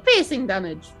 piercing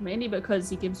damage, mainly because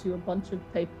he gives you a bunch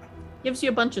of paper. Gives you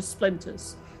a bunch of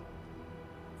splinters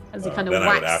as he kind of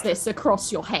whacks this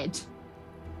across your head.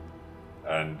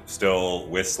 And still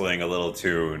whistling a little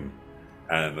tune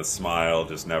and the smile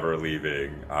just never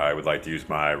leaving, I would like to use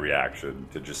my reaction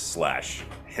to just slash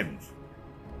him.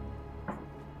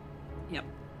 Yep.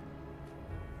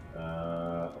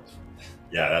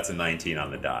 Yeah, that's a 19 on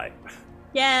the die.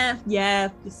 Yeah,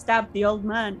 you stab the old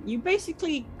man. You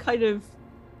basically kind of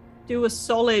do a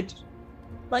solid...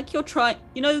 Like you're trying,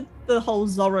 you know the whole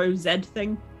Zorro Z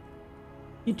thing?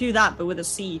 You do that, but with a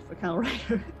C for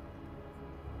Calrayo.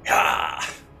 Ah!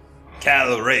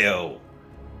 Calrayo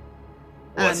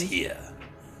was here.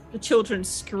 The children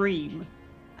scream,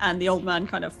 and the old man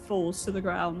kind of falls to the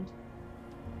ground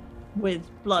with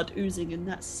blood oozing in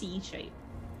that C shape.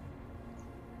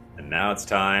 And now it's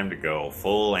time to go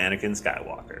full Anakin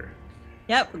Skywalker.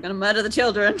 Yep, we're gonna murder the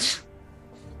children.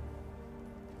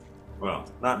 Well,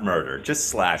 not murder, just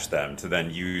slash them to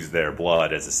then use their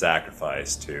blood as a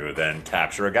sacrifice to then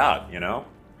capture a god, you know?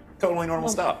 Totally normal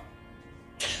stuff.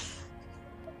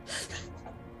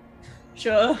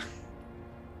 Sure.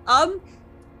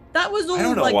 That was all. I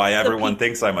don't know like, why everyone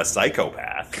thinks I'm a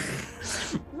psychopath.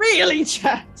 Really,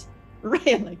 chat?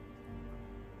 Really?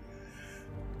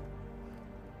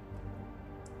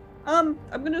 I'm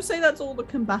gonna say that's all the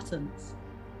combatants.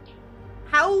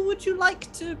 How would you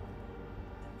like to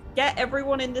get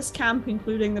everyone in this camp,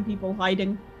 including the people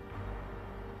hiding?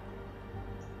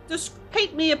 Just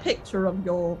paint me a picture of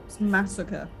your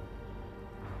massacre.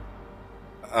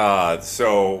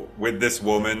 So with this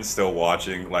woman still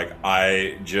watching, like,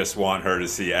 I just want her to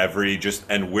see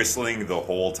and whistling the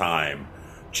whole time,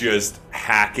 just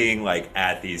hacking, like,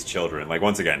 at these children. Like,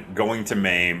 once again, going to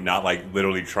maim, not, like,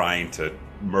 literally trying to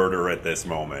murder at this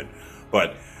moment,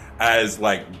 but as,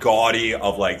 like, gaudy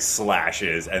of, like,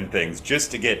 slashes and things,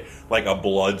 just to get, like, a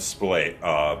blood spray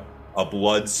up.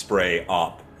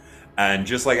 And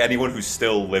just, like, anyone who's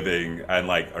still living and,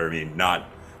 like, not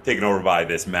taken over by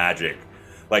this magic,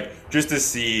 like, just to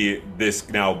see this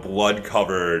now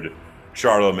blood-covered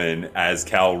Charlemagne as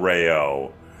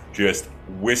Calreo just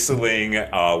whistling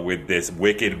with this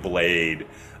wicked blade.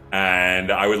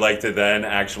 And I would like to then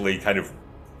actually kind of,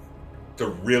 to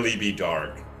really be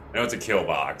dark, I know it's a kill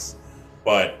box,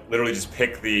 but literally just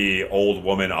pick the old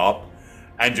woman up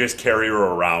and just carry her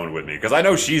around with me. Because I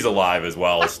know she's alive as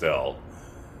well still.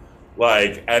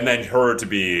 Like, and then her to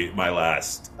be my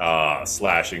last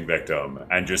slashing victim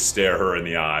and just stare her in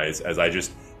the eyes as I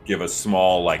just give a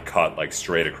small, like, cut, like,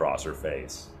 straight across her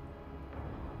face.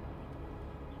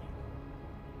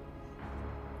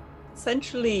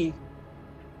 Essentially,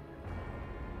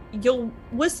 your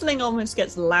whistling almost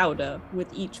gets louder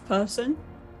with each person,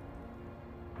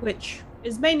 which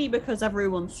is mainly because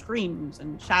everyone screams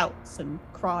and shouts and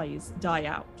cries die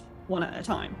out one at a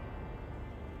time.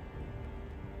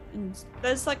 And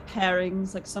there's, like,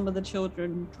 pairings, like, some of the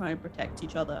children try and protect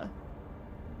each other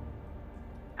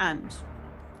and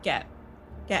get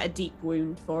a deep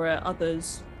wound for it.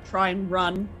 Others try and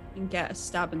run and get a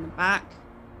stab in the back.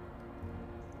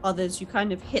 Others, you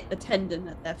kind of hit the tendon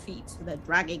at their feet, so they're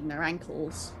dragging their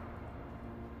ankles.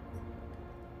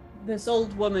 This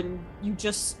old woman,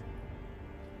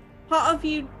 part of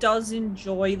you does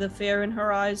enjoy the fear in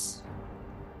her eyes.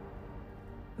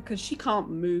 Because she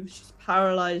can't move, she's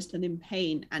paralyzed and in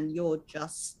pain, and you're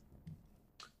just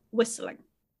whistling.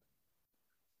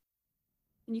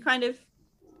 And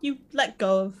you let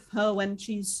go of her when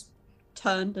she's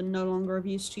turned and no longer of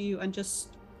use to you, and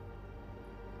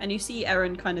you see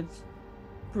Erin kind of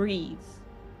breathe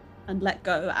and let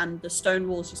go, and the stone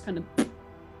walls just kind of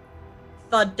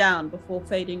thud down before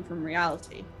fading from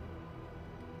reality.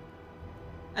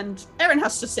 And Erin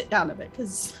has to sit down a bit,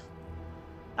 because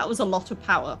that was a lot of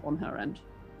power on her end.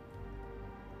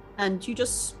 And you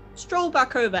just stroll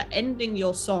back over, ending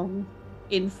your song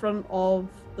in front of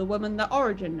the woman that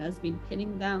Origin has been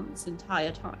pinning down this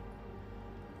entire time.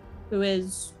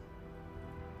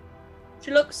 She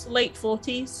looks late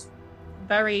 40s,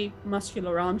 very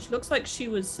muscular arms. She looks like she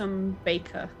was some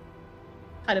baker.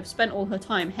 Kind of spent all her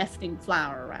time hefting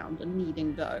flour around and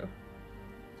kneading dough.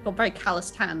 She's got very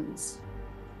calloused hands.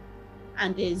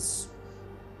 And is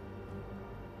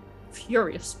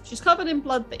furious. She's covered in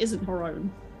blood that isn't her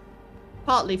own.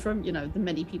 Partly from, the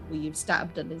many people you've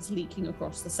stabbed and is leaking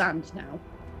across the sand now.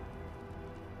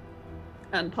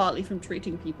 And partly from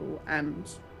treating people. And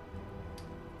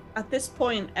at this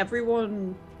point,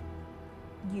 everyone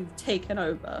you've taken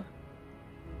over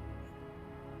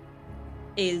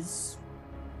is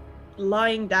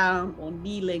lying down or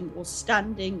kneeling or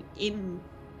standing in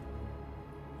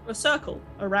a circle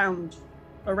around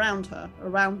her,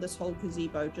 around this whole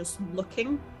gazebo, just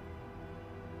looking.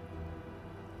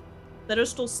 They're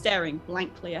still staring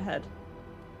blankly ahead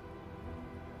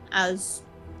as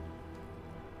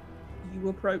you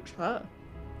approach her.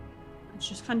 And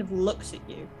she just kind of looks at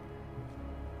you,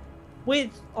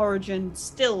 with Origin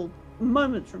still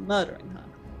moments from murdering her.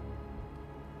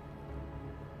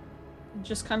 And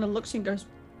just kind of looks and goes,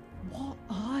 "What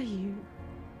are you?"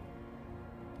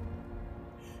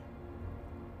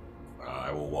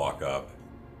 I will walk up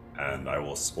and I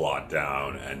will squat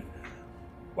down and,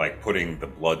 like, putting the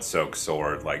blood-soaked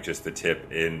sword, like, just the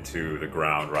tip into the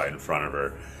ground right in front of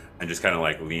her and just kind of,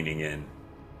 like, leaning in.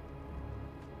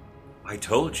 I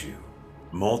told you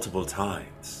multiple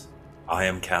times, I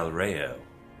am Calreo,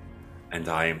 and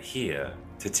I am here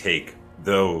to take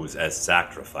those as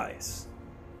sacrifice.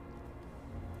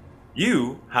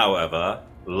 You, however,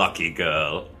 lucky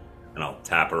girl, and I'll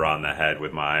tap her on the head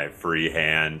with my free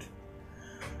hand,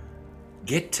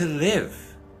 get to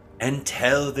live and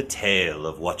tell the tale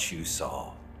of what you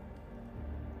saw.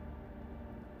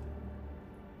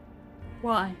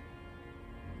 Why?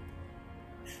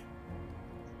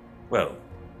 Well,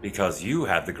 because you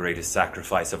have the greatest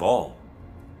sacrifice of all.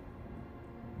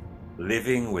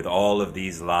 living with all of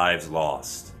these lives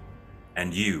lost,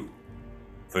 and you,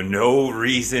 for no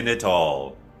reason at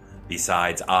all,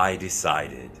 besides I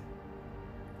decided,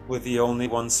 were the only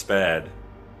one spared.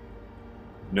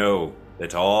 Know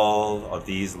that all of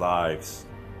these lives,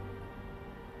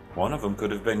 one of them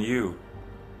could have been you,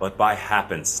 but by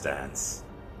happenstance,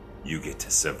 you get to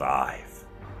survive.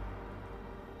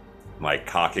 I'm like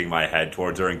cocking my head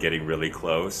towards her and getting really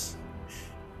close.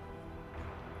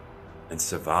 And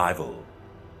survival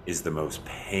is the most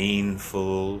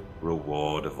painful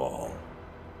reward of all.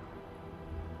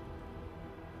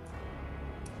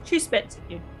 She spits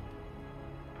at you.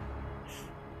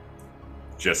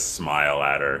 Just smile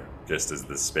at her, just as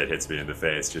the spit hits me in the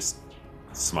face, just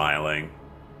smiling.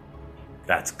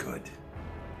 That's good.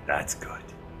 That's good.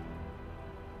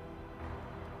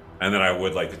 And then I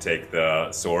would like to take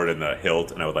the sword and the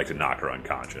hilt, and I would like to knock her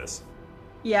unconscious.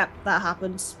 Yeah, that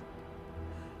happens.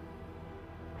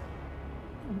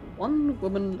 And one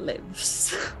woman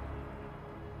lives.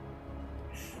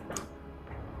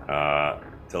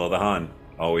 Tilla the Hun,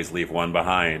 always leave one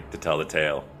behind to tell the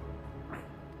tale.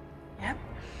 Yep.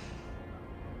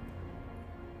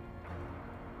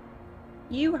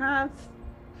 You have...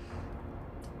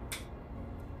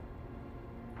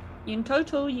 In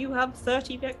total, you have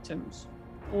 30 victims,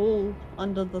 all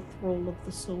under the thrall of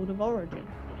the Sword of Origin.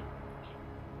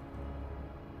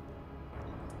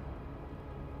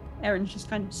 Erin just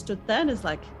kind of stood there and is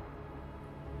like,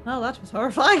 well, that was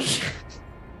horrifying.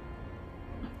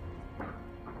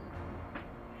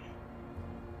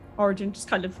 Origin just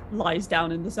kind of lies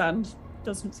down in the sand,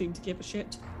 doesn't seem to give a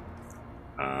shit.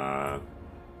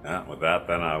 Yeah, with that,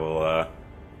 then I will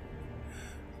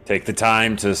take the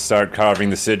time to start carving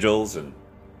the sigils and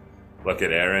look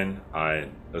at Erin. I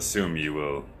assume you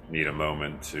will need a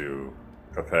moment to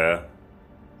prepare.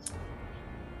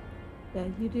 Yeah,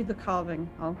 you do the carving.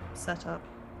 I'll set up.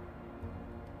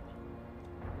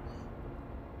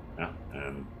 Yeah,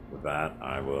 and with that,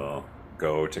 I will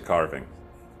go to carving.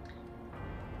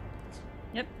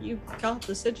 Yep, you carve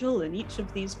the sigil in each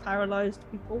of these paralyzed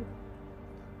people.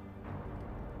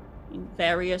 In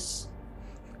various...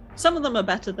 Some of them are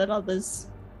better than others.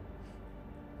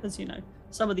 As you know,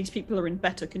 some of these people are in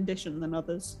better condition than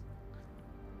others.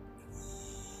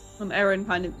 Erin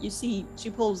kind of... You see, she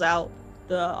pulls out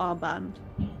the armband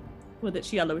with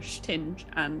its yellowish tinge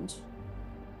and...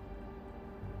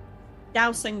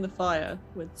 Dousing the fire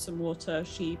with some water,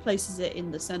 she places it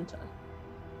in the center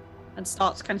and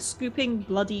starts kind of scooping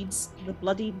the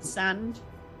bloodied sand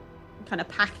and kind of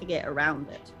packing it around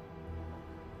it.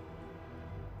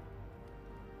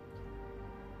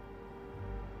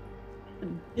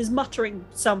 And is muttering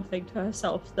something to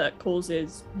herself that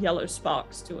causes yellow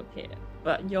sparks to appear,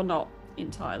 but you're not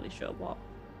entirely sure what.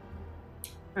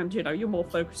 And, you know, you're more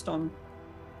focused on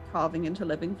carving into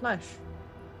living flesh.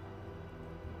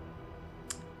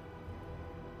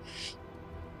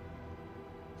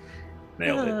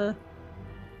 Nailed it.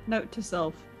 Note to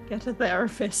self, get a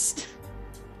therapist.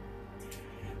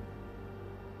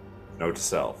 Note to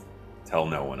self, tell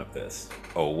no one of this.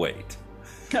 Oh, wait.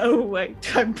 Oh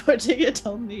wait, I'm putting it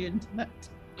on the internet.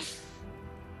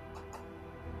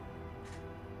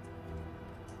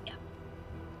 Yeah.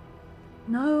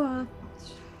 No,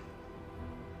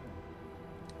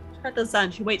 She does that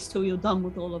and she waits till you're done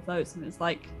with all of those and it's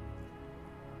like,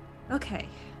 okay.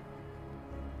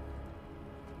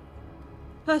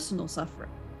 Personal suffering.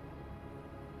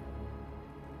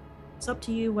 It's up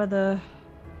to you whether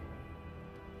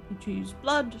you choose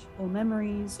blood or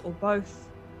memories or both.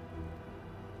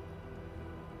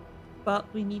 But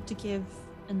we need to give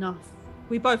enough.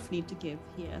 We both need to give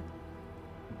here.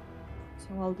 So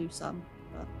I'll do some,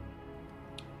 but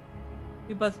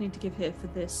we both need to give here for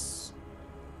this.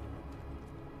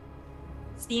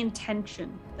 It's the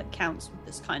intention that counts with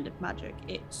this kind of magic.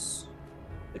 It's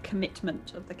the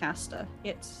commitment of the caster.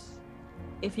 It's,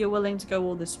 if you're willing to go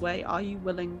all this way, are you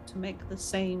willing to make the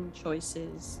same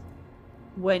choices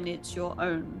when it's your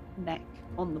own neck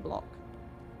on the block?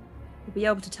 You'll be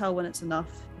able to tell when it's enough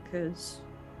because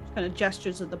kind of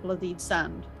gestures of the bloodied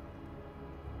sand.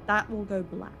 That will go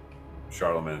black.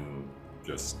 Charlemagne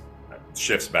just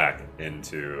shifts back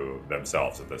into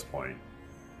themselves at this point.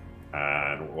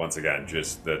 And once again,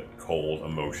 just the cold,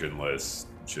 emotionless,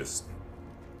 just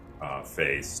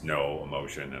face, no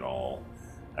emotion at all,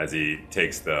 as he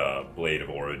takes the Blade of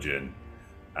Origin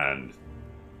and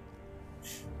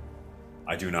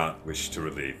I do not wish to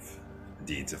relive the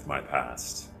deeds of my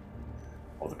past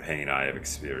or the pain I have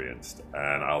experienced.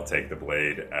 And I'll take the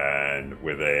blade and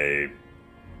with a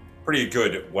pretty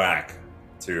good whack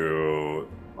to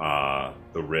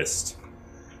the wrist,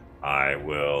 I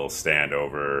will stand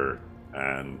over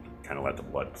and kind of let the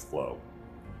blood flow.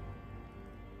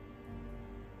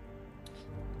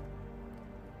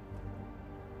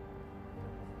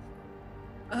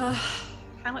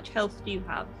 How much health do you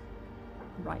have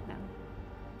right now?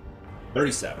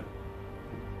 37.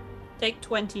 Take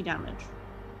 20 damage.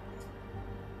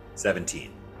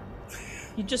 17.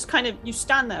 You just you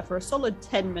stand there for a solid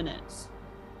 10 minutes.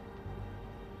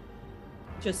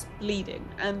 Just bleeding,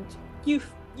 and you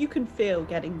can feel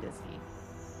getting dizzy.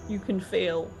 You can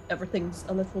feel everything's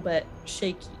a little bit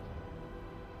shaky.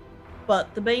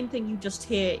 But the main thing you just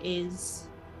hear is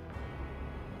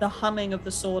the humming of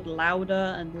the sword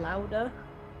louder and louder.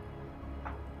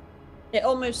 It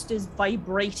almost is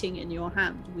vibrating in your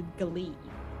hand with glee.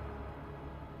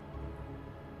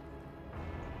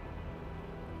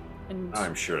 And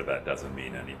I'm sure that doesn't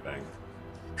mean anything.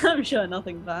 I'm sure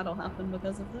nothing bad will happen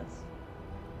because of this.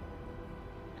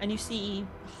 And you see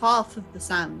half of the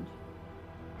sand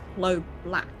glow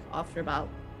black after about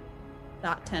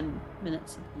that 10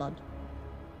 minutes of blood.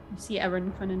 You see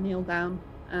Erin kind of kneel down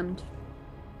and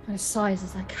kind of sighs.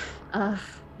 It's like,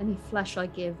 any flesh I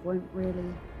give won't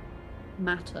really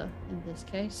matter in this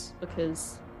case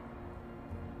because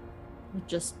I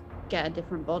just get a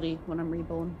different body when I'm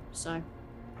reborn. So,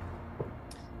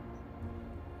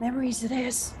 memories it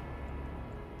is.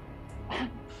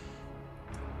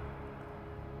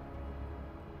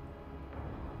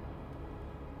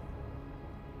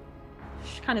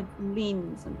 She kind of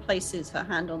leans and places her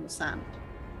hand on the sand.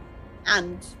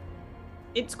 And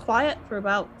it's quiet for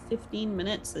about 15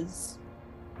 minutes as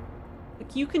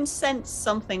like you can sense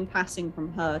something passing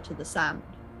from her to the sand,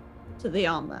 to the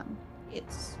armband.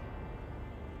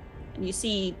 And you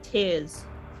see tears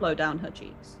flow down her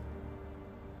cheeks.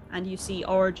 And you see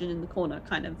Origin in the corner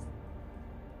kind of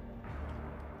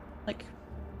like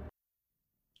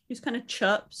he kind of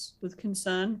chirps with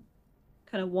concern,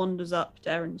 kind of wanders up to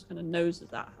Erin, kind of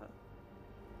noses at her.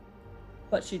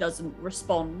 But she doesn't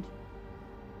respond.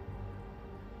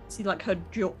 See like her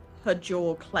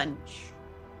jaw clench,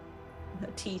 her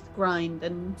teeth grind,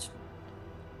 and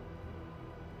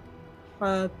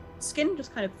her skin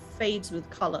just kind of fades with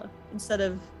color instead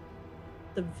of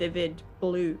the vivid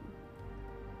blue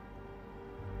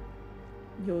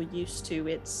you're used to.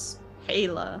 It's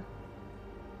paler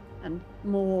and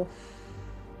more,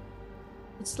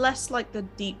 it's less like the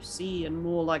deep sea and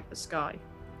more like the sky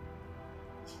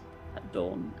at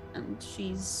dawn. And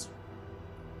she's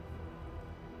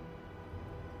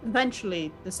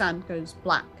eventually the sand goes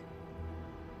black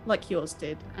like yours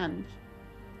did, and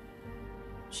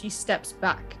she steps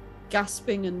back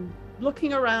gasping and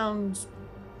looking around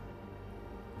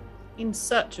in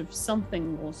search of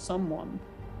something or someone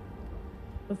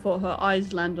before her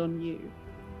eyes land on you.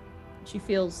 She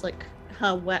feels like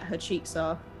how wet her cheeks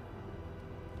are.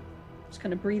 Just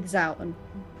kind of breathes out and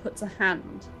puts a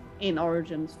hand in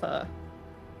Origin's fur,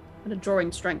 kind of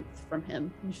drawing strength from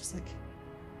him. And she's like,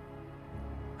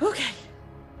 okay.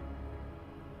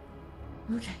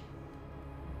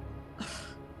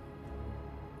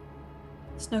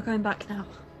 There's no going back now.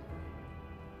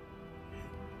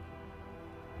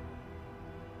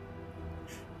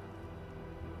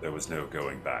 There was no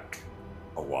going back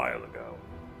a while ago.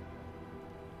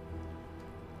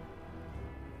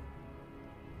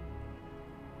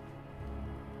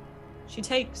 She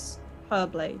takes her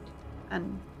blade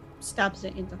and stabs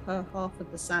it into her half of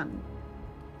the sand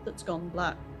that's gone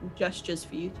black and gestures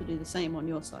for you to do the same on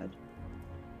your side.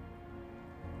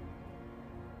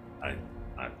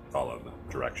 I follow the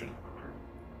direction.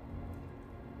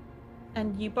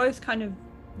 And you both kind of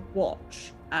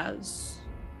watch as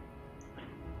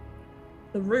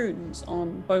the runes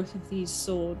on both of these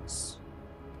swords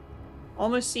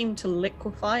almost seem to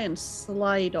liquefy and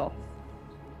slide off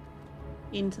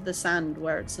into the sand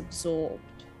where it's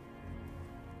absorbed.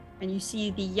 And you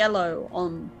see the yellow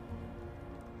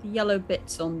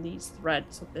bits on these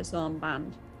threads of this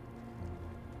armband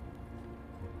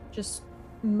just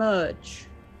merge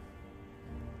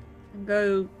and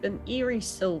go an eerie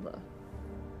silver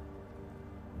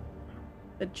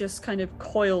that just kind of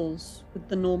coils with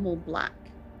the normal black.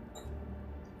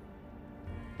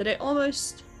 That it's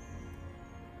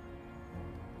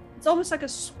almost like a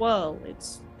swirl.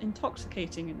 It's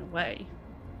intoxicating in a way.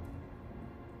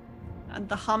 And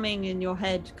the humming in your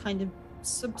head kind of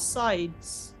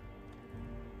subsides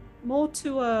more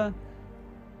to a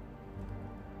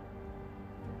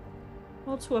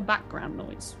background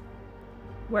noise,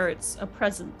 where it's a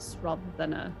presence rather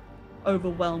than a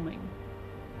overwhelming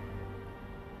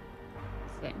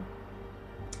thing.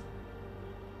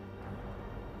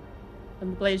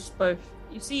 And the blades both,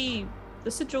 you see the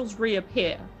sigils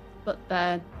reappear but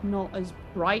they're not as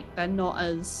bright. They're not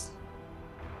as...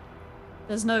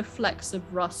 There's no flecks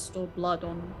of rust or blood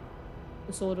on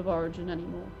the Sword of Origin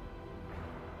anymore.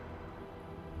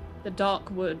 The dark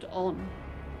wood on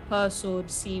her sword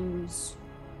seems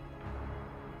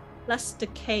less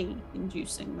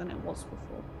decay-inducing than it was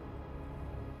before.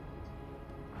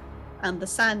 And the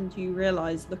sand, you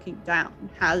realise, looking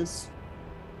down, has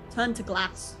turned to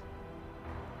glass.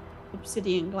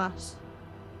 Obsidian glass.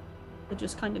 That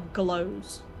just kind of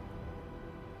glows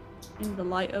in the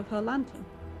light of her lantern.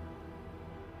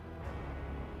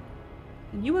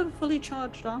 And you have a fully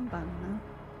charged armband now.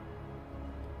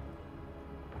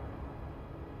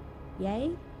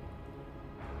 Yay?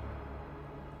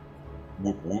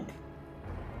 Whoop whoop.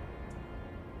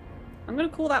 I'm gonna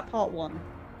call that part 1.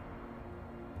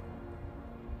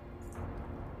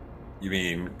 You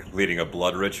mean completing a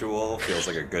blood ritual feels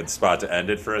like a good spot to end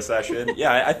it for a session?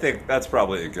 Yeah, I think that's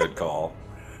probably a good call.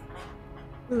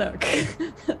 Look.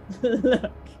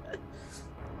 Look.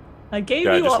 I gave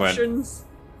Yeah, I you just went options.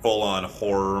 Full-on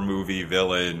horror movie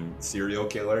villain serial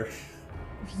killer.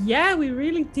 Yeah, we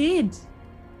really did.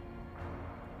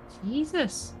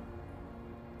 Jesus.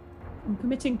 I'm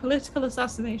committing political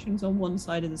assassinations on one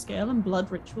side of the scale and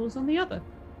blood rituals on the other.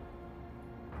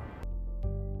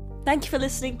 Thank you for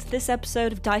listening to this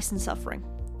episode of Dice and Suffering.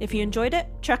 If you enjoyed it,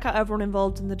 check out everyone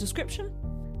involved in the description,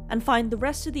 and find the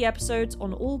rest of the episodes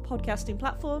on all podcasting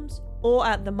platforms or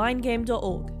at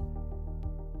themindgame.org.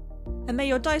 And may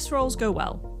your dice rolls go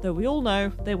well, though we all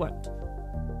know they won't.